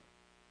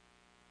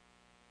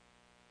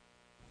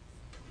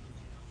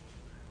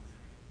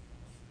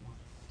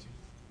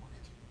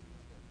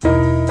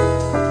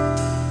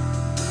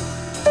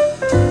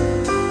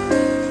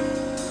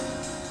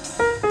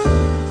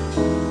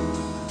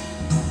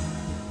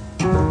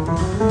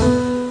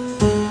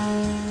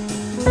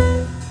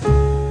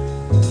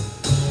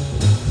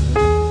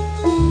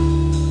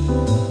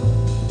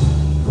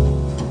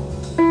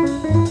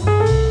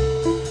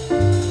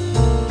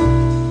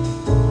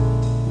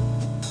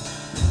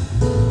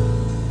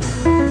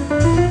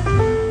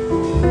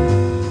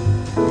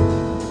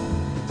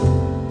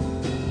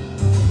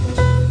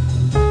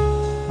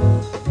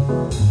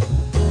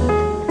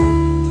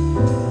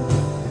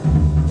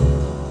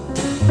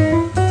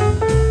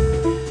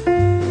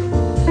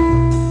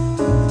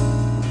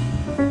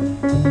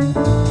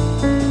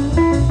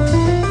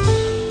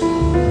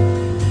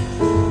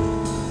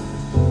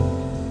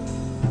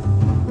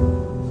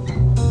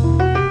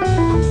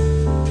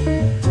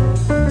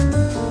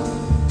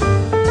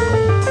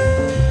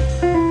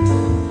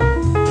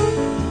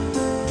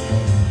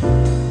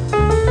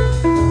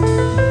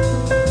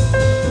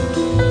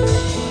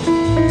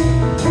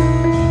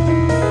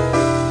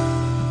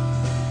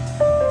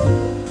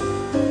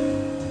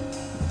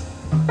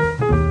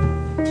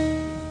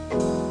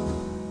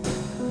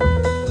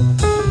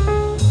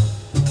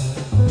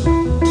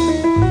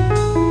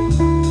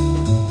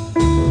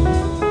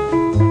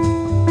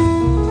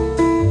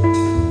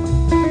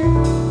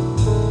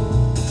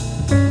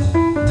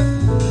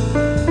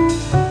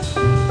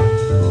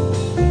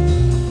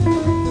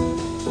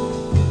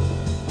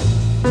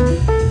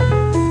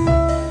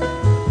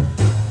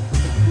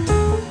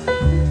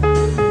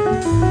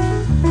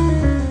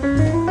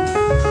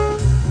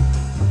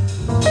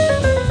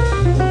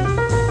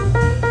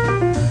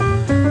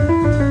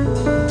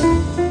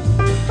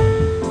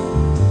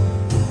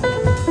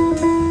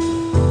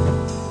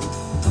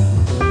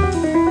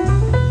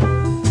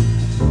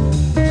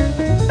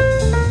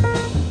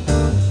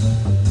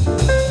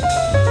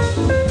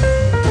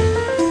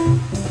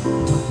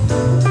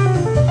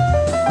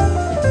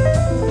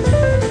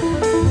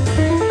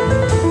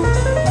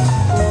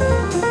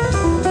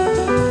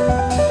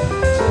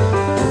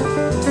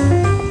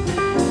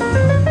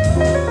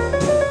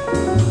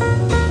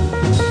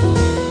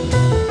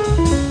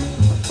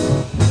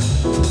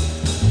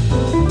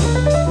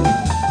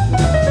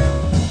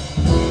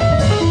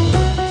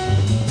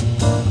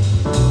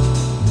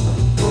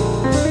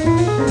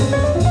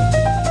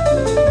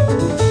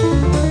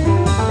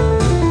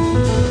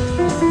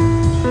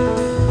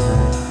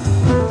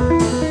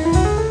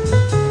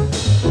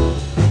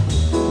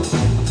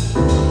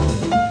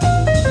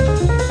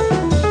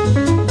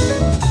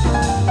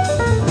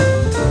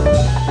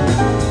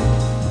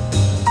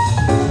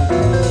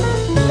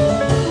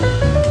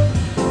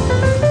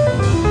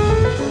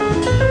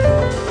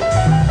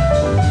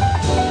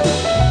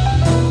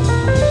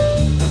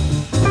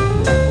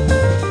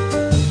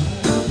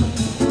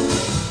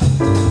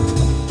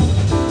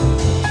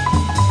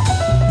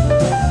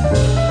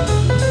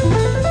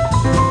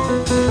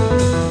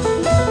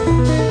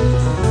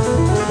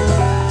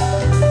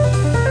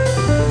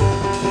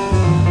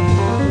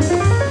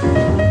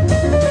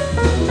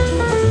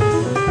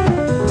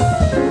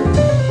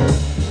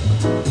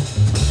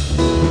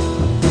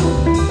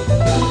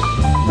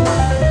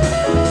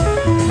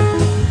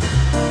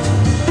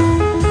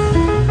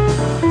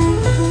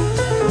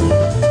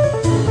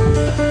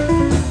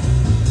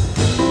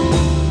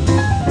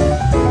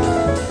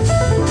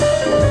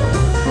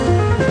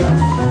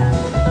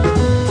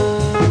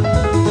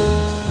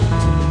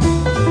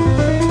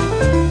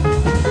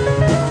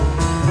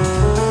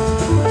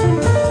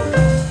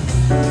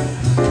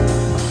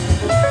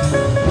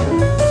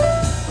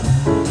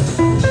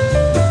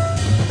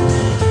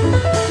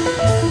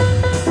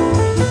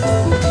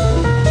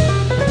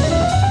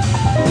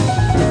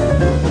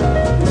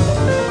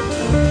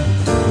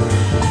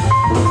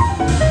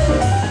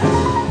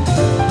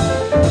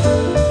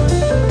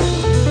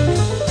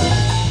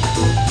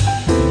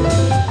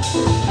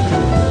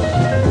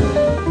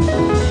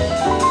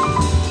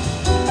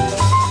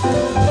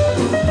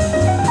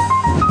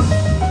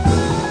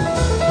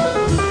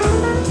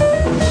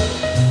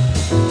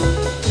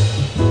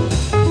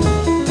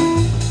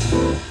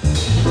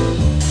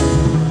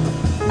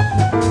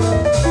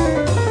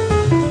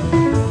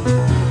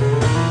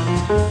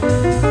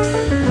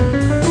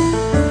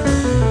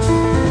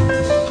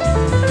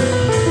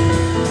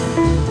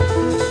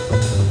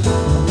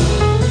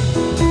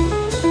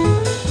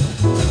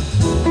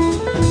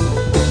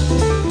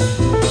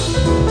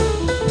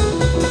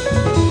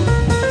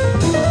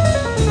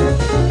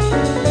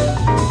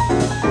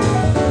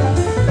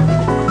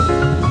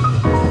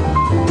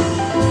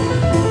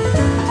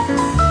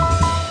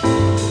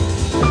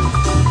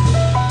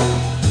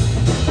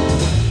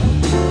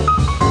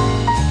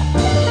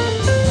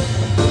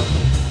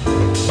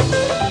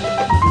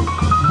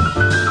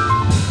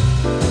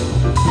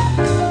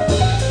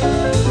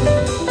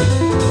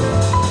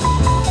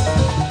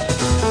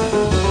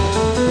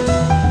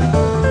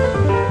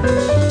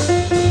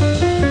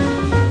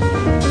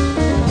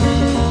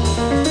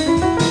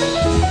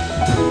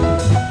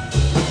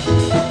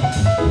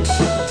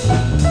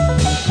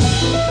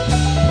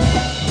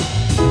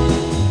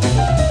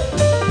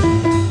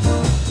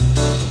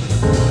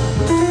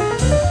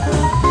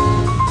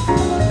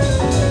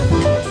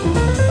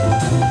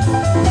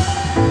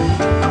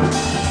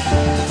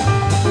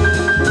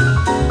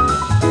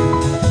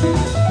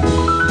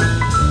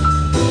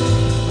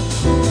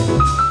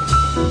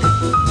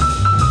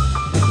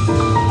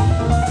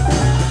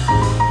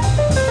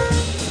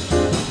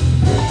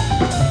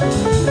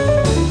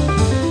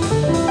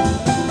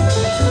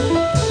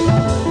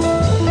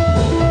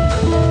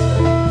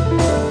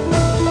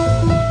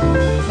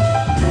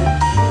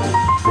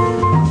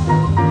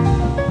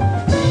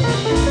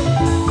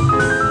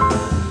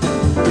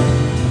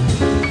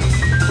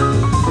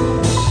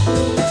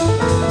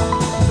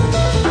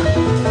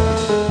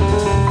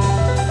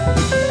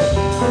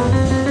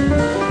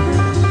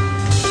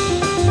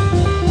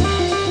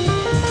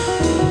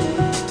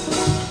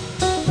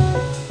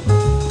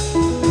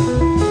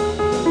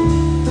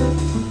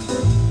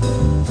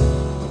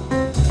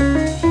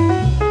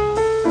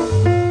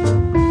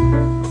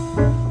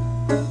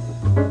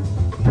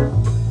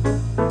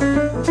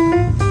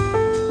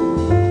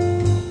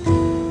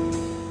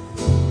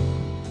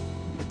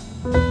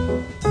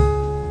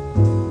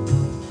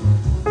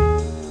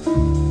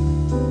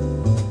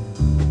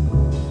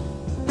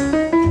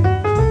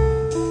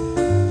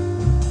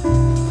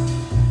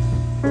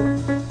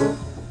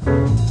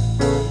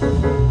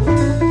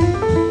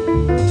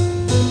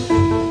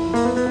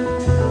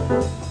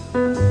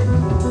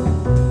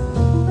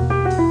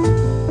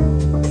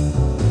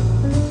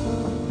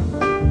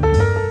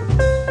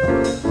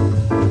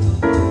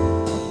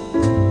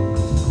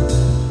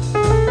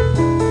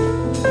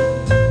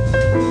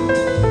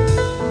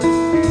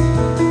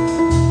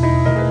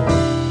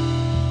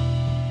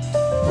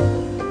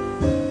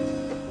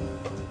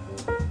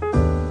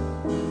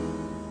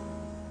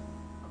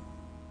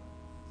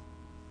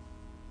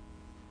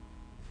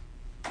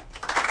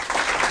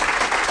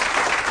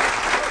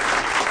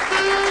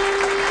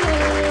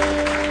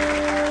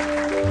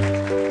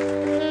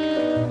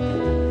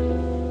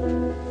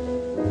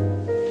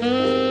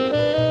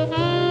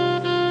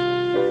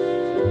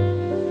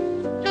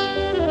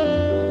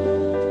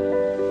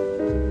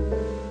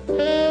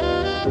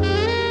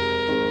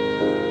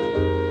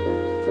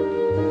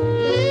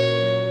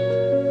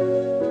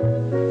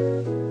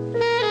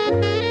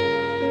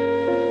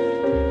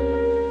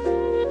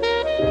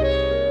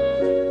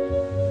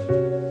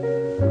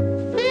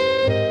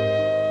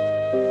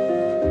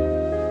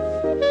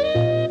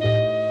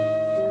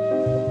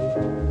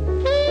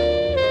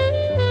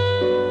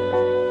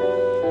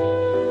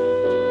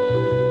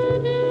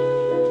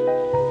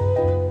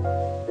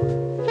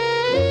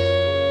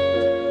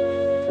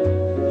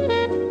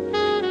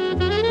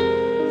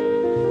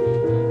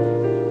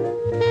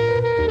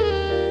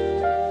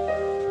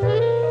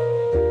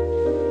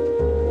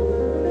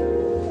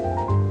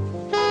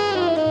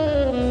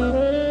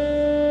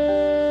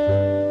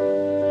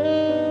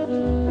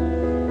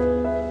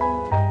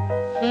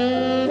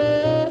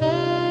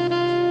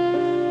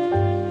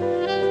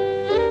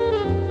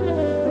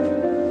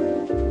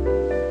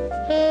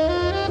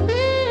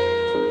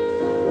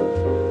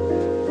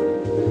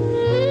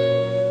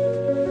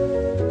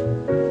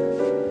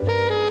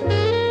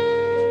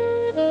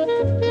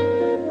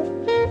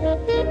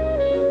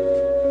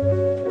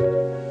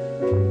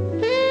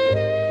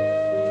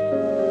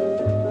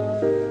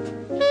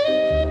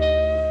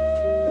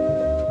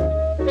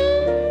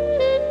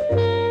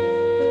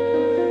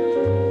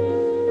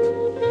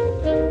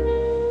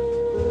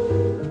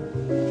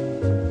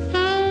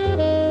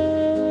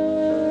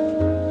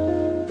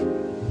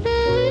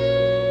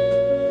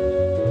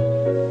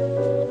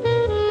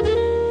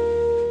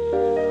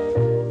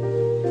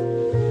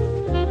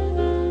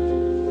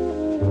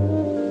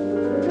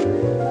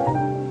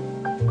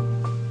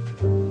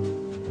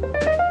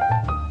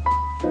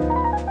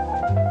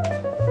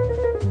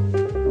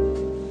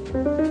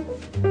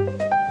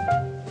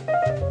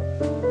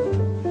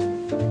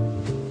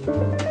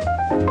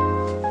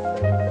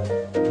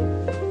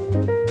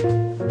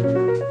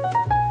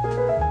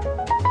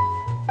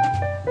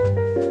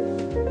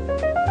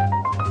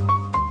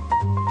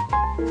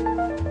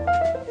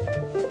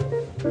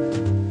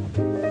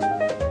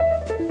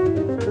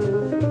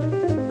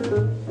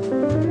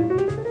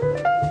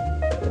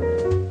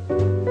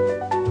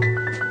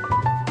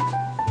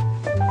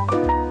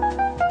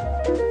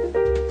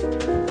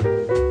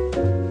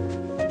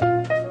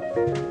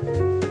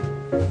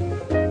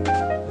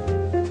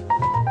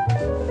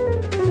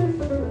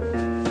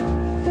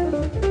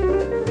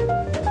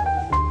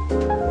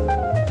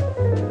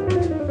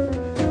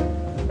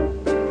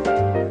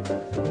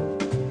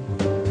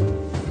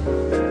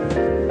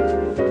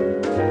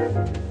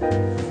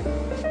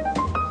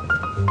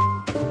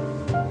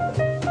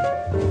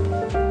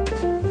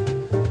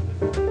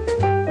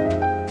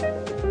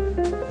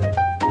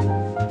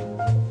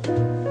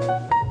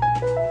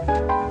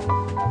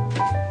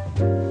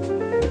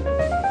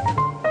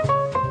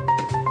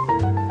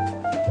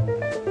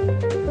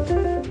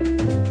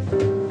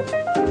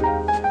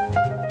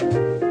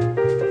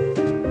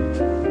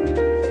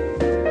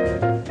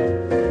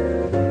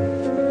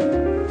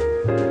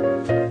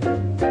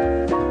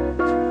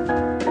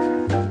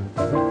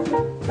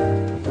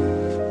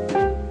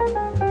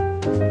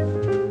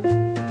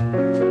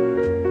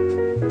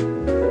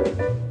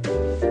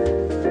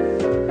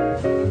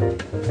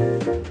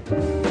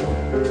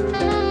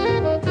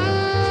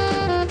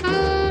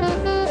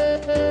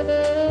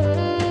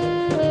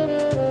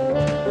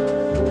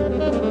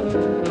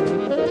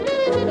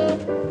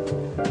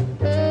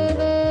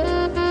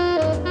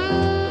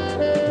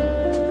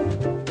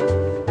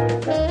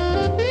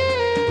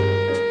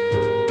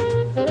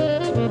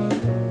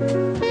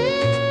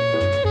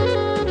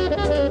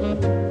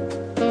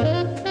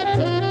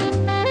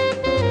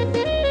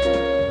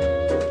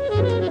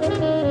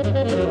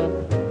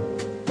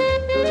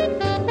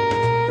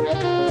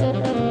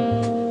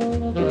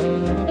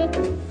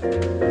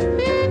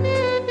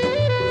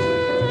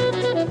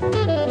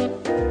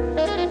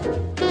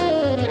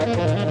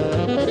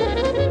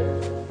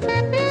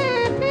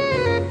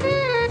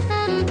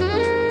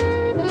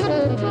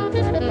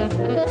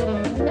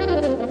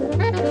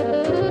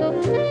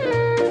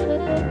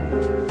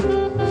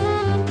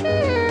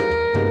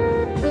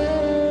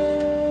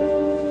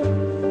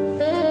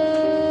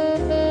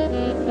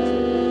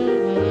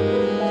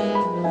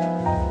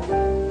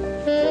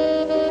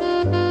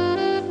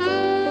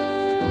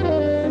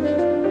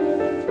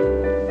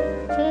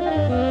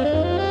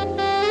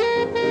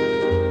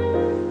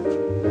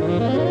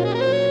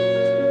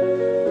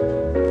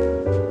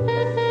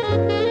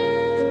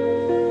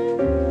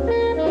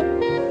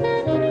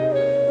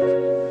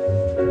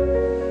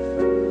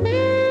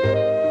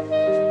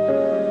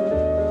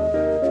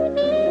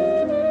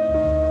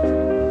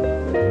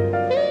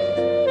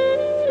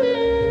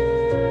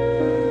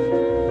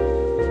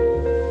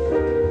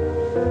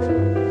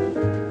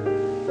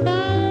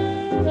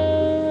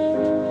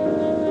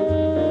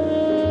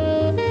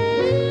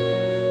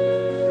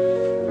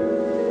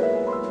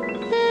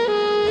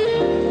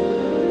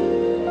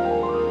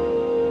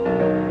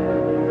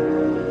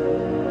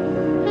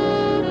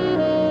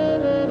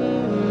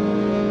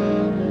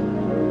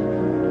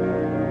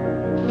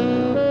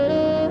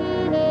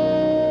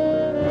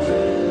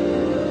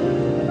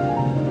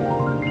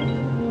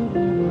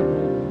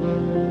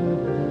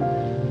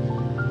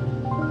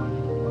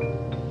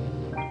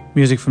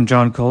 Music from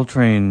John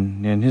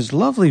Coltrane in his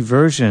lovely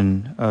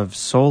version of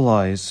Soul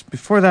Eyes.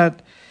 Before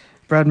that,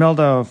 Brad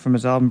Mehldau from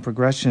his album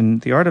Progression,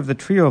 The Art of the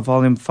Trio,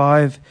 Volume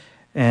 5,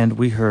 and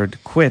we heard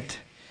Quit.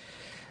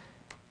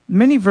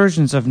 Many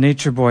versions of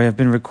Nature Boy have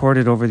been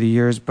recorded over the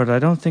years, but I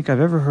don't think I've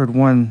ever heard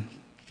one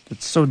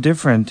that's so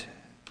different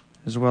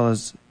as well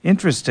as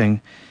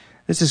interesting.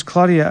 This is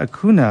Claudia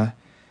Acuna,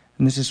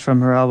 and this is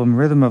from her album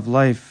Rhythm of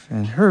Life,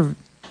 and her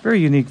very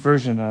unique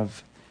version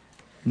of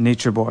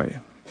Nature Boy.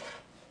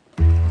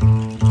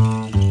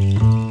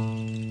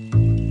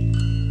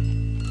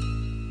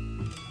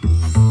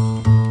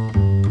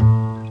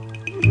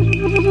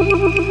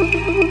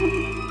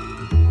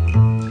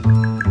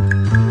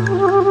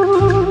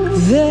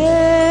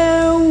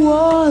 There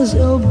was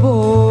a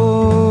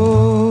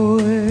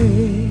boy,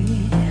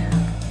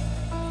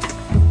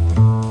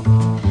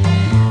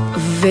 a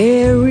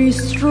very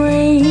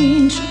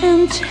strange,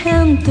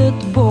 enchanted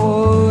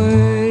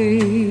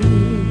boy.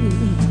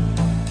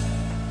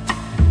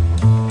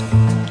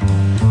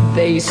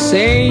 They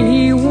say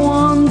he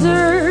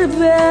wandered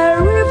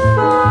very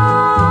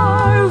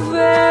far,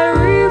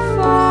 very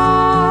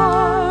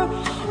far,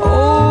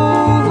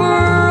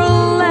 over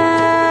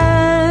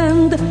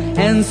land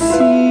and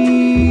sea.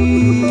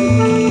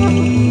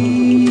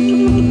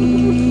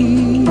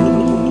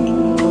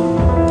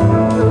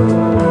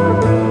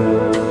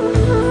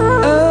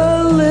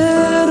 A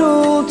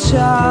little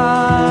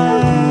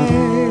child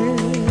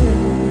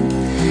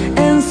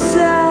and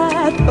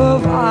sad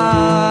of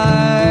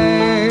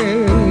eye,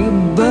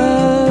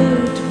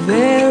 but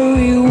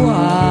very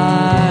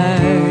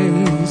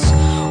wise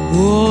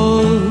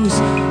was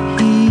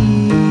he.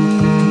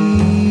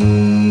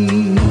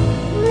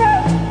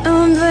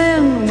 And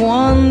then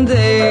one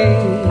day,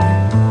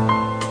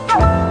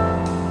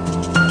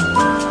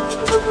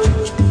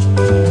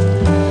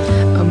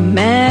 a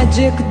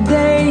magic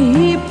day,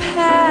 he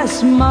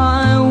passed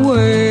my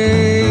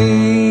way.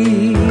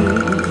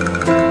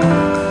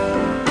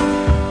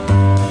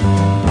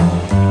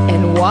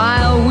 And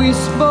while we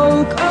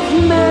spoke of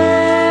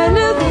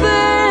many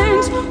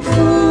things,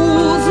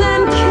 fools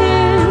and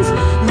kings,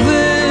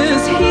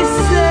 this he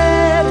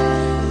said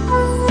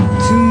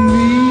to me.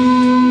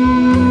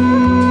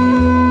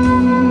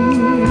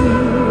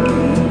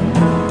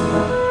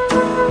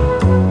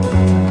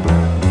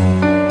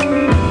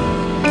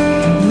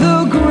 The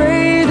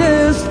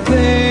greatest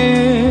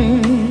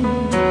thing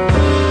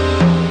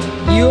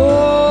you'll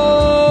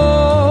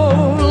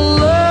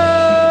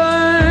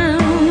learn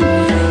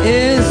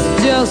is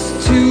just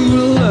to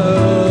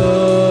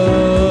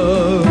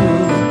love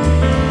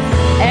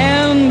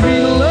and be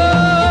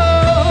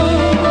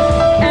loved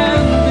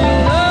and be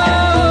loved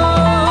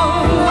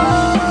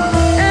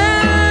and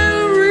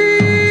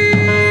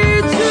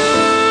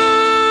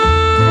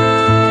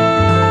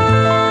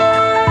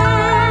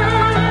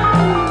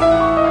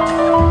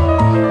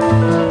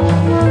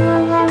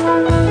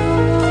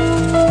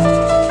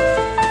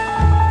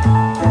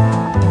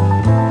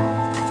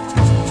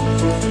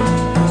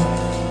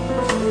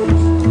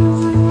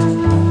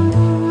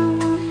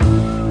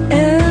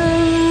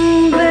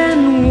And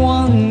then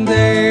one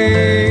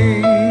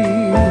day,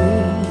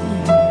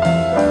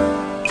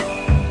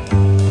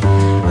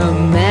 a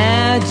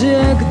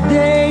magic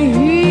day,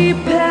 he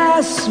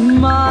passed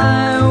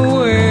my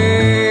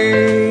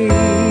way.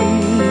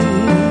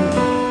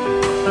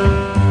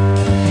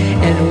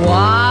 And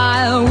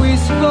while we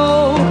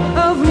spoke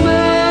of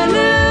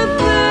many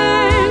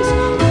things,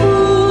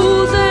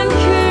 fools and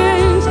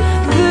kings,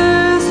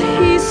 this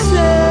he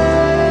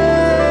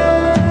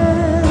said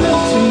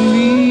to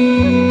me.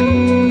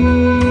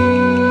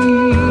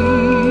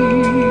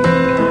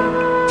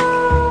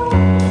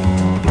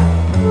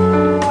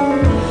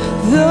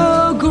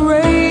 The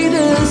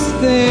greatest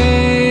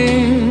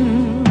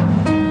thing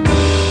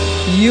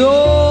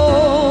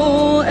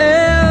you'll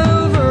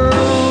ever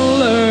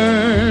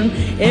learn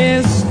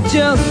is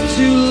just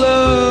to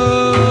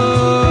love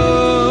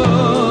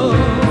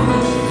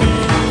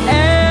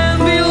and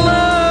be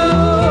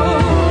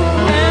loved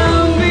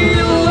and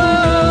be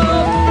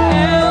loved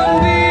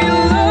and be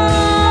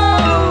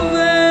loved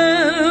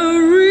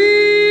and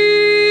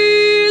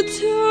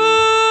return.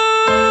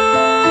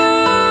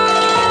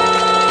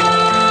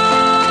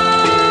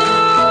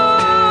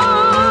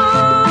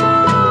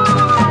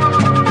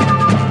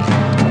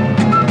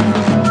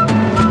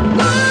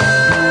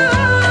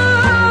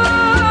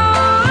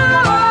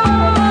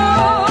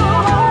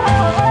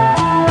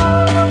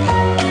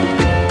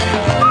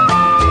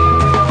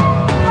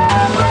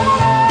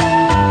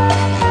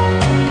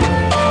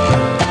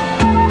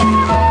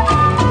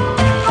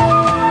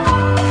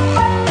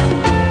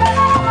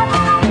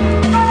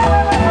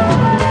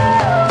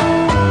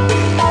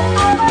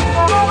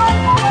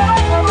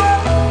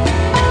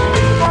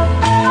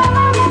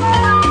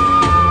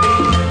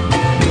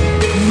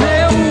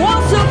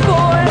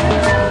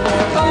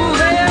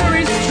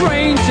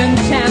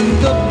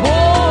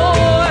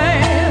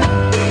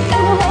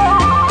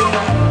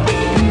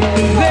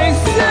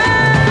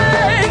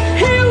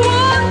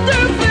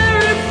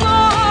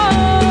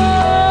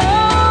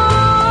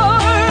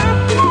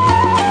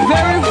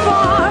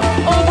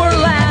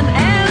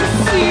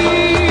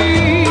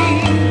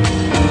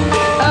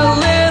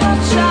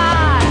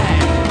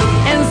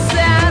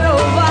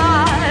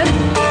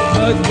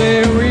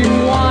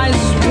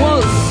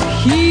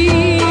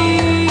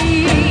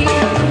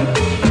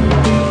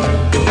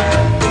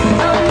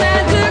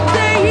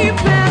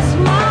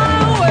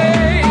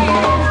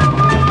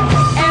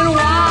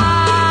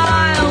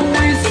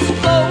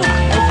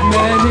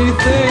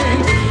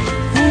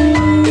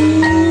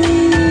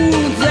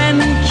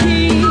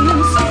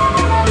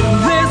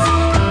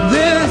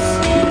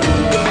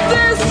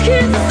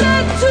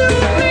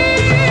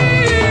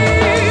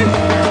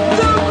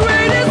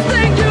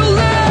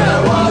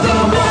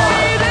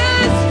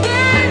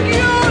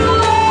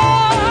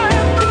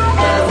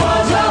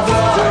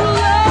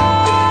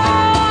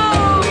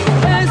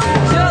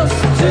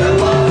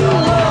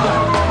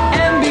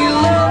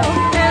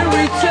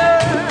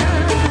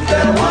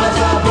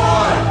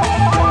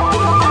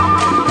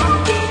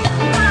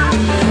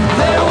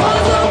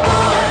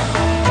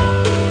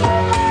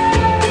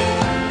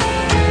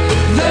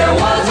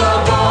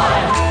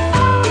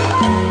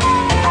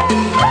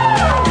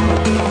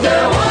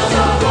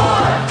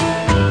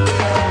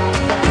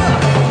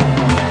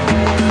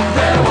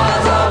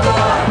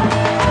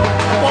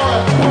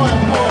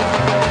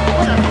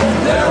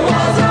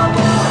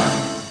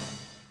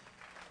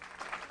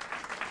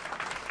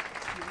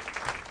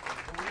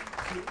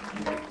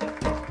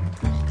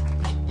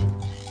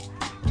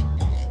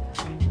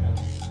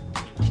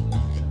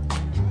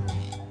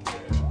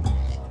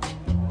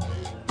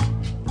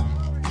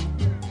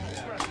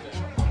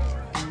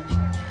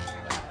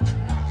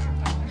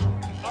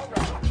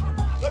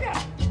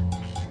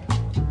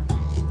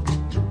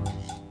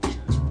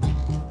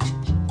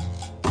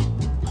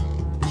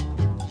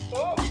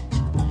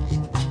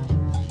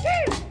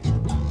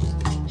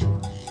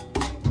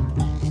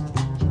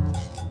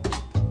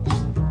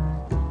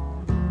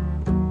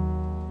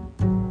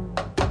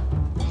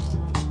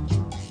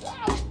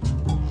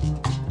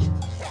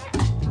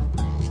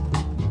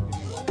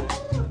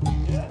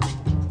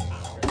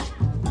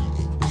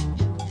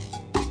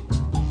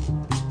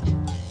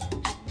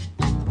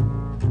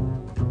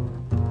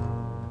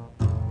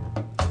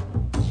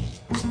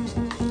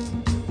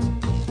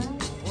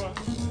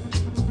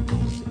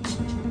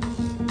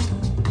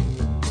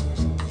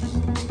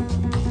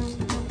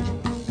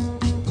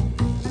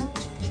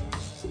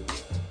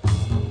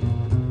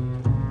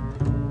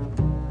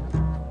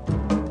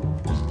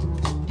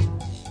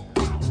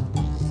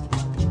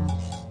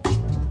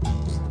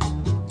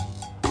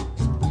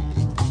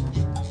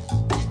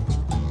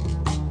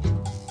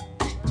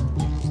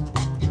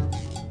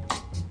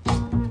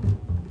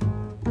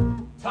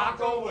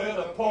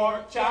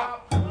 pork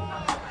chop.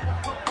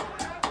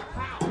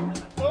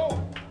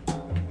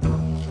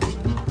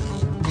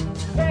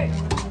 Hey.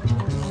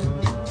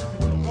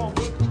 Come on,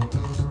 Boots.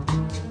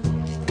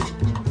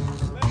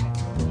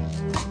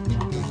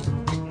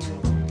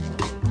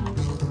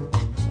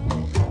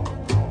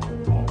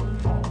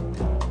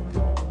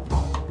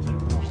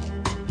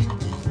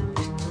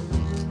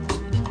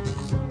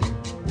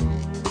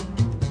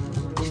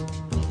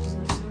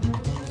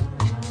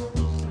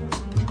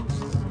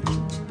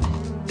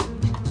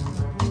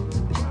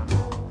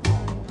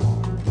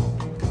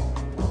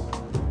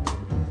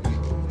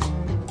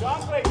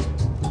 John Clayton.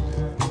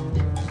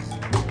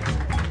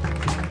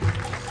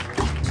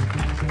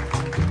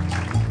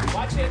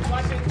 Watch it,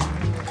 watch it.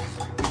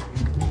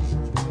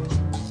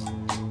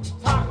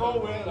 Taco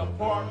with a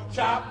pork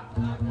chop.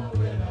 Taco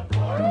with a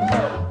pork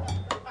chop.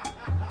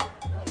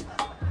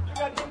 You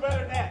gotta do better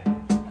than that.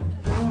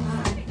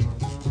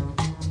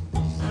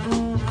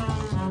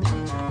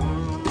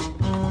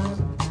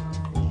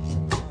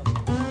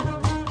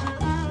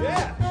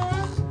 Yeah.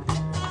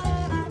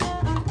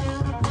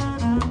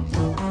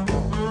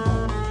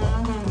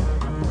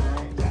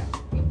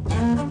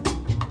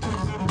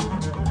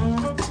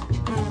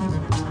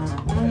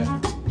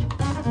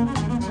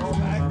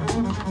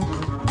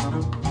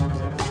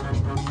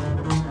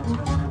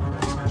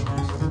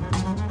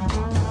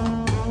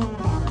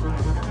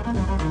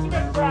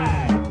 Chicken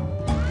fried.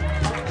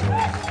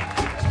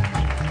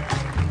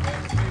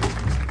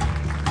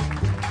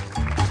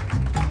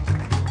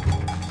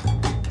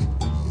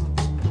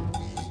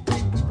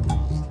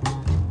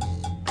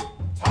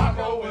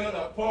 Taco with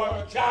a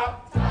pork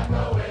chop.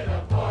 Taco with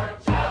a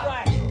pork chop. All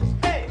right.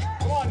 Hey,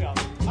 come on, y'all.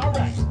 All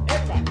right.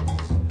 Everybody.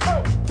 Ho.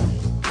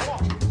 Come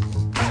on.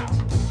 Now.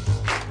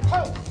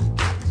 Ho.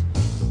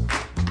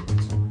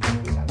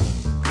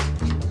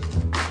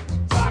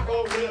 Taco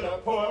with a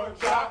pork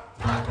chop.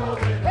 Taco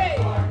with a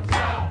pork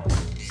chop.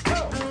 Ho.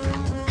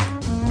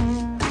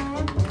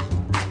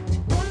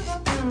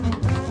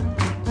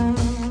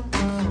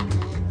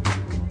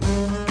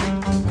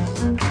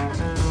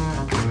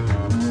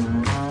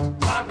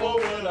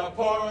 Taco with a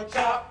pork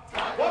chop.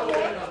 Taco with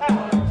a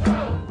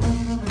pork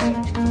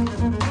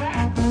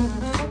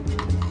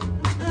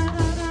chop.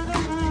 Taco with a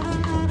pork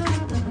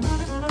chop.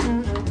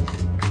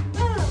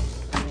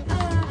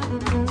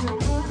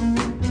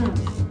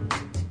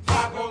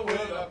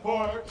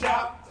 Taco with a pork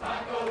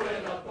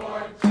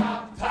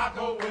chop.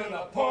 Taco with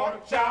a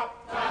pork chop.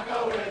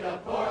 Taco with a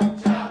pork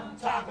chop.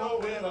 Taco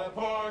with a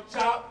pork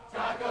chop.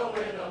 Taco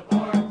with a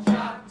pork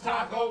chop.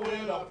 Taco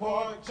with a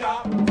pork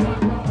chop.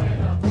 Taco with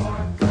a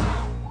pork chop.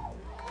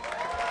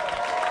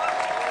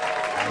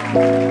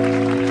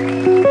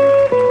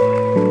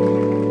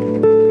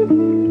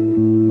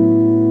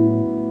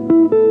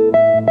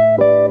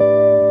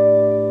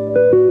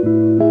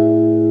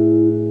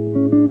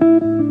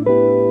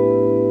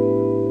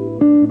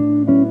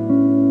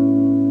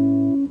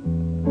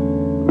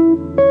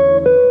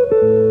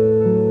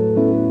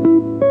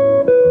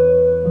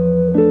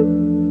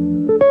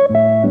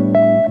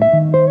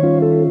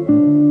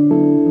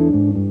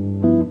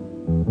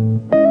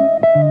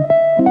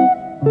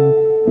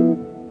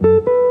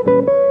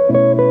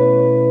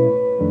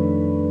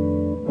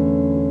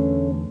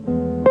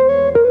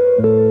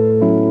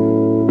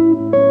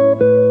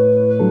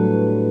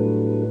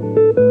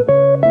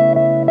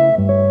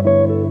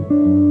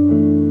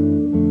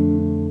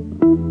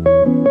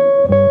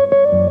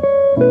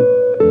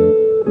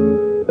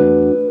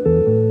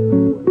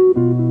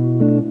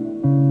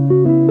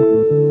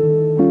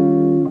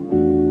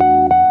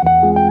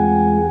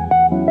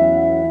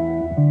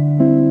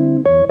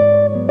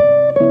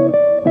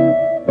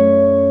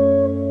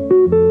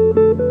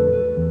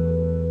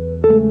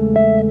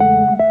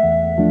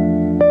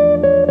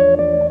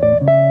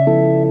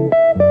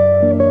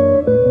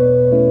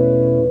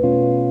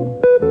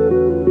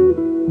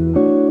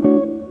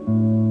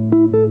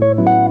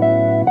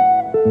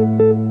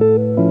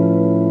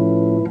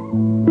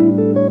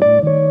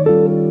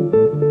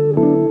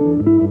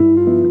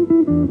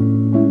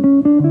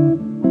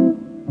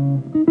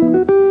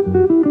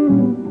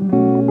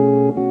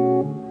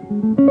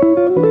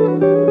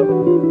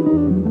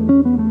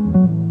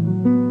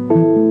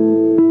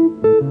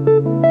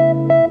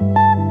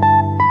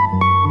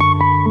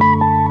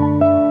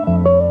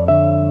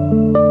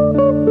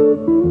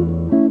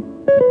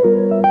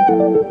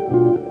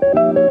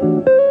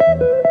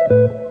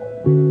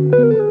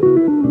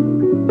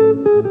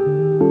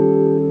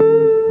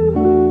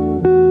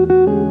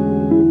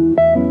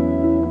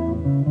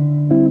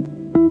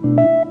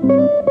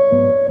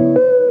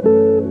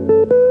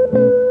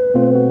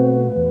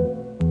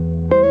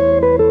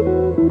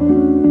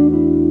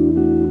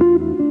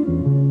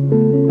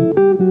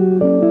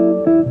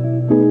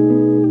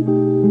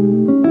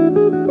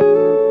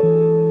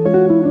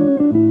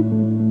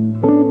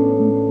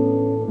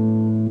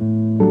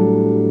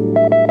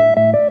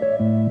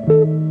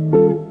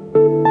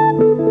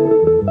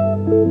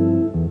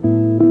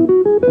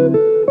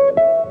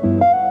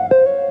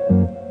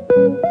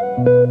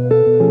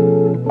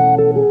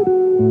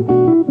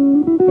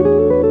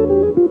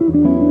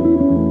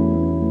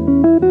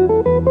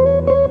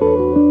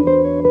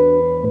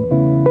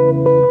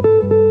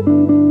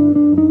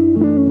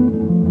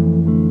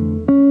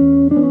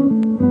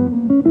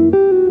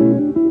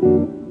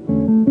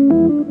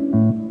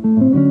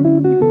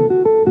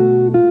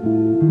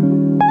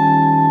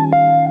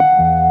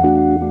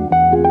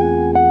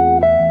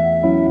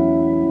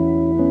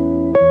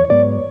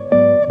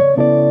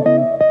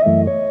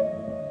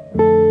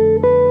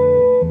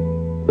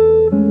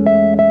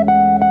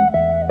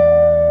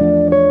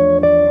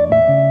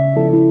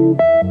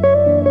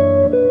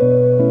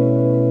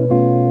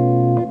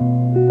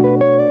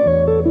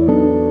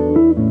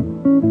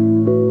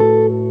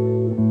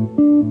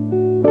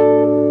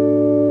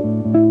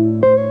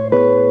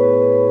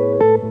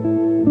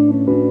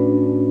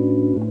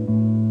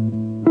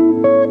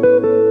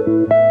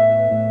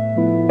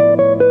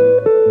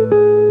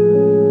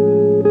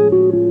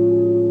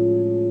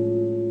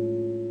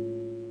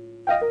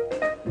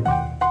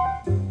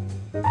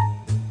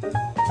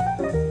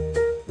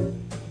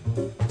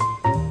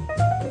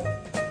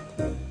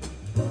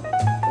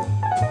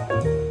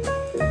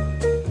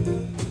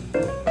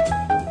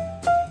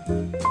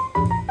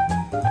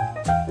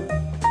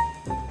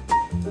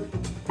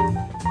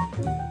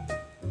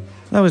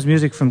 That was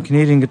music from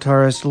Canadian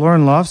guitarist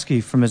Lauren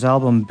Lofsky from his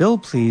album Bill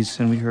Please,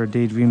 and we heard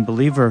Daydream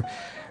Believer.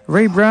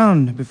 Ray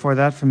Brown before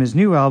that from his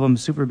new album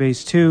Super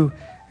Bass 2,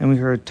 and we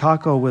heard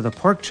Taco with a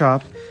Pork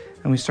Chop,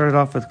 and we started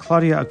off with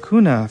Claudia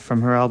Acuna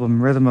from her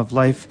album Rhythm of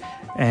Life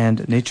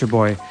and Nature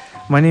Boy.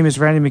 My name is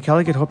Randy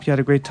McElligott. Hope you had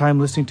a great time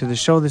listening to the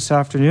show this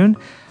afternoon.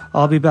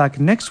 I'll be back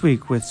next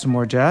week with some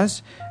more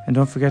jazz, and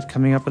don't forget,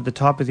 coming up at the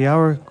top of the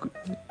hour,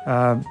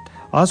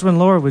 Oswin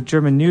Lohr with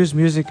German news,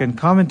 music, and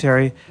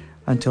commentary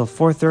until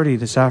 4:30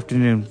 this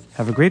afternoon.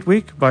 Have a great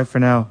week. Bye for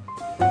now.